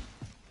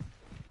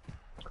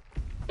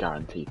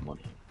 Guaranteed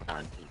money.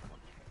 Guaranteed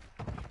money.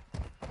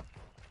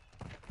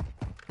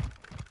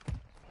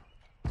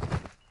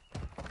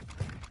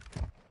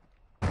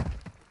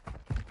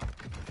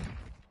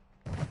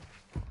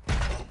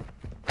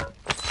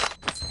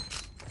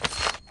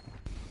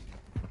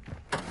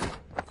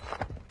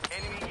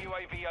 Enemy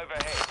UAV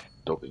overhead.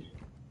 W.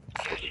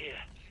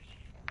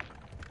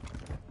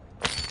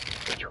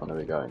 Which one are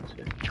we going to?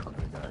 Which one are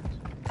we going to?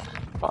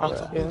 Back Up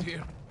there.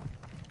 here.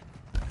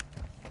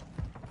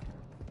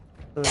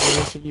 There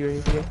is a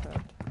UAV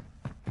ahead.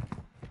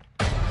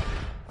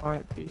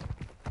 Might be.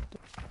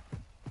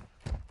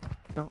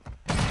 No.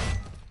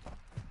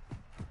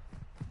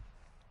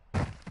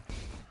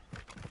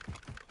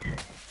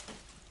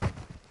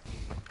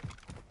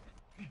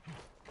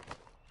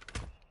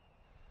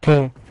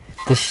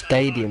 The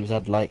stadiums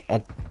had like,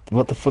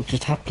 what the fuck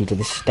just happened to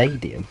the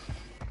stadium?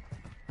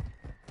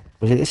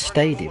 Was it the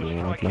stadium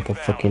where had like a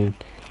fucking,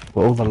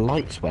 where all the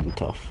lights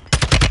went off?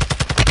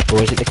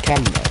 Or was it the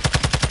camera?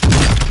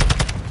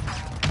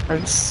 I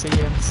don't see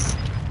him.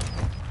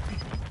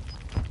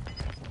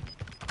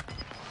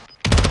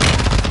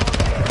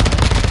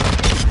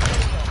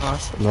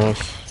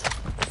 Nice.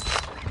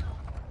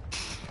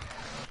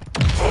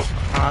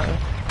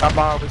 That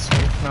bar was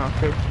safe now.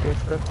 Go for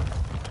it.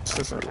 This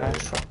is an air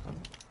shot.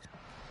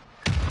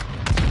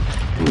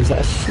 Is that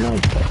a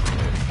sniper?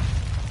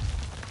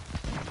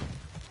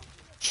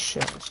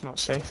 Shit, it's not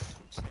safe.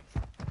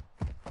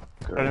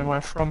 I don't know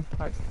where from.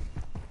 Like,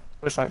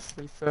 it was like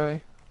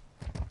 3:30.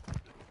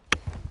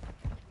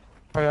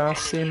 Oh yeah, I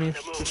see him. He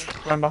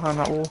just ran behind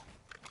that wall.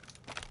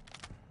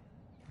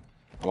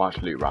 I might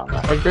actually loot round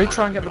that. Oh, go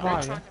try and get the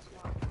bar, yeah?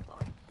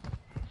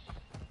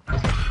 Try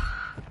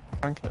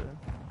and kill him.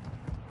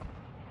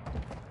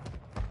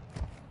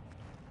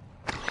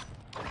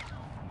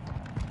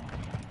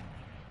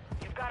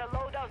 You've got a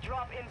loadout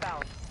drop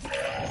inbound.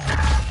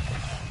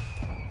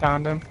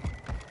 Downed him.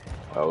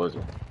 Where was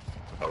it?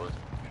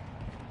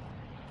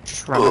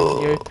 Just ran out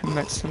in the open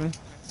next to me.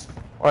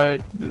 Oh,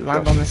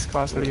 land on this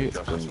car's loot.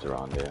 Guns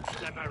around here.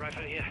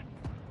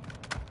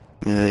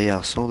 Yeah,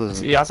 I saw this.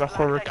 He has a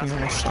hurricane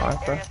and a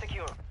sniper. Area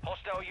secure.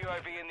 Hostile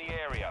UAV in the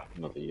area.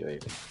 Not the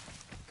UAV.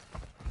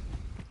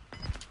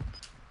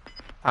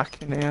 Back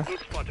in here.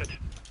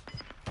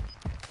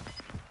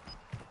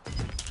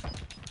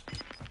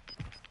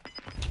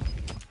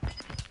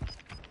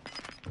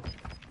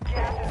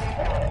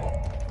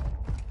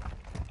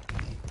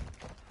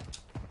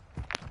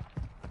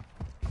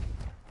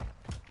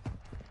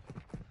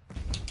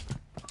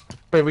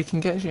 Wait, we can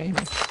get Jamie.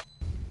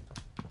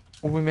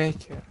 Will we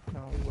make it?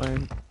 No, we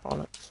won't.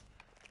 Bollocks.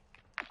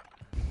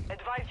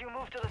 Advise you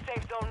move to the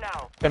safe zone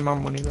now. Get my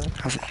money though.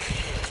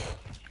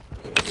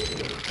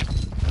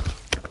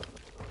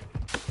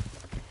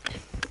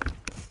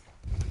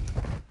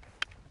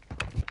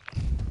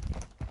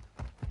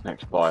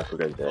 Next buy if we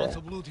go there. Lots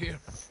of loot here.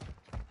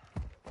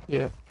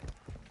 Yeah.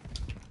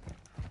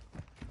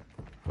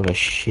 What a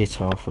shit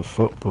half of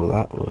football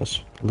that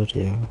was.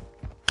 Bloody hell.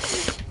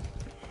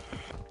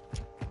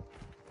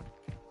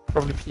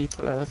 Probably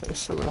people there that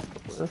so we'll have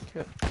to work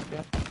it.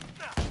 Yeah.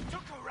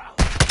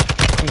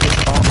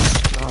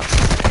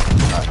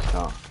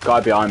 Guy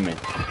behind me.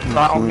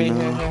 Right on me,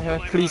 here.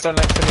 Please don't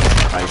let me.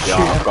 Right, yeah,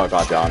 I've got a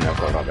guy behind me, I've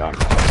got a guy behind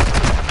me.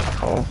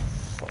 Oh.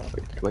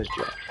 Wait, where's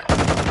Josh?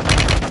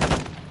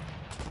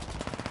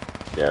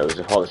 Yeah, it was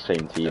a whole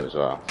same team as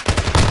well.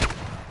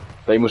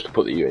 They must have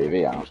put the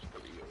UAV out.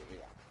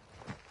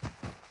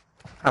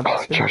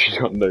 Oh, Josh has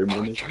got no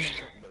money.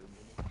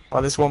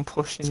 Oh, there's one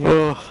pushing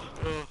you.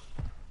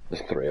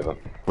 There's 3 of them.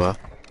 What?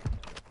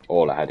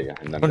 All ahead of you.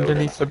 And then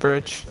Underneath the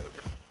bridge.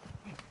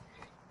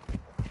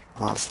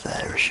 That's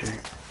their issue.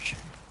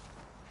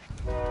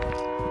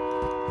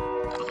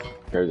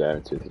 Go there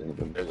and see if there's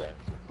anything. Go there.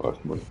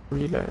 Worth money.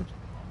 Reload.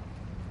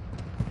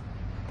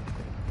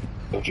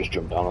 They'll just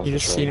jump down on You the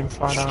just train. seen him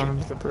fly down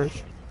under the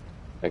bridge.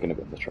 They're gonna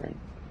be on the train.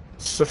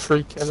 This is a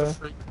free killer.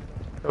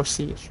 They'll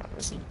see it.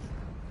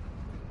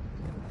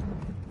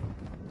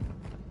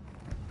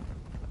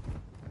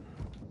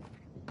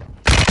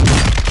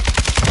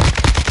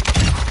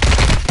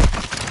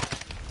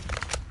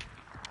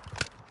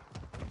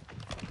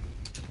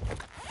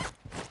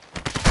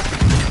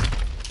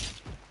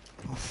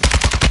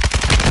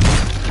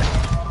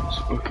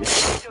 Okay.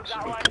 Took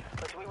that one,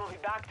 but we will be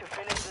back to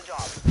finish the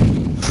job.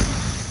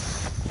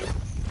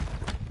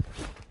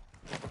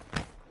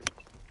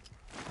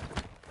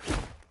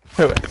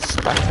 Who is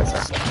back as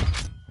a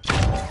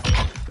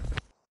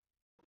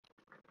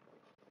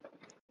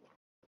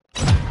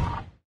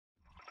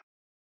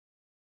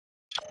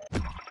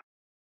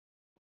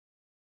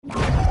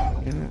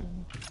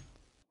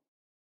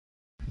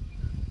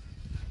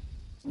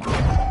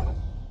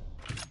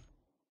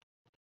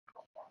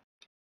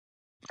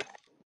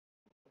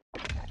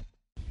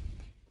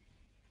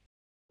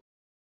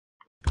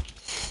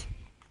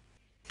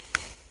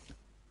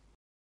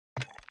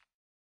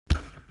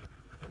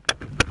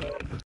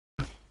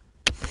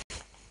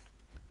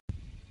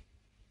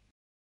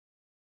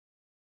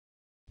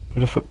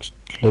Where the fuck's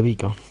Louis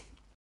gone?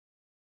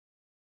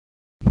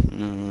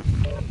 Mm.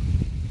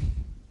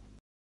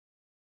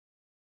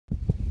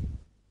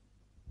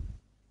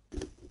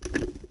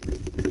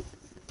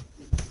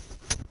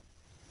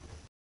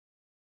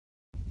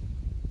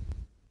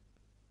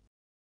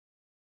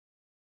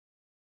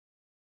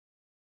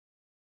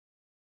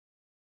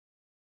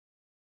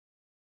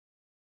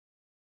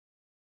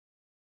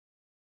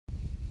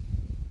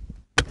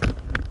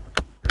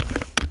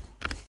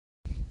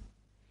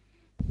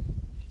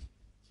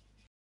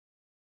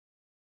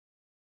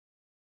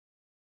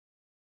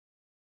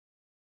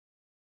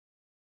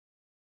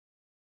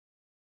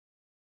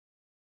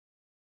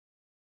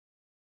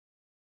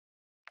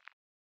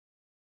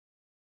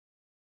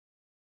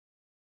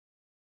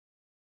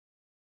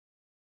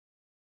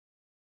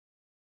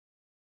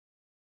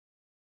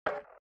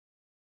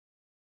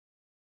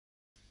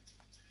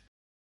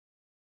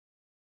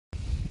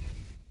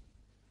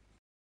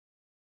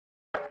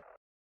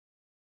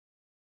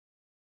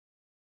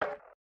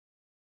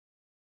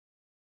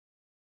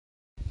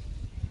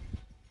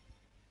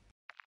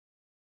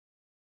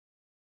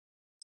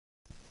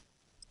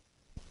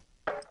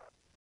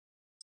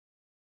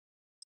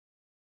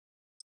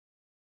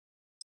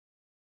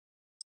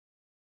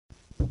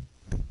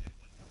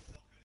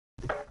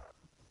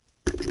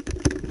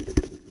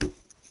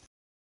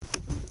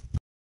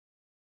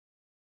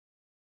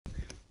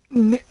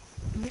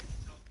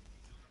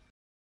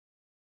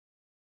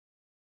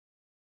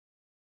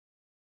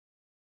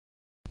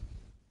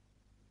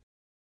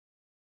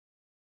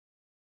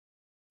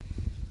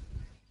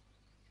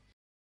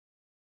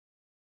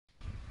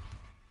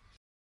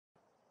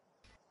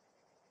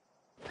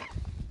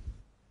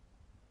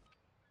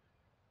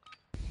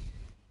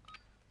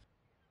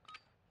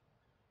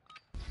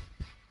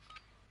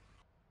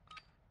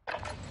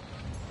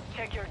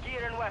 Check your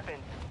gear and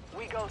weapons.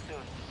 We go soon.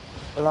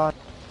 Well,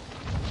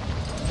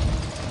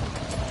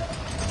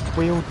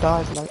 we all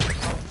died like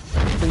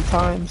 3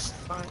 times.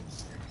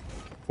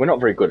 We're not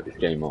very good at this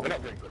game, are we?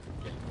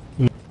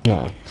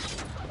 No.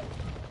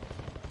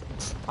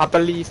 I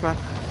believe, man.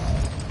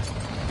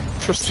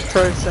 Trust the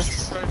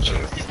process.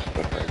 Hostile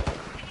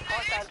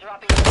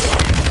dropping.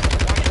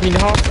 I mean,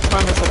 half the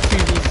time it's like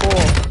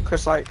 2v4,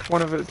 because like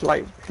one of it's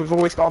like we've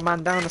always got a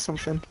man down or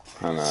something.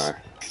 I know.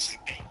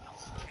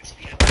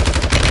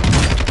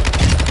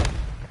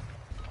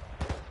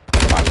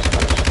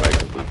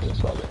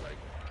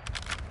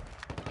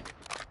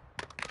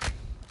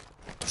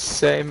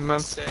 Same, man.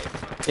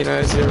 You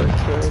know, 0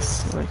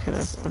 kills, like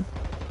everyone.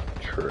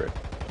 True.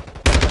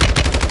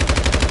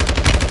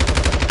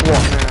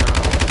 What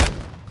now?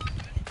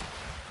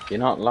 You're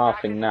not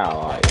laughing now,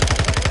 are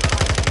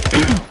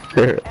Enemy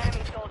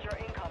soldier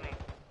incoming.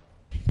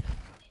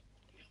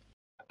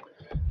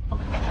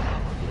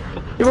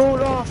 You all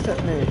laughed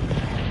at me.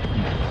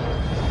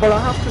 Well, I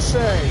have to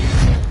say,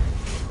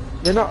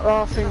 you're not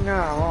laughing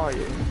now, are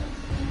you?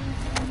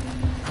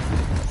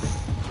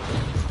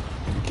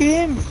 Look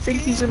at him,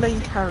 think he's the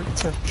main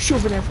character,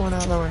 shoving everyone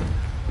out of the way.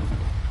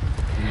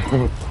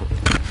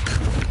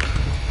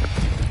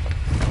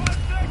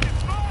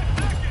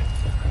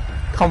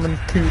 Common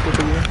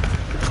QW.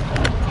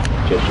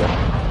 Cheers, Jeff.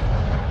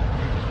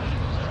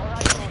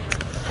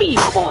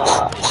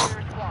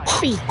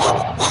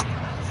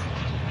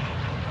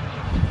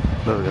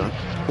 There we go.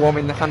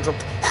 Warming the hands up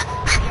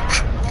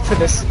for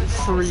this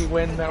free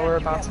win that we're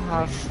about to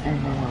have.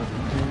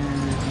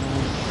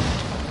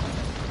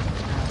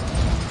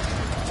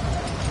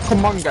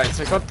 Come on, guys,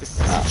 I got this.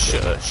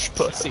 Shush,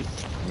 pussy.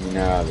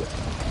 No.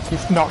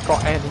 You've not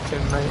got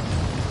anything, mate.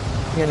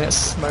 You're gonna get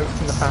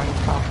smoked in the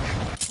Bangkok.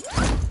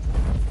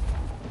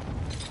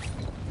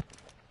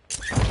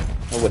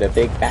 Oh, with a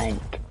big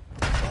bank.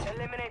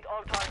 Eliminate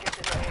all targets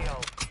in the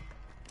AO.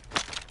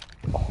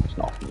 Oh, it's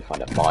not often you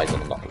find a bison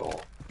on the floor.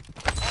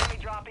 Enemy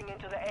dropping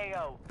into the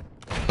AO.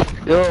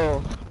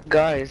 Yo,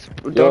 guys,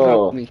 don't Yo.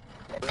 help me.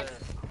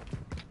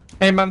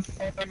 Hey, man.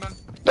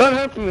 Don't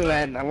help me,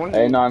 man. I want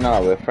Hey, you. no,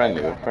 we're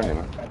friendly, man.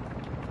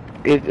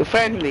 You're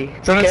friendly.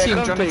 Johnny Can I team,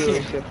 come Johnny to you team.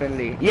 if you're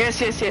friendly?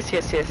 Yes. Yeah, it's Where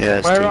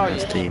team, are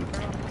it's you? team.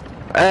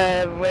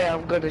 Where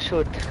I'm gonna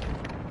shoot.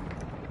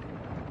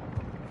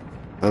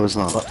 Where was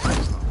that?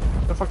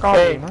 The fuck are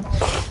Hey. you, man?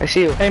 I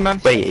see you. Hey,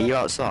 man. Wait, are you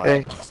outside?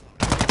 Hey.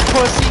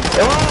 Pussy.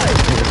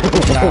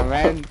 Nah,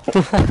 man.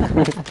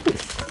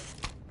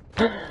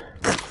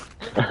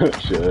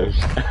 Shush.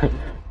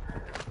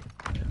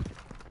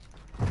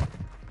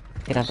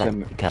 You can have that. Some-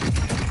 You can.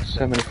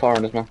 So many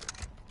foreigners, man.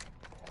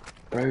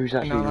 Bro's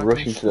actually No, I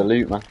rushing can to the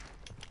loot, man.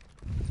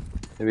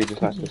 Maybe he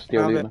just likes to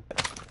steal Grab loot, man.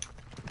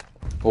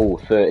 Oh,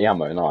 30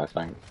 ammo, nice,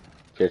 thanks.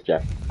 Cheers,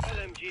 Jeff.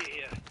 LMG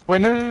here.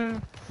 Wait, no.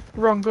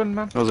 Wrong gun,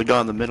 man. There was a guy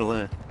in the middle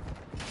there.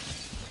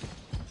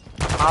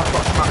 I've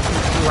got fucking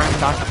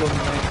granddad gun,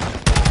 mate.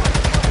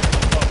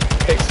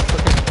 Takes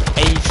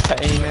fucking age to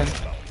aim in.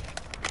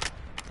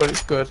 But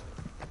it's good.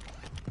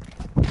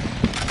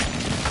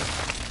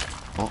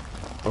 Oh.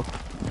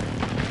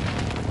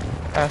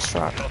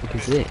 Airstrike. What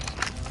is it?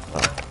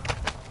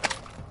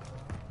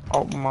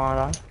 Oh my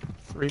god.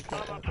 3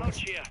 player.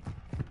 Touch here.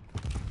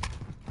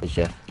 It's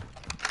Jeff.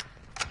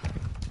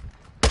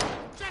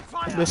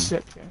 This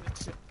shit.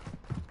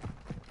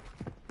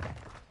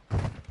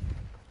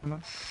 Come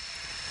on.